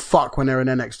as fuck when they're in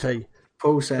NXT.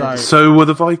 Paul says. So were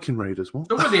the Viking Raiders. What?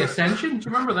 So were the Ascension. Do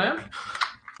you remember them?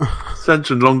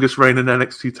 Ascension, longest reigning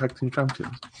NXT Tag Team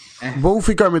Champions.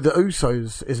 Wolfie going with the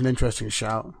Usos is an interesting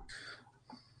shout.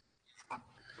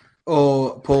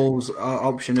 Or Paul's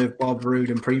option of Bob Roode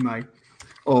and Primo.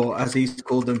 Or, as he's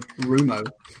called them, Rumo.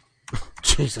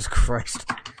 Jesus Christ.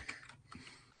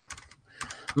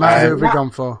 Matt, who have we gone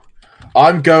for?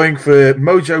 I'm going for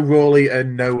Mojo Rawley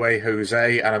and No Way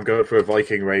Jose, and I'm going for a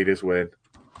Viking Raiders win.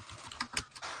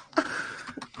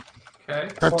 Okay.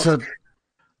 That's a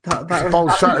That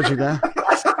bold strategy there.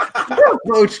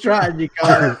 bold strategy,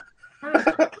 guys.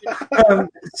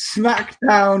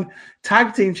 SmackDown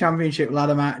Tag Team Championship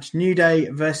ladder match: New Day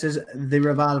versus the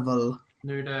Revival.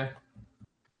 New Day.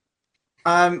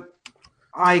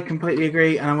 I completely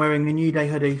agree, and I'm wearing a New Day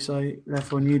hoodie, so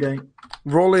therefore New Day.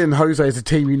 Raleigh and Jose is a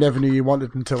team you never knew you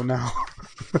wanted until now.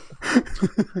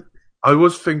 I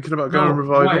was thinking about going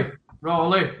Revival. Wait.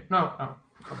 Raleigh. No.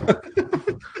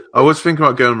 I was thinking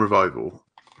about going Revival,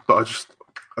 but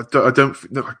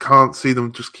I can't see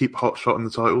them just keep hot shotting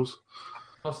the titles.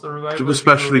 Plus the Revival.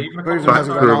 Especially Revival back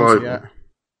hasn't to got an answer Revival. yet.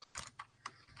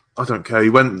 I don't care. He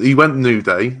went New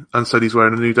Day and said he's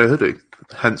wearing a New Day hoodie.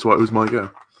 Hence why it was my go.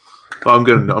 But I'm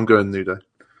going New Day.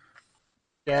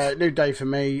 Yeah, New Day for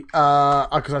me.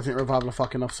 Because I think Revival are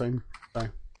fucking off soon. So.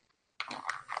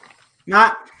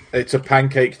 Matt, It's a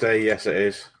pancake day, yes it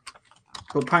is.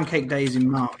 well, Pancake Day is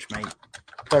in March, mate.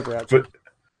 February, actually.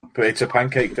 But it's a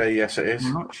pancake day, yes it is.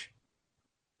 March.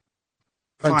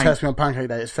 Don't Fine. test me on Pancake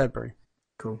Day, it's February.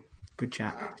 Cool. Good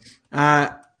chat.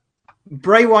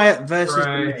 Bray Wyatt versus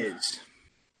Bray. The Miz.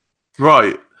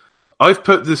 Right. I've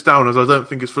put this down as I don't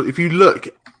think it's for... If you look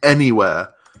anywhere,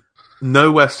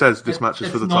 nowhere says this match is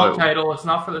for the title. title. It's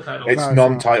not for the title. It's No, it's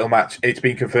non-title match. It's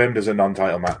been confirmed as a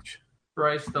non-title match.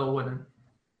 Bray's still winning.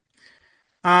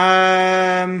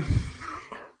 I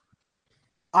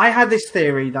had this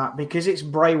theory that because it's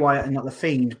Bray Wyatt and not the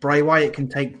Fiend, Bray Wyatt can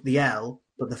take the L,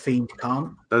 but the Fiend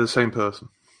can't. They're the same person.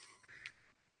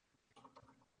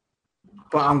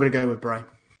 But I'm going to go with Bray.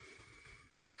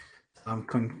 I'm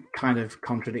kind of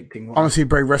contradicting what. I want to see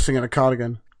Bray wrestling in a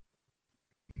cardigan.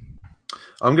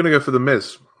 I'm going to go for The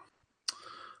Miz.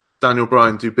 Daniel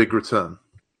Bryan do big return.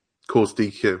 Cause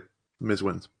DQ. Miz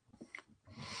wins.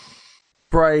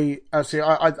 Bray, actually,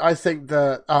 I think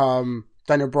that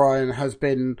Daniel Bryan has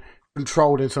been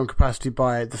controlled in some capacity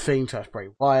by the Fiend / Bray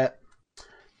Wyatt.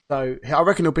 So I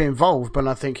reckon he'll be involved, but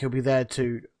I think he'll be there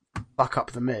to buck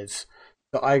up the Miz.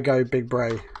 So I go Big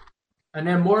Bray. And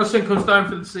then Morrison comes down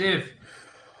for the save.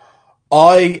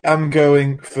 I am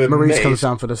going for Maurice Miz comes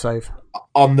down for the save.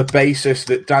 on the basis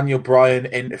that Daniel Bryan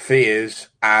interferes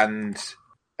and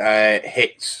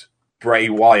hits Bray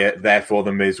Wyatt, therefore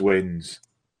the Miz wins.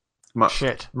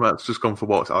 Shit. Matt's just gone for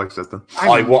what I said then.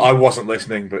 I wasn't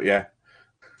listening, but yeah.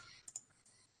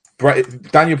 Daniel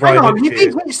Hang Bryan on,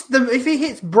 interferes. if he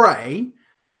hits Bray,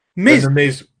 Miz Then the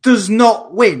Miz does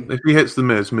not win. If he hits the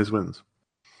Miz, Miz wins.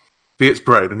 If he hits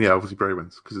Bray, then yeah, obviously Bray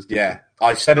wins because it's Yeah,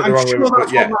 I said it the I'm wrong sure way. that's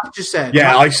But yeah, what Matt just said.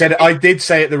 yeah, Matt- I did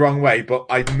say it the wrong way, but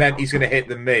I meant he's going to hit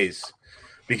the Miz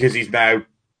because he's now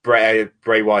Bray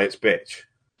Wyatt's bitch.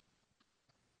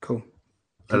 Cool.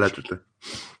 allegedly.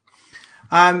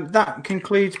 That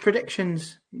concludes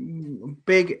predictions.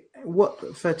 Big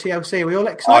what for TLC? Are we all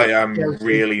excited? I am TLC?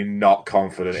 really not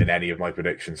confident in any of my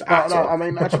predictions at all. I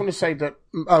mean, I just want to say that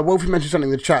Wolfie mentioned something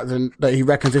in the chat that he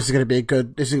reckons this is going to be a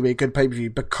good pay per view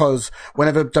because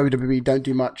whenever WWE don't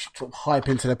do much sort of hype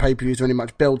into their pay per views or any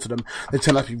much build to them, they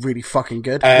turn out to be really fucking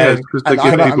good. because they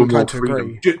give people more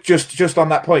freedom. Just on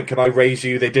that point, can I raise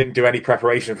you? They didn't do any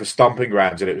preparation for Stomping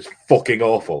Grounds, and it was fucking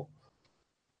awful.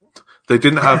 They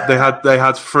didn't have. They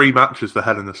had 3 matches for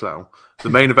Hell in a Cell. The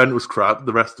main event was crap.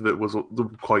 The rest of it was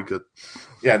quite good.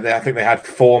 Yeah, I think they had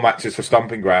 4 matches for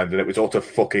Stomping Ground, and it was utter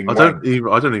fucking. I don't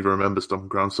even remember Stomping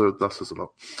Ground, so that says a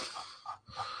lot.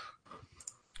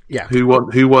 Yeah.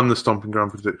 Who won the Stomping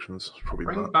Ground predictions? Probably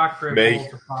Bring not. back Great Me.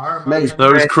 Balls of Fire. Me. man. No,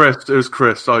 it was Chris. It was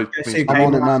Chris. I'm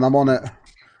on it, man. I'm on it.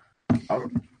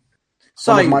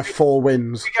 So One of my 4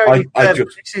 wins.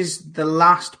 this is the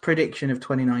last prediction of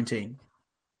 2019.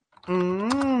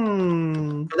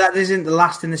 But that isn't the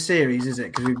last in the series, is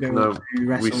it? Because we go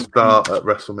we start at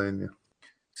WrestleMania.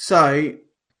 So,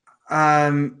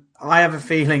 I have a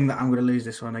feeling that I'm going to lose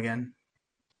this one again.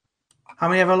 How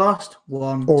many have I lost?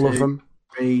 1, All 2, of them.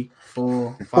 3,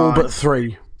 4, 5, All but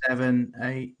 3. 7,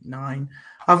 8, 9.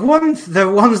 I've won the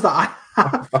ones that I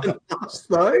haven't lost,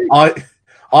 though.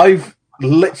 I've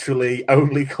literally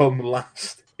only come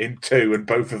last in 2, and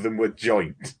both of them were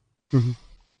joint. Mm-hmm.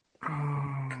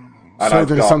 And So I've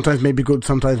then got sometimes maybe good,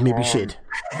 sometimes maybe shit.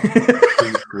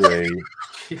 2, 3,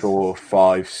 4,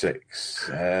 5, 6.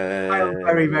 I am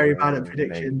very, very bad at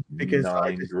prediction because I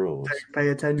 9 just draws. don't pay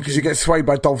attention. Because you get swayed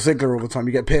by Dolph Ziggler all the time.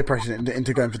 You get peer pressure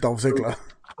into going for Dolph Ziggler.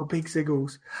 Oh, big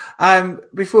signals.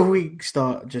 Before we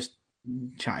start just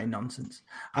chatting nonsense,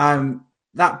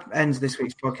 that ends this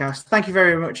week's podcast. Thank you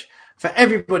very much for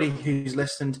everybody who's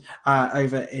listened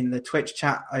over in the Twitch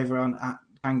chat over on at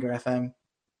Kanga FM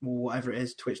or whatever it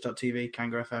is, twitch.tv,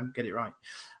 Kanga FM, get it right.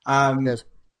 Yes.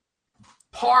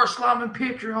 Power Slam and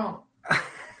Patreon.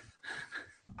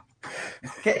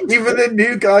 Even the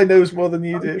new guy knows more than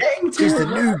you do. He's the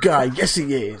new guy. Yes,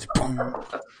 he is. Boom.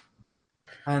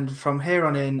 And from here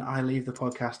on in, I leave the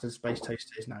podcast as Space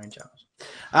Toaster is now in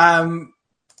charge.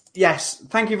 Yes,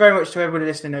 thank you very much to everybody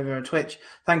listening over on Twitch.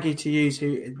 Thank you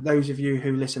to those of you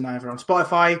who listen over on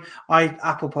Spotify,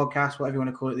 Apple Podcasts, whatever you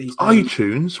want to call it these days.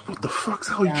 iTunes? What the fuck's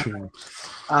iTunes?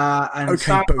 And Okay,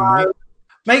 SoundCloud. boom.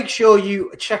 Make sure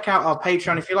you check out our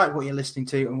Patreon if you like what you're listening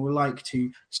to and would like to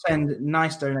send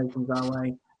nice donations our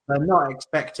way. They're not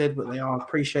expected, but they are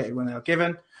appreciated when they are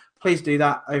given. Please do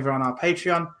that over on our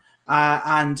Patreon.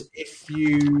 And if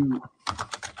you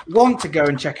want to go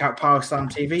and check out Power Slam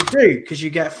TV, do, because you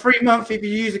get a free month if you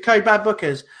use the code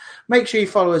BadBookers. Make sure you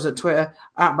follow us at Twitter,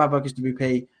 at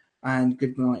BadBookersWP. And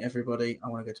good night, everybody. I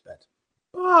want to go to bed.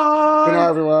 Bye. Good night,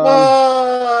 everyone.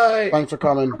 Bye. Thanks for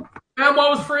coming. And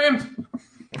what was framed?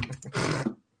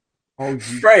 Oh,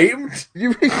 Framed?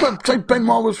 you really want to say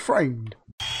Benoit was framed?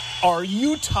 Are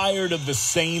you tired of the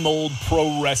same old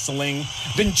pro wrestling?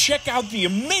 Then check out the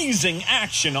amazing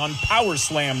action on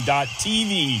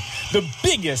Powerslam.tv, the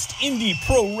biggest indie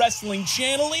pro wrestling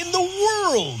channel in the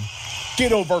world.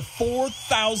 Get over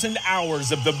 4,000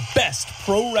 hours of the best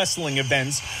pro wrestling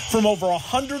events from over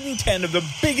 110 of the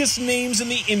biggest names in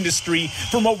the industry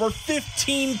from over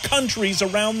 15 countries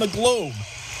around the globe.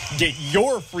 Get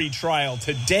your free trial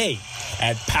today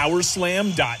at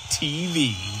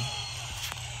Powerslam.tv.